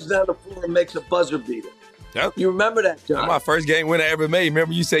Wall runs down the floor and makes a buzzer beater. Yep. You remember that, John? That's my first game winner I ever made.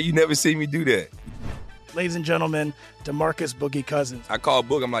 Remember you said you never see me do that. Ladies and gentlemen, DeMarcus Boogie Cousins. I called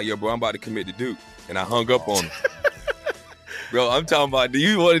Boog. I'm like, yo, bro, I'm about to commit to Duke. And I hung up on him. Bro, I'm talking about, do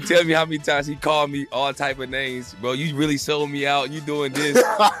you want to tell me how many times he called me all type of names? Bro, you really sold me out. You doing this.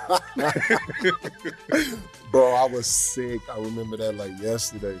 Bro, I was sick. I remember that like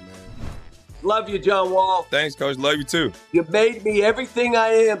yesterday, man. Love you, John Wall. Thanks, Coach. Love you, too. You made me everything I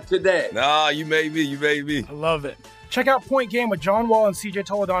am today. Nah, you made me. You made me. I love it. Check out Point Game with John Wall and CJ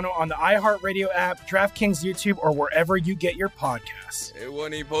Toledano on the iHeartRadio app, DraftKings YouTube, or wherever you get your podcasts. It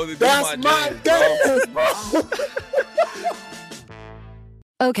wasn't even supposed to be That's my game, bro.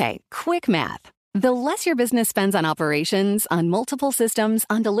 Okay, quick math. The less your business spends on operations, on multiple systems,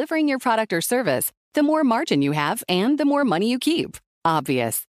 on delivering your product or service, the more margin you have and the more money you keep.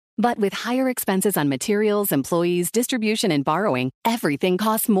 Obvious. But with higher expenses on materials, employees, distribution, and borrowing, everything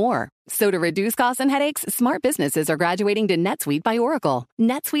costs more. So to reduce costs and headaches, smart businesses are graduating to NetSuite by Oracle.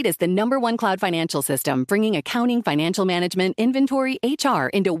 NetSuite is the #1 cloud financial system, bringing accounting, financial management, inventory, HR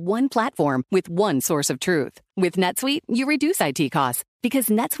into one platform with one source of truth. With NetSuite, you reduce IT costs because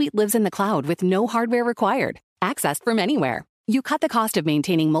NetSuite lives in the cloud with no hardware required, accessed from anywhere. You cut the cost of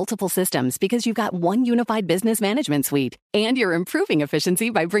maintaining multiple systems because you've got one unified business management suite. And you're improving efficiency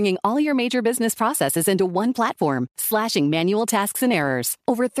by bringing all your major business processes into one platform, slashing manual tasks and errors.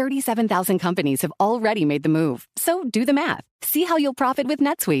 Over 37,000 companies have already made the move. So do the math. See how you'll profit with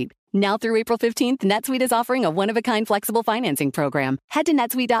NetSuite. Now through April 15th, NetSuite is offering a one-of-a-kind flexible financing program. Head to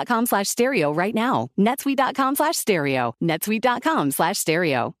netsuite.com/stereo right now. netsuite.com/stereo.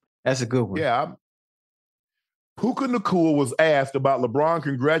 netsuite.com/stereo. That's a good one. Yeah. Puka Nacua was asked about LeBron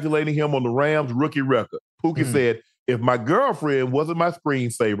congratulating him on the Rams rookie record. Puka said, if my girlfriend wasn't my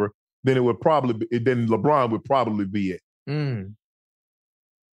screensaver, then LeBron would probably be it.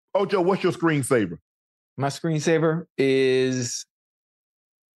 Ocho, what's your screensaver? My screensaver is.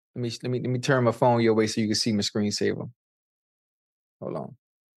 Let me turn my phone your way so you can see my screensaver. Hold on.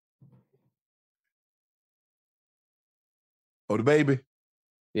 Oh, the baby?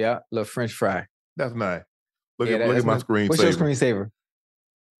 Yeah, little French fry. That's nice. Look at my screensaver. What's your screensaver?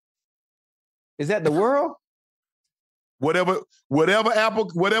 Is that the world? Whatever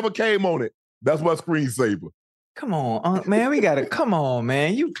Apple, whatever came on it, that's my screensaver. Come on, man. We gotta come on,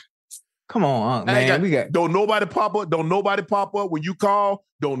 man. Come on, man. Don't nobody pop up. Don't nobody pop up when you call.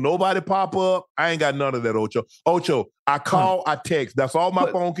 Don't nobody pop up. I ain't got none of that, Ocho. Ocho, I call, I text. That's all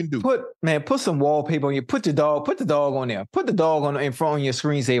my phone can do. Put some wallpaper on you. Put the dog on there. Put the dog in front of your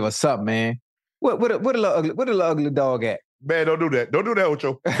screensaver or something, man. What a little ugly dog at? Man, don't do that. Don't do that,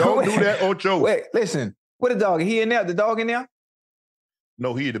 Ocho. Don't do that, Ocho. Wait, listen. What the dog? He in there? The dog in there?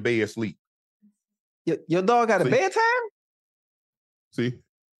 No, he in the bed asleep. Your dog got a bedtime? See?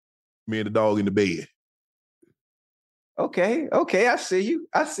 Me and the dog in the bed. Okay, I see you.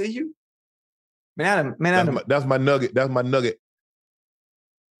 Man, that's my nugget. That's my nugget.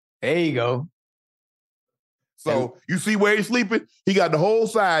 There you go. So you see where he's sleeping? He got the whole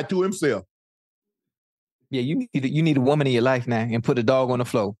side to himself. Yeah, you need a woman in your life now and put a dog on the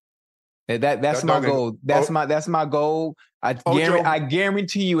floor. That's my goal. That's my goal. I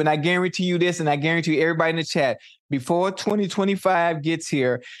guarantee you, and I guarantee you this, and I guarantee you everybody in the chat, before 2025 gets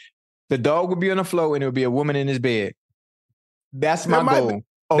here, the dog will be on the floor and there'll be a woman in his bed. That's my goal.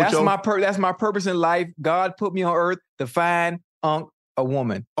 That's my purpose in life. God put me on earth to find a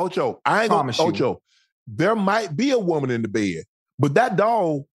woman. Ocho, I ain't gonna promise you. Ocho, there might be a woman in the bed, but that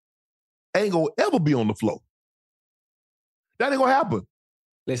dog ain't gonna ever be on the floor. That ain't gonna happen.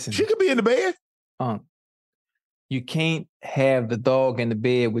 Listen, she could be in the bed. You can't have the dog in the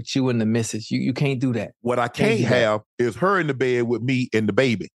bed with you and the missus. You can't do that. What I can't have is her in the bed with me and the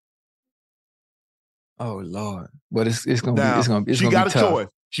baby. Oh Lord! But it's gonna be. She got a choice.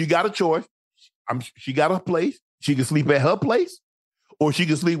 She got a choice. She got a place. She can sleep at her place, or she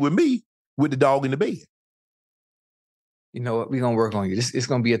can sleep with me with the dog in the bed. You know what? We're gonna work on you. It's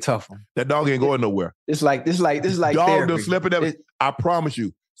gonna be a tough one. That dog ain't going nowhere. It's like dog therapy. Done slept in that. I promise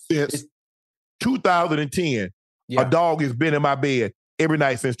you, since 2010, a dog has been in my bed every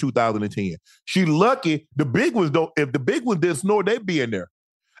night since 2010. She lucky. The big ones don't. If the big ones didn't snore, they'd be in there.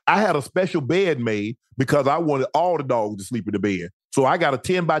 I had a special bed made because I wanted all the dogs to sleep in the bed. So I got a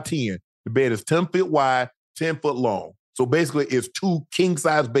 10 by 10. The bed is 10 feet wide, 10 foot long. So basically it's 2 king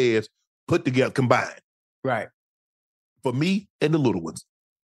size beds put together, combined. Right. For me and the little ones.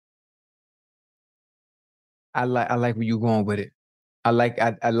 I like where you're going with it. I like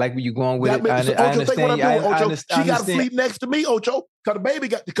where you're going with it. I understand. She got to sleep next to me, Ocho,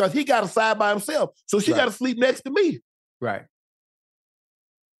 because he got a side by himself. So she got to sleep next to me. Right.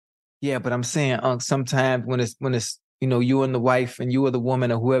 Yeah, but I'm saying, sometimes when it's you and the wife and you or the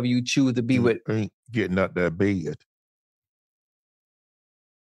woman or whoever you choose to be with, ain't getting out that bed.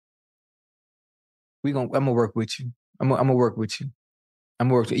 I'm gonna work with you. I'm gonna work with you.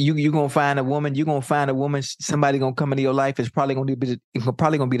 You're gonna find a woman. You're gonna find a woman. Somebody gonna come into your life. It's probably gonna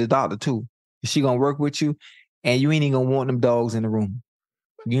be the doctor too. She gonna work with you, and you ain't even gonna want them dogs in the room.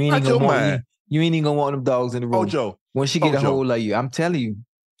 You ain't even gonna want them dogs in the room. Ocho, when she get a hold of you, I'm telling you.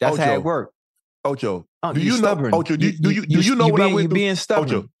 That's how it works. Ocho, do you know? Ocho, do you know what I went through? Being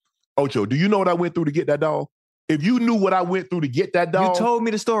stubborn. Ocho, do you know what I went through to get that dog? If you knew what I went through to get that dog, you told me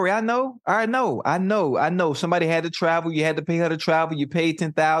the story. I know. Somebody had to travel. You had to pay her to travel. You paid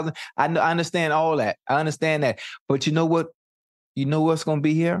 $10,000. I know. I understand all that. I understand that. But you know what? You know what's gonna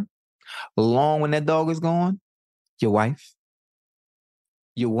be here? Long when that dog is gone, your wife,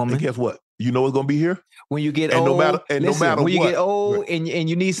 your woman. And guess what? You know what's gonna be here when you get old. No matter when you get old and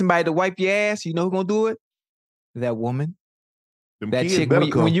you need somebody to wipe your ass. You know who's gonna do it? That woman, that chick.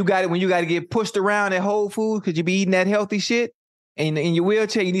 When you got to get pushed around at Whole Foods because you be eating that healthy shit, and in your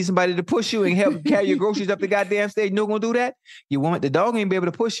wheelchair, you need somebody to push you and help carry your groceries up the goddamn stairs. You know who's gonna do that? Your woman. The dog ain't be able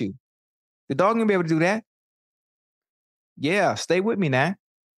to push you. The dog ain't be able to do that. Yeah, stay with me now.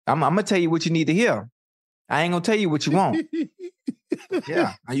 I'm gonna tell you what you need to hear. I ain't gonna tell you what you want.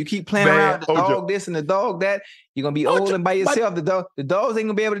 Yeah, you keep playing around the dog this and the dog that. You're gonna be old and by yourself. The dogs ain't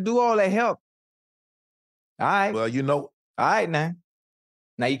gonna be able to do all that help. All right. Well, All right now.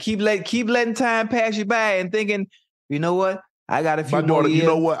 Now you keep letting time pass you by and thinking, you know what? I got a few more years. You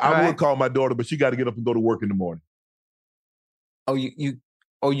know what? I would call my daughter, but she got to get up and go to work in the morning. Oh, you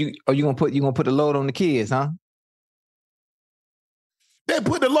gonna put the load on the kids, huh? They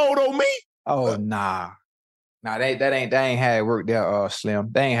put the load on me. Oh nah. Nah, that ain't how it worked there,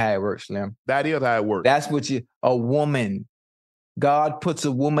 Slim. That ain't how it works, Slim. That is how it works. That's what a woman God puts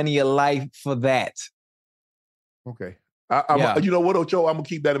a woman in your life for that. Okay. You know what, Ocho? I'm going to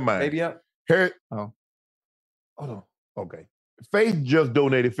keep that in mind. Baby up. Hold on. Okay. Faith just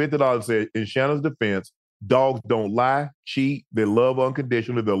donated $50 said, in Shannon's defense, dogs don't lie, cheat, they love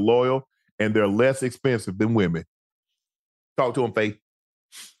unconditionally, they're loyal, and they're less expensive than women. Talk to him, Faith.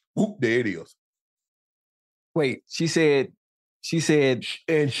 Whoop, there it is. Wait, she said,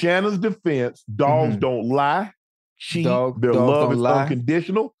 in Shannon's defense, dogs don't lie, cheat, their love is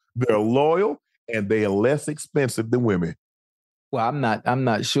unconditional, they're loyal, and they are less expensive than women. Well, I'm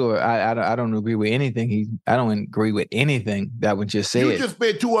not sure. I don't agree with anything. I don't agree with anything that was just said. You just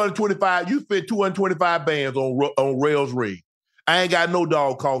spent 225. You spent 225 bands on Rail's ring. I ain't got no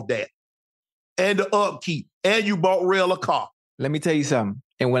dog cost that. And the upkeep. And you bought Rail a car. Let me tell you something.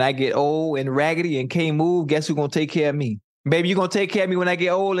 And when I get old and raggedy and can't move, guess who's gonna take care of me? Baby, you gonna take care of me when I get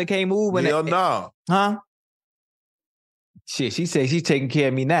old and can't move? Hell nah. Huh? Shit, she said she's taking care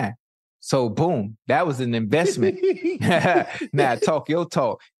of me now. So boom, that was an investment. Now talk your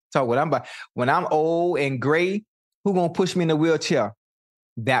talk. Talk what I'm about. When I'm old and gray, who gonna push me in the wheelchair?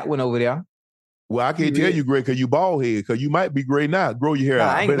 That one over there. Well, I can't tell you gray because you bald head, because you might be gray now. Grow your hair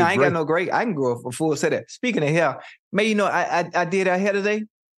out. I ain't got no gray. I can grow a full set of. Speaking of hair, man, you know I did our hair today.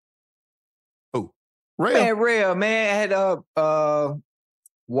 Oh, Rail. Man, Rail, man. I had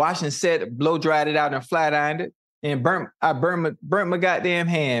wash and set, blow dried it out and flat ironed it. And burnt my goddamn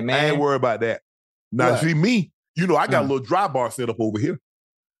hand, man. I ain't worried about that. Now, see me, you know, I got a little dry bar set up over here.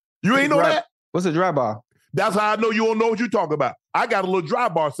 You ain't know that? What's a dry bar? That's how I know you don't know what you're talking about. I got a little dry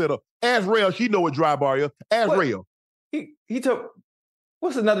bar set up. Ask Rail, she know what dry bar is. Ask Rail. He took,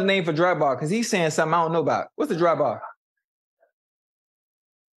 what's another name for dry bar? Because he's saying something I don't know about. What's the dry bar?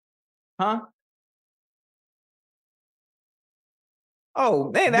 Huh?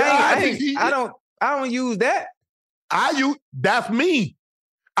 Oh, man, I don't use that. That's me.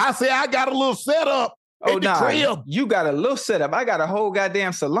 I say I got a little setup at the crib. You got a little setup. I got a whole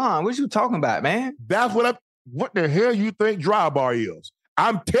goddamn salon. What you talking about, man? That's what the hell you think dry bar is?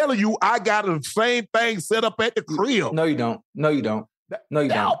 I'm telling you, I got the same thing set up at the crib. No, you don't. No, you don't. No, you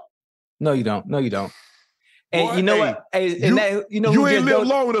don't. No, you don't. No, you don't. And boy, you know what? You ain't lived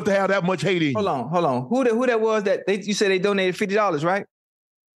long enough to have that much hate in you. Hold on. Who that was that you said they donated $50, right?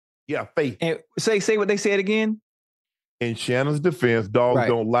 Yeah, Faith. And say what they said again. In Shannon's defense, dogs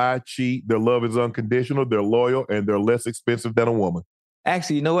don't lie, cheat. Their love is unconditional. They're loyal, and they're less expensive than a woman.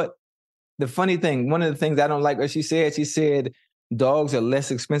 Actually, you know what? The funny thing, one of the things I don't like what she said dogs are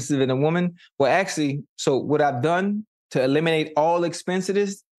less expensive than a woman. Well, actually, so what I've done to eliminate all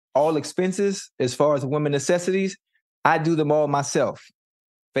expenses as far as women necessities, I do them all myself.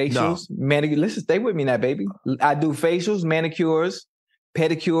 Facials, manicures. Listen, stay with me now, baby. I do facials, manicures,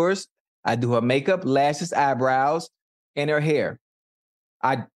 pedicures. I do her makeup, lashes, eyebrows, and her hair.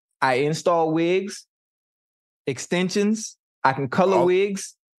 I install wigs, extensions. I can color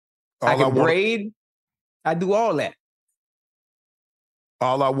wigs. I can braid. I do all that.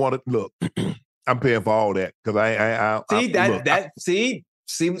 All I wanted, look, I'm paying for all that because see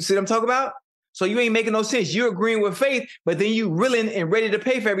what I'm talking about? So you ain't making no sense. You're agreeing with Faith, but then you willing and ready to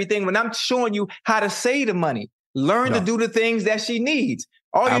pay for everything when I'm showing you how to save the money. Learn to do the things that she needs.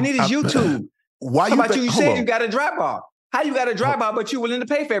 All you need is YouTube. Why you said you got a dry bar? How you got a dry bar, but you willing to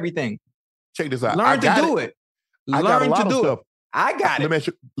pay for everything? Check this out. Learn to do it. Learn to do it. I got it.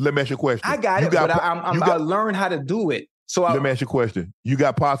 Let me ask you a question. I got it, but I learn how to do it. So let me ask you a question. You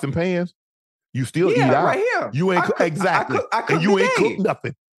got pots and pans? You still eat out? Right here. You ain't exactly. I cook and you ain't cooked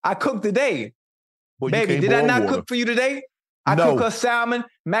nothing. I cooked today. Well, baby, did I not cook for you today? I cook her salmon,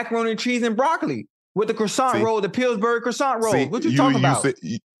 macaroni and cheese, and broccoli with the croissant roll, the Pillsbury croissant roll. What you talking about?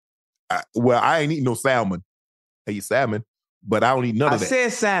 Well, I ain't eating no salmon. I eat salmon, but I don't eat none of that. I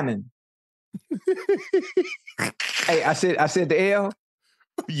said salmon. Hey, I said the L.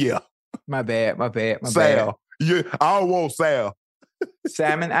 Yeah. My bad. Sal. Yeah, I don't want Sal.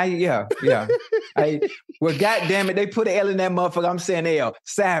 Salmon. Yeah. Well, goddamn it, they put an L in that motherfucker. I'm saying L.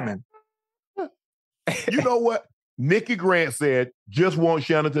 Salmon. You know what? Nikki Grant said, just want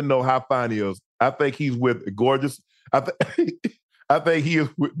Shannon to know how fine he is. I think he's with a gorgeous. I think he is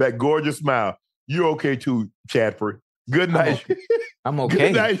with that gorgeous smile. You're okay too, Chadford. Good night. I'm okay.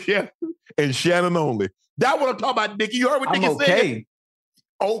 Good night, Shannon. And Shannon only. That's what I'm talking about, Nikki. You heard what Nikki said?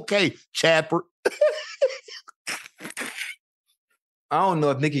 Okay, Chadford. I don't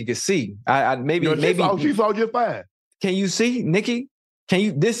know if Nikki can see. Maybe she saw just fine. Can you see, Nikki? Can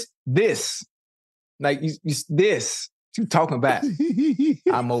you this? Like you this? You talking about?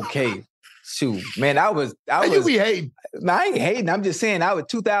 I'm okay. Shoot, man, I was. You be hating. No, I ain't hating. I'm just saying. I was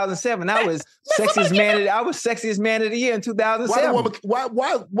 2007. I was sexiest man. I was sexiest man of the year in 2007.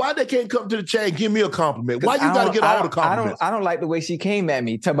 Why they can't come to the chat and give me a compliment? Why you got to get all the compliments? I don't like the way she came at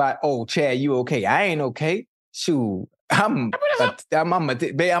me. Talk about, oh, Chad, you okay? I ain't okay. Shoot, I'm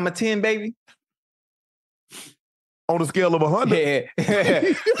a 10, baby. On a scale of 100.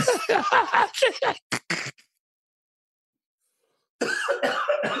 Yeah.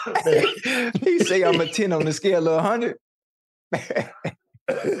 He say I'm a 10 on the scale of 100.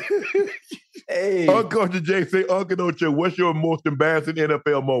 Hey. Uncle J say, Uncle Ocho, what's your most embarrassing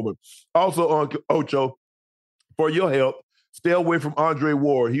NFL moment? Also, Uncle Ocho, for your help, stay away from Andre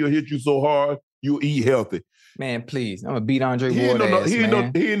Ward. He'll hit you so hard, you'll eat healthy. Man, please. I'm going to beat Andre Ward ass, He ain't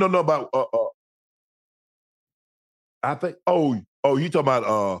know nothing about, I think, you talking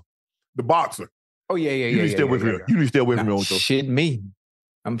about the boxer. Oh, yeah. You need to stay away from him. You need to stay away from him, Ocho. Shit me.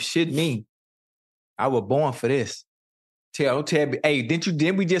 I'm shit me. I was born for this. Tell me, hey,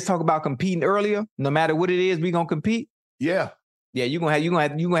 didn't we just talk about competing earlier? No matter what it is, we gonna compete. Yeah. Yeah, you're gonna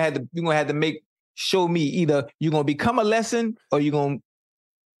have to show me either you're gonna become a lesson or you're gonna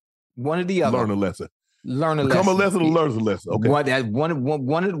one or the other. Learn a lesson. Become a lesson or learn a lesson. Okay. One of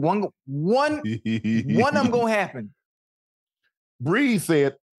them gonna happen. Bree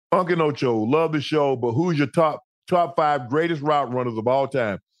said, Uncle Ocho, love the show, but who's your top 5 greatest route runners of all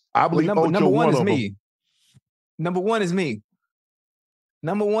time? I believe number one is me. Them. Number one is me.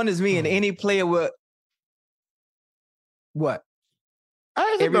 Number one is me, and any player with what?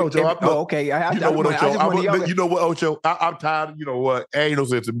 I ain't know, Ocho. Okay. You know what, Ocho? I'm tired. You know what? Ain't no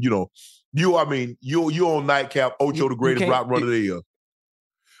sense of, you on Nightcap, Ocho, the greatest route runner there is.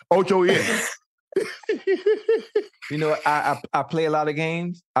 Ocho, yeah. I play a lot of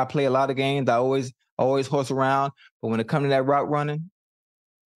games. I always horse around. But when it comes to that route running,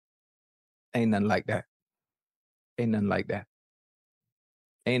 ain't nothing like that. Ain't nothing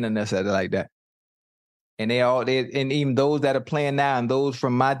necessarily like that. And and even those that are playing now and those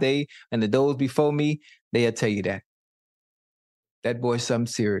from my day and those before me, they'll tell you that. That boy's something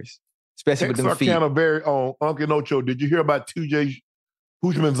serious. Especially with them feet. Very on Uncle Ocho, did you hear about 2J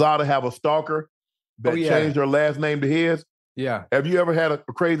Houshmandzadeh have a stalker that changed her last name to his? Yeah. Have you ever had a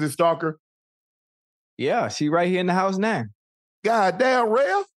crazy stalker? Yeah, she right here in the house now. God damn,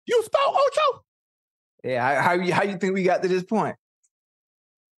 Rev. You stalk Ocho? Yeah, how you think we got to this point?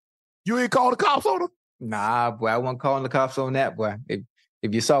 You ain't called the cops on her? Nah, boy, I wasn't calling the cops on that, boy. If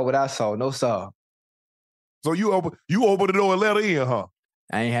you saw what I saw, no saw. So you opened the door and let her in, huh?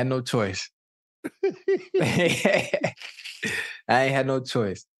 I ain't had no choice. I ain't had no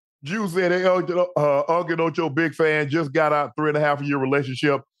choice. Jew said, hey, Uncle Ocho, big fan, just got out 3.5-year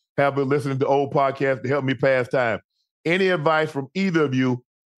relationship, have been listening to old podcasts to help me pass time. Any advice from either of you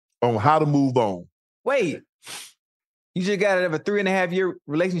on how to move on? Wait, you just got out of a 3.5-year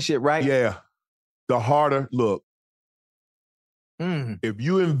relationship, right? Yeah. The harder, look, if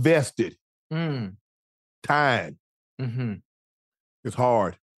you invested time, it's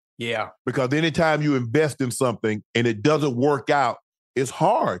hard. Yeah. Because anytime you invest in something and it doesn't work out, it's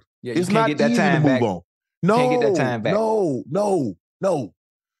hard. Yeah, it's not easy to move on. No, can't get that time back. No.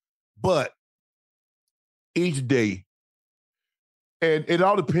 But each day, and it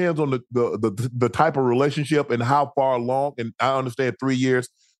all depends on the type of relationship and how far along. And I understand 3 years,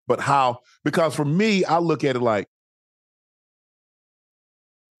 but because for me, I look at it like,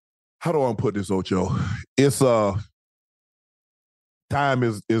 how do I put this, Ocho? It's time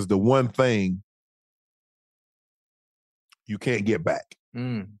is the one thing you can't get back.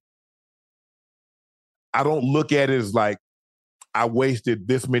 I don't look at it as like I wasted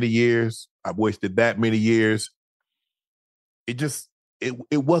this many years, I wasted that many years. It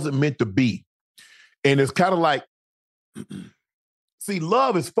wasn't meant to be. And it's kind of like, see,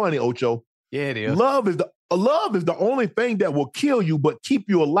 love is funny, Ocho. Yeah, it is. Love is the only thing that will kill you but keep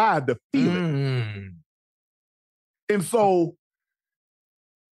you alive to feel it. And so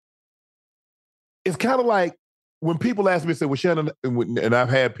it's kind of like when people ask me, say, well, Shannon, and I've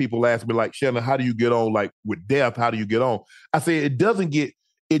had people ask me, like, Shannon, how do you get on? Like with death, how do you get on? I say it doesn't get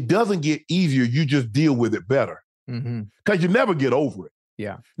easier. You just deal with it better. Because you never get over it.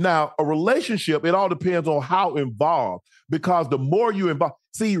 Yeah. Now, a relationship, it all depends on how involved. Because the more you involve,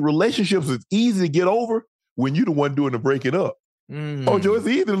 see, relationships is easy to get over when you're the one doing the breaking up. Ocho, it's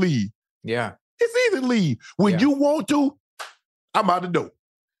easy to leave. Yeah. It's easy to leave. When you want to, I'm out the door.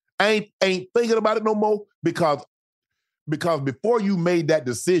 I ain't thinking about it no more because before you made that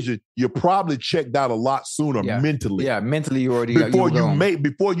decision, you probably checked out a lot sooner mentally. Yeah, mentally you already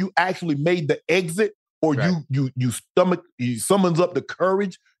before you actually made the exit or you summons up the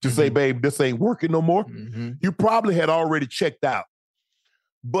courage to say, babe, this ain't working no more, you probably had already checked out.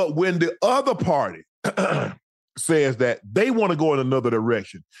 But when the other party says that they want to go in another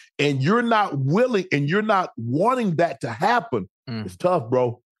direction and you're not willing and you're not wanting that to happen, it's tough,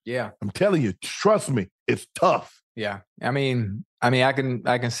 bro. Yeah. I'm telling you, trust me, it's tough. Yeah. I mean, I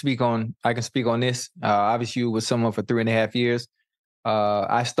can speak on this. Obviously, you were with someone for 3.5 years.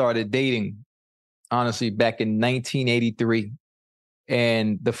 I started dating, honestly, back in 1983.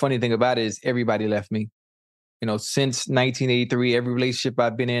 And the funny thing about it is everybody left me. Since 1983, every relationship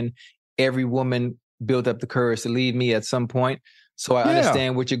I've been in, every woman built up the courage to leave me at some point. So I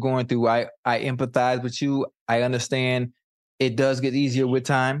understand what you're going through. I empathize with you. I understand it does get easier with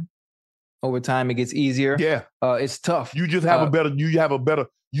time. Over time, it gets easier. Yeah. It's tough. You just have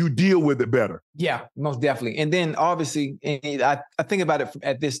you deal with it better. Yeah, most definitely. And then obviously, I think about it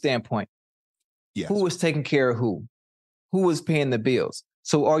at this standpoint. Yes. Who is taking care of who? Who is paying the bills?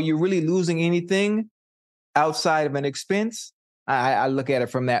 So are you really losing anything outside of an expense? I look at it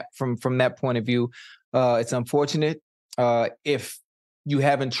from that point of view. It's unfortunate. If you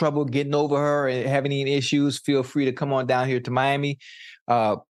having trouble getting over her and having any issues, feel free to come on down here to Miami.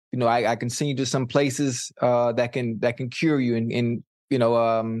 I can send you to some places that can cure you in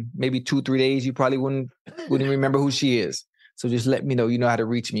maybe 2-3 days. You probably wouldn't remember who she is. So just let me know. You know how to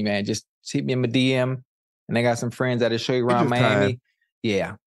reach me, man. Just hit me in my DM, and I got some friends that'll show you around Miami. Time.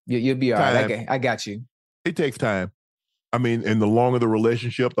 Yeah, you'll be all right. Okay, I got you. It takes time. I mean, and the longer the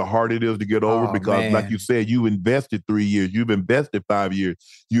relationship, the harder it is to get over because, like you said, you invested 3 years, you've invested 5 years,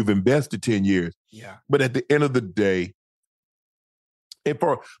 you've invested 10 years. Yeah. But at the end of the day, and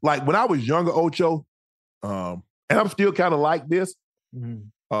for like when I was younger, Ocho, and I'm still kind of like this.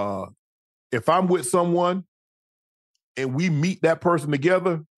 If I'm with someone and we meet that person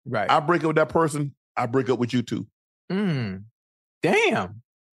together, right? I break up with that person, I break up with you too. Damn.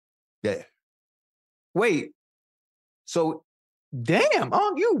 Yeah. Wait. So, damn,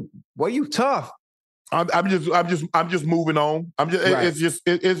 you tough. I'm just moving on.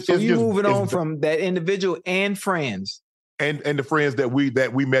 It's so you moving on from that individual and friends. And the friends that we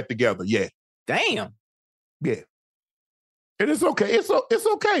met together. Yeah. Damn. Yeah. And it's okay. It's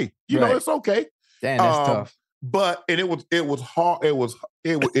okay. You know, it's okay. Damn, that's tough. But it was hard.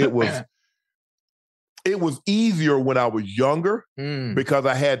 It was easier when I was younger because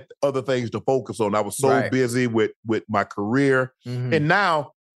I had other things to focus on. I was so busy with my career. And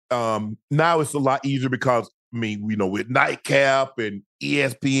now it's a lot easier because with Nightcap and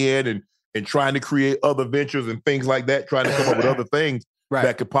ESPN and trying to create other ventures and things like that, trying to come up with other things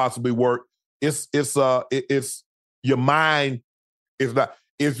that could possibly work. It's your mind is not.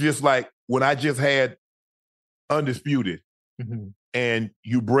 It's just like when I just had Undisputed and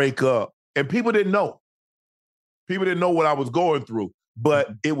you break up and people didn't know. People didn't know what I was going through, but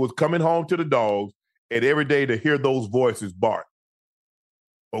it was coming home to the dogs and every day to hear those voices bark.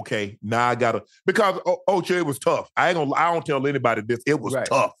 Okay, now I gotta, because Ocho, it was tough. I don't tell anybody this. It was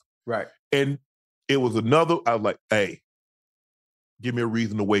tough. Right. And it was I was like, hey, give me a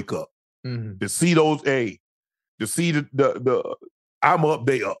reason to wake up. To see those, to see the I'm up,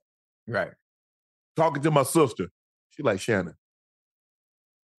 they up. Right. Talking to my sister. She like, Shannon,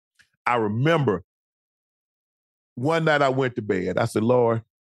 I remember one night I went to bed. I said, Lord,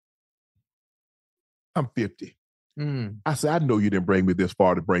 I'm 50. I said, I know you didn't bring me this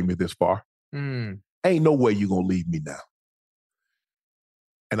far to bring me this far. Ain't no way you're going to leave me now.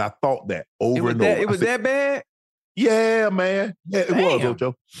 And I thought that over and over. It was that bad? Yeah, man. Yeah, it was,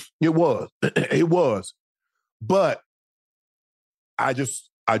 Ocho. It was. It was. But I just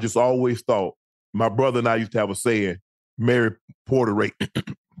always thought, my brother and I used to have a saying, Mary Porter rate,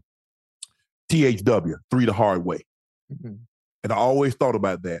 THW, 3 the hard way. And I always thought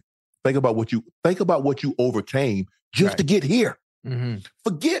about that. Think about what you overcame just to get here.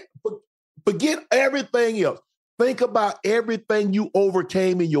 Forget everything else. Think about everything you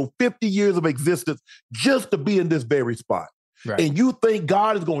overcame in your 50 years of existence just to be in this very spot. Right. And you think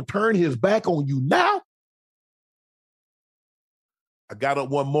God is going to turn his back on you now? I got up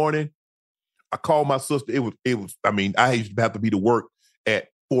one morning. I called my sister. I used to have to be to work at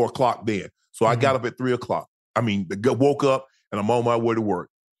 4:00 then. So I got up at 3:00. Woke up and I'm on my way to work.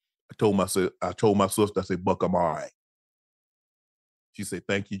 I told my sister, I said, Buck, I'm all right. She said,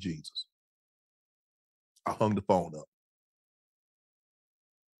 thank you, Jesus. I hung the phone up.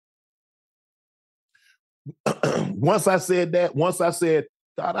 Once I said,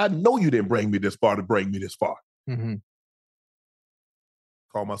 God, I know you didn't bring me this far to bring me this far.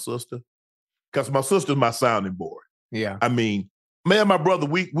 Call my sister. Because my sister's my sounding board. Yeah. Man, my brother,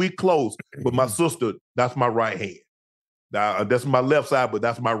 we close, but my sister, that's my right hand. That's my left side, but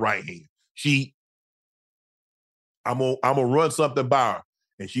that's my right hand. I'm gonna run something by her,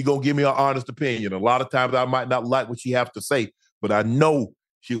 and she gonna give me an honest opinion. A lot of times I might not like what she has to say, but I know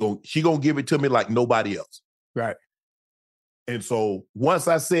she gonna give it to me like nobody else. Right. And so once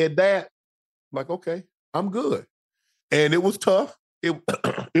I said that, like, okay, I'm good. And it was tough. It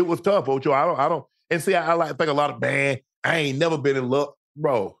it was tough, Ocho. I don't. And see, I think a lot of I ain't never been in love,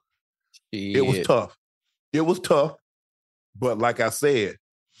 bro. Shit. It was tough. It was tough. But like I said,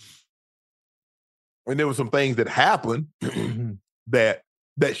 and there were some things that happened that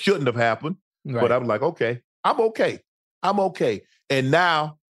shouldn't have happened. Right. But I'm like, okay, I'm okay. I'm okay. And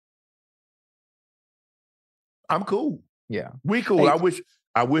now I'm cool. Yeah. We cool. Hey,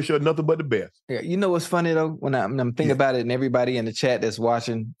 I wish her nothing but the best. Yeah. You know what's funny though? When I'm thinking about it, and everybody in the chat that's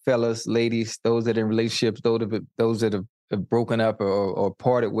watching, fellas, ladies, those that are in relationships, those that have broken up or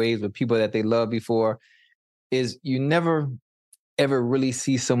parted ways with people that they loved before, is you never ever really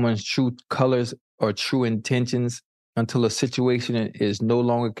see someone's true colors or true intentions until a situation is no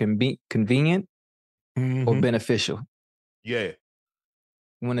longer convenient or beneficial. Yeah.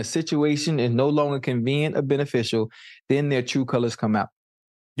 When a situation is no longer convenient or beneficial, then their true colors come out.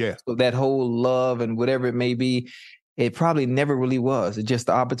 Yeah. So that whole love and whatever it may be, it probably never really was. It's just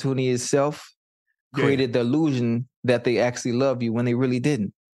the opportunity itself created the illusion that they actually love you when they really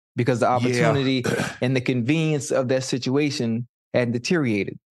didn't, because the opportunity and the convenience of that situation had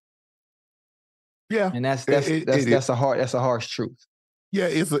deteriorated. Yeah. And that's a harsh truth. Yeah,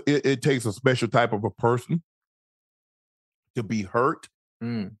 it takes a special type of a person to be hurt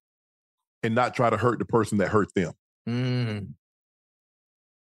and not try to hurt the person that hurt them.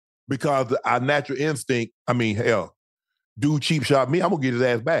 Because our natural instinct, I mean, hell, dude cheap shot me, I'm gonna get his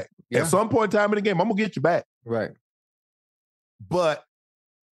ass back. Yeah. At some point in time in the game, I'm gonna get you back. Right. But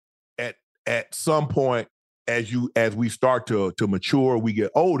at some point, as we start to mature, we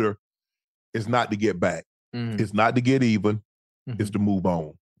get older, it's not to get back. It's not to get even. It's to move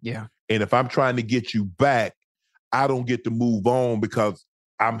on. Yeah. And if I'm trying to get you back, I don't get to move on because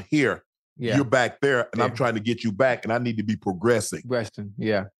I'm here. Yeah. You're back there, and I'm trying to get you back, and I need to be progressing.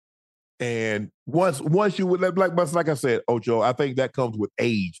 Yeah. And once you would like I said, Ocho, I think that comes with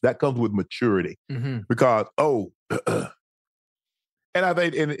age. That comes with maturity. Because and I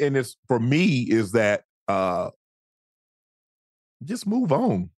think and it's for me is that just move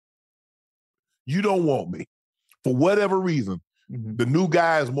on. You don't want me for whatever reason. The new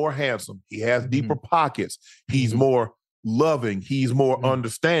guy is more handsome. He has deeper pockets. He's more loving. He's more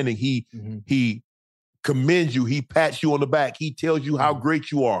understanding. He commends you. He pats you on the back. He tells you how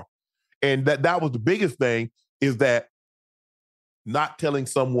great you are. And that was the biggest thing, is that not telling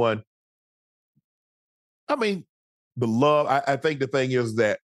someone, I mean, the love, I think the thing is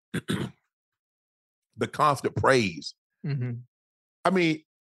that the constant praise. I mean,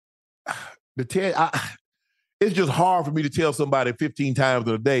 it's just hard for me to tell somebody 15 times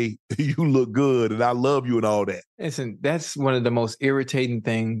in a day, you look good and I love you and all that. Listen, that's one of the most irritating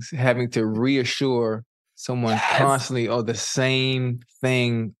things, having to reassure someone constantly of the same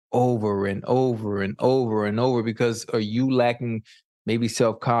thing over and over and over and over, because are you lacking maybe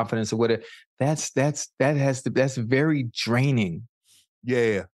self-confidence or whatever? That's very draining.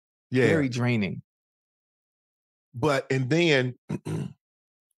 Yeah. Very draining. But and then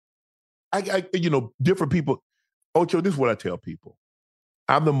I different people. Ocho, this is what I tell people.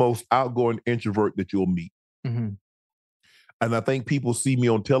 I'm the most outgoing introvert that you'll meet. And I think people see me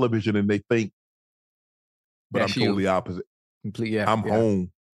on television and they think, but that's I'm totally opposite. I'm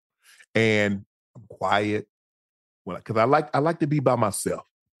home and I'm quiet. Because I like to be by myself.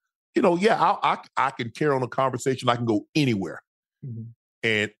 I can carry on a conversation. I can go anywhere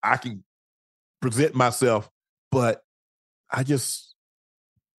and I can present myself, but I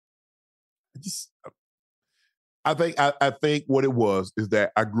think what it was is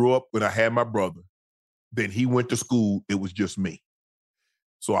that I grew up when I had my brother. Then he went to school. It was just me.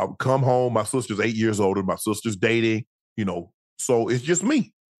 So I would come home. My sister's 8 years older. My sister's dating, so it's just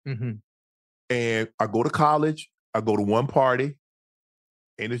me. And I go to college. I go to one party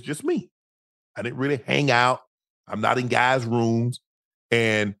and it's just me. I didn't really hang out. I'm not in guys' rooms.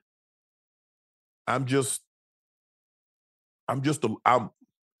 And I'm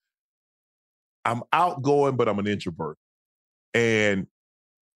outgoing, but I'm an introvert. And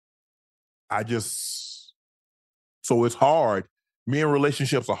so it's hard. Me and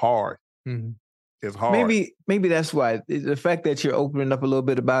relationships are hard. It's hard. Maybe that's why the fact that you're opening up a little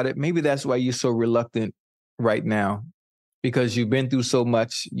bit about it, maybe that's why you're so reluctant right now, because you've been through so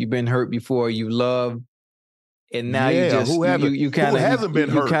much. You've been hurt before. You love, And now you just who hasn't been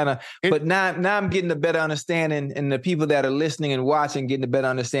hurt. But now I'm getting a better understanding, and the people that are listening and watching getting a better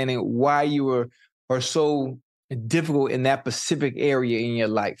understanding why you are so difficult in that specific area in your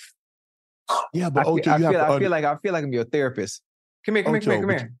life. Yeah, but I feel like I'm your therapist. Come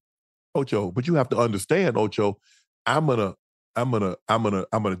here. Ocho, but you have to understand, Ocho, I'm in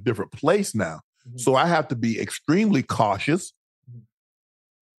a different place now. Mm-hmm. So I have to be extremely cautious.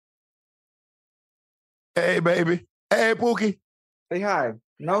 Hey, baby. Hey, Pookie. Say hi.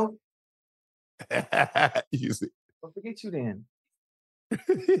 No? You see. Don't forget you then.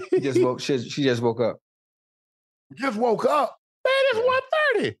 She just woke up. Just woke up? Man, it's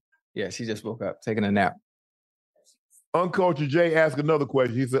 1:30. Yeah, she just woke up, taking a nap. Uncultured Jay asked another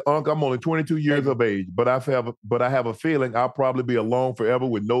question. He said, Unc, I'm only 22 years of age, but I have a feeling I'll probably be alone forever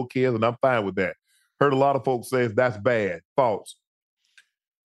with no kids, and I'm fine with that. Heard a lot of folks say that's bad. False.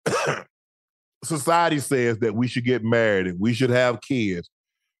 Society says that we should get married and we should have kids,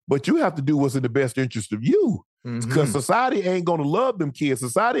 but you have to do what's in the best interest of you. Because society ain't going to love them kids.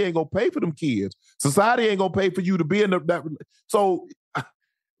 Society ain't going to pay for them kids. Society ain't going to pay for you to be in that. So,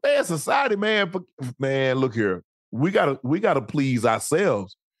 man, society, man, look here. We gotta please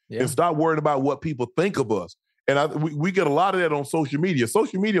ourselves and stop worrying about what people think of us. And we get a lot of that on social media.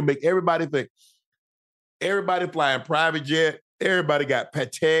 Social media make everybody think. Everybody flying private jet. Everybody got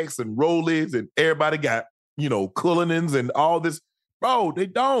Pateks and Rollies, and everybody got, Cullinans and all this. Bro, they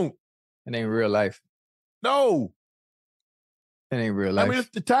don't. It ain't real life. No. It ain't real life. I mean,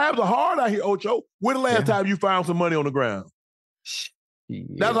 the times are hard out here, Ocho. When the last time you found some money on the ground? Yeah.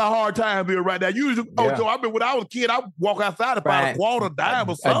 That's a hard time being right now. Usually, Ocho, when I was a kid, I walk outside and find a quarter, dime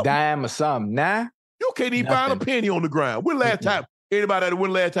or something. A dime or something. Nah. You can't even find a penny on the ground. When the last time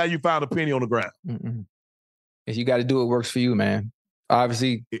you found a penny on the ground? If you got to do what works for you, man.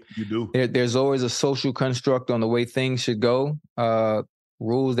 Obviously, you do. There's always a social construct on the way things should go.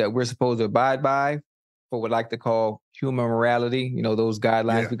 Rules that we're supposed to abide by for what I like to call human morality. Those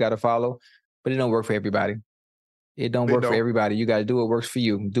guidelines we got to follow. But it don't work for everybody. It don't work for everybody. You got to do what works for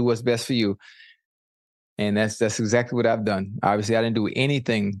you. Do what's best for you. And that's exactly what I've done. Obviously, I didn't do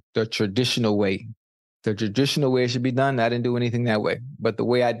anything the traditional way. The traditional way it should be done, I didn't do anything that way. But the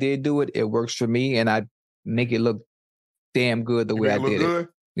way I did do it, it works for me, and I make it look damn good the way I did it.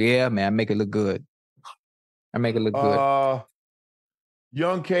 Yeah, man, I make it look good.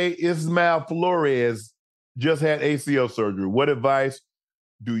 Young K. Ismael Flores just had ACL surgery. What advice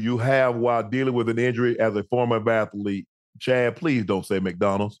do you have while dealing with an injury as a former athlete? Chad, please don't say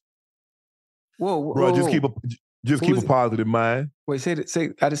McDonald's. Whoa. Just keep a positive mind. Wait, say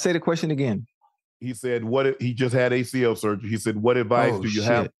the question again. He said, he just had ACL surgery. He said, what advice do you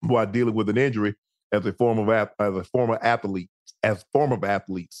have while dealing with an injury as a former athlete? As former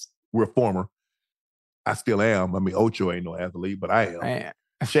athletes, we're former. I still am. I mean, Ocho ain't no athlete, but I am. Man.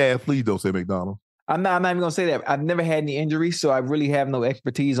 Chad, please don't say McDonald's. I'm not even gonna say that. I've never had any injuries, so I really have no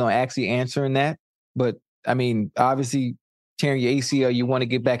expertise on actually answering that. But I mean, obviously, tearing your ACL, you want to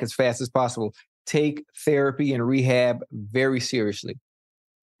get back as fast as possible. Take therapy and rehab very seriously.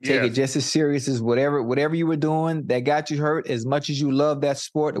 Take it just as serious as whatever you were doing that got you hurt. As much as you love that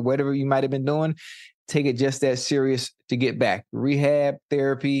sport or whatever you might have been doing, take it just that serious to get back. Rehab,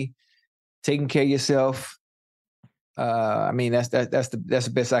 therapy, taking care of yourself. I mean, that's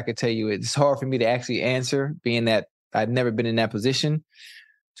the best I could tell you. It's hard for me to actually answer, being that I've never been in that position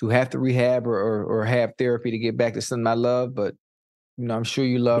to have to rehab or have therapy to get back to something I love. But I'm sure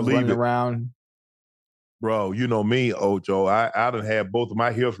you love running around. Bro, you know me, Ocho. I done had both of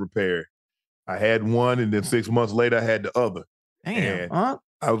my hips repaired. I had one, and then 6 months later, I had the other. Damn, and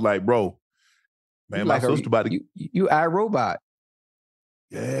I was like, bro, man, my sister about to... You iRobot.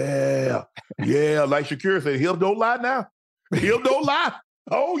 Yeah. Yeah, like Shakira said, hips don't lie now. Hips don't lie.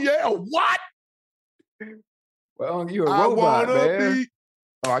 Oh, yeah. What? Well, you're a robot, man.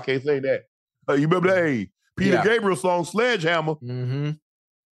 Oh, I can't say that. You remember that? Peter Gabriel song, Sledgehammer. Mm-hmm.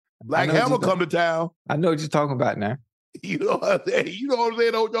 Black Hammer come to town. I know what you're talking about now. You know what I'm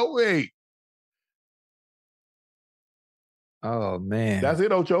saying? Ocho? Hey. Oh, man. That's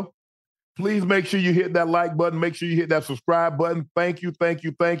it, Ocho. Please make sure you hit that like button. Make sure you hit that subscribe button. Thank you.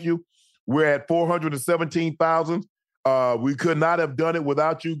 We're at 417,000. We could not have done it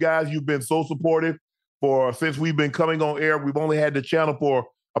without you guys. You've been so supportive since we've been coming on air. We've only had the channel for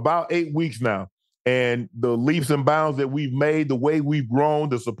about 8 weeks now. And the leaps and bounds that we've made, the way we've grown,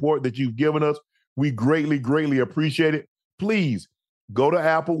 the support that you've given us, we greatly, greatly appreciate it. Please go to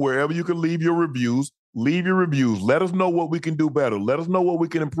Apple, wherever you can leave your reviews. Leave your reviews. Let us know what we can do better. Let us know what we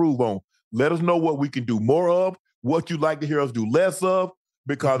can improve on. Let us know what we can do more of, what you'd like to hear us do less of,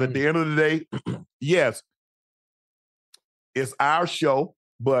 because at the end of the day, yes, It's our show,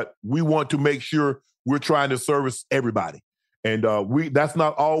 but we want to make sure we're trying to service everybody. And that's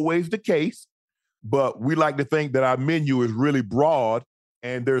not always the case, but we like to think that our menu is really broad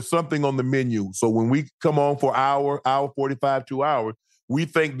and there's something on the menu. So when we come on for hour 45, 2 hours, we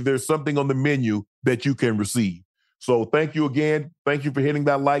think that there's something on the menu that you can receive. So thank you again. Thank you for hitting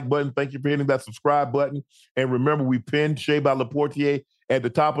that like button. Thank you for hitting that subscribe button. And remember, we pinned Shea by Laportier at the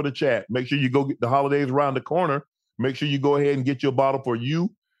top of the chat. Make sure you go get the holidays around the corner. Make sure you go ahead and get your bottle for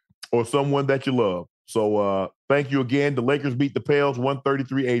you or someone that you love. So thank you again. The Lakers beat the Pels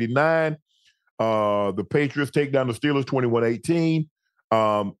 133-89. The Patriots take down the Steelers 21-18.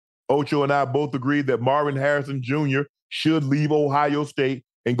 Ocho and I both agreed that Marvin Harrison Jr. should leave Ohio State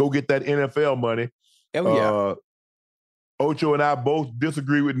and go get that NFL money. Oh, yeah. Ocho and I both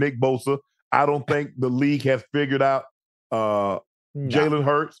disagree with Nick Bosa. I don't think the league has figured out Jalen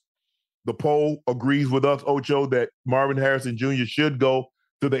Hurts. The poll agrees with us, Ocho, that Marvin Harrison Jr. should go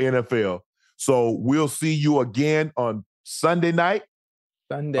to the NFL. So we'll see you again on Sunday night.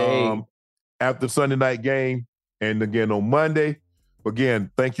 After Sunday night game, and again on Monday. Again,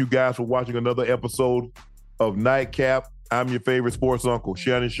 thank you guys for watching another episode of Nightcap. I'm your favorite sports uncle,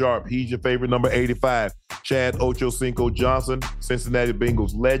 Shannon Sharp. He's your favorite number 85, Chad Ocho Cinco Johnson, Cincinnati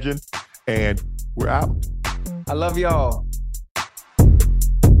Bengals legend. And we're out. I love y'all.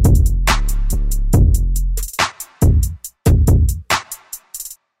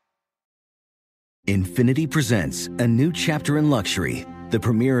 Infiniti presents a new chapter in luxury, the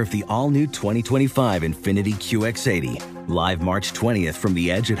premiere of the all-new 2025 Infiniti QX80, live March 20th from the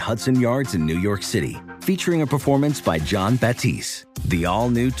Edge at Hudson Yards in New York City, featuring a performance by John Batiste. The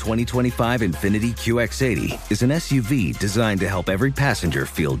all-new 2025 Infiniti QX80 is an SUV designed to help every passenger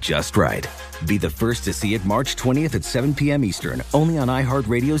feel just right. Be the first to see it March 20th at 7 p.m. Eastern, only on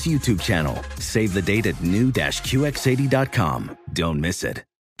iHeartRadio's YouTube channel. Save the date at new-QX80.com. Don't miss it.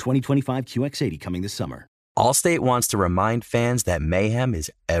 2025 QX80 coming this summer. Allstate wants to remind fans that mayhem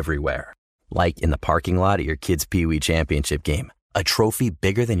is everywhere. Like in the parking lot at your kid's Pee Wee Championship game. A trophy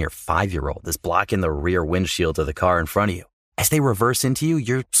bigger than your 5-year-old is blocking the rear windshield of the car in front of you. As they reverse into you,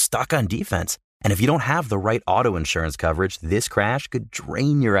 you're stuck on defense. And if you don't have the right auto insurance coverage, this crash could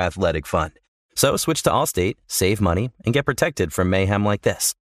drain your athletic fund. So switch to Allstate, save money, and get protected from mayhem like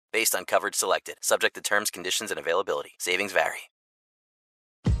this. Based on coverage selected, subject to terms, conditions, and availability. Savings vary.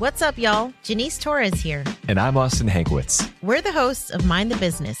 What's up, y'all? Janice Torres here. And I'm Austin Hankwitz. We're the hosts of Mind the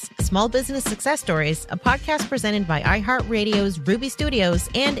Business, Small Business Success Stories, a podcast presented by iHeartRadio's Ruby Studios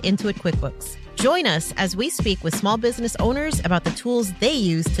and Intuit QuickBooks. Join us as we speak with small business owners about the tools they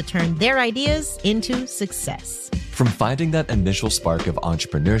use to turn their ideas into success. From finding that initial spark of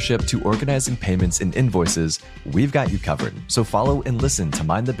entrepreneurship to organizing payments and invoices, we've got you covered. So follow and listen to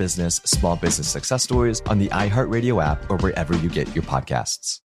Mind the Business, Small Business Success Stories on the iHeartRadio app or wherever you get your podcasts.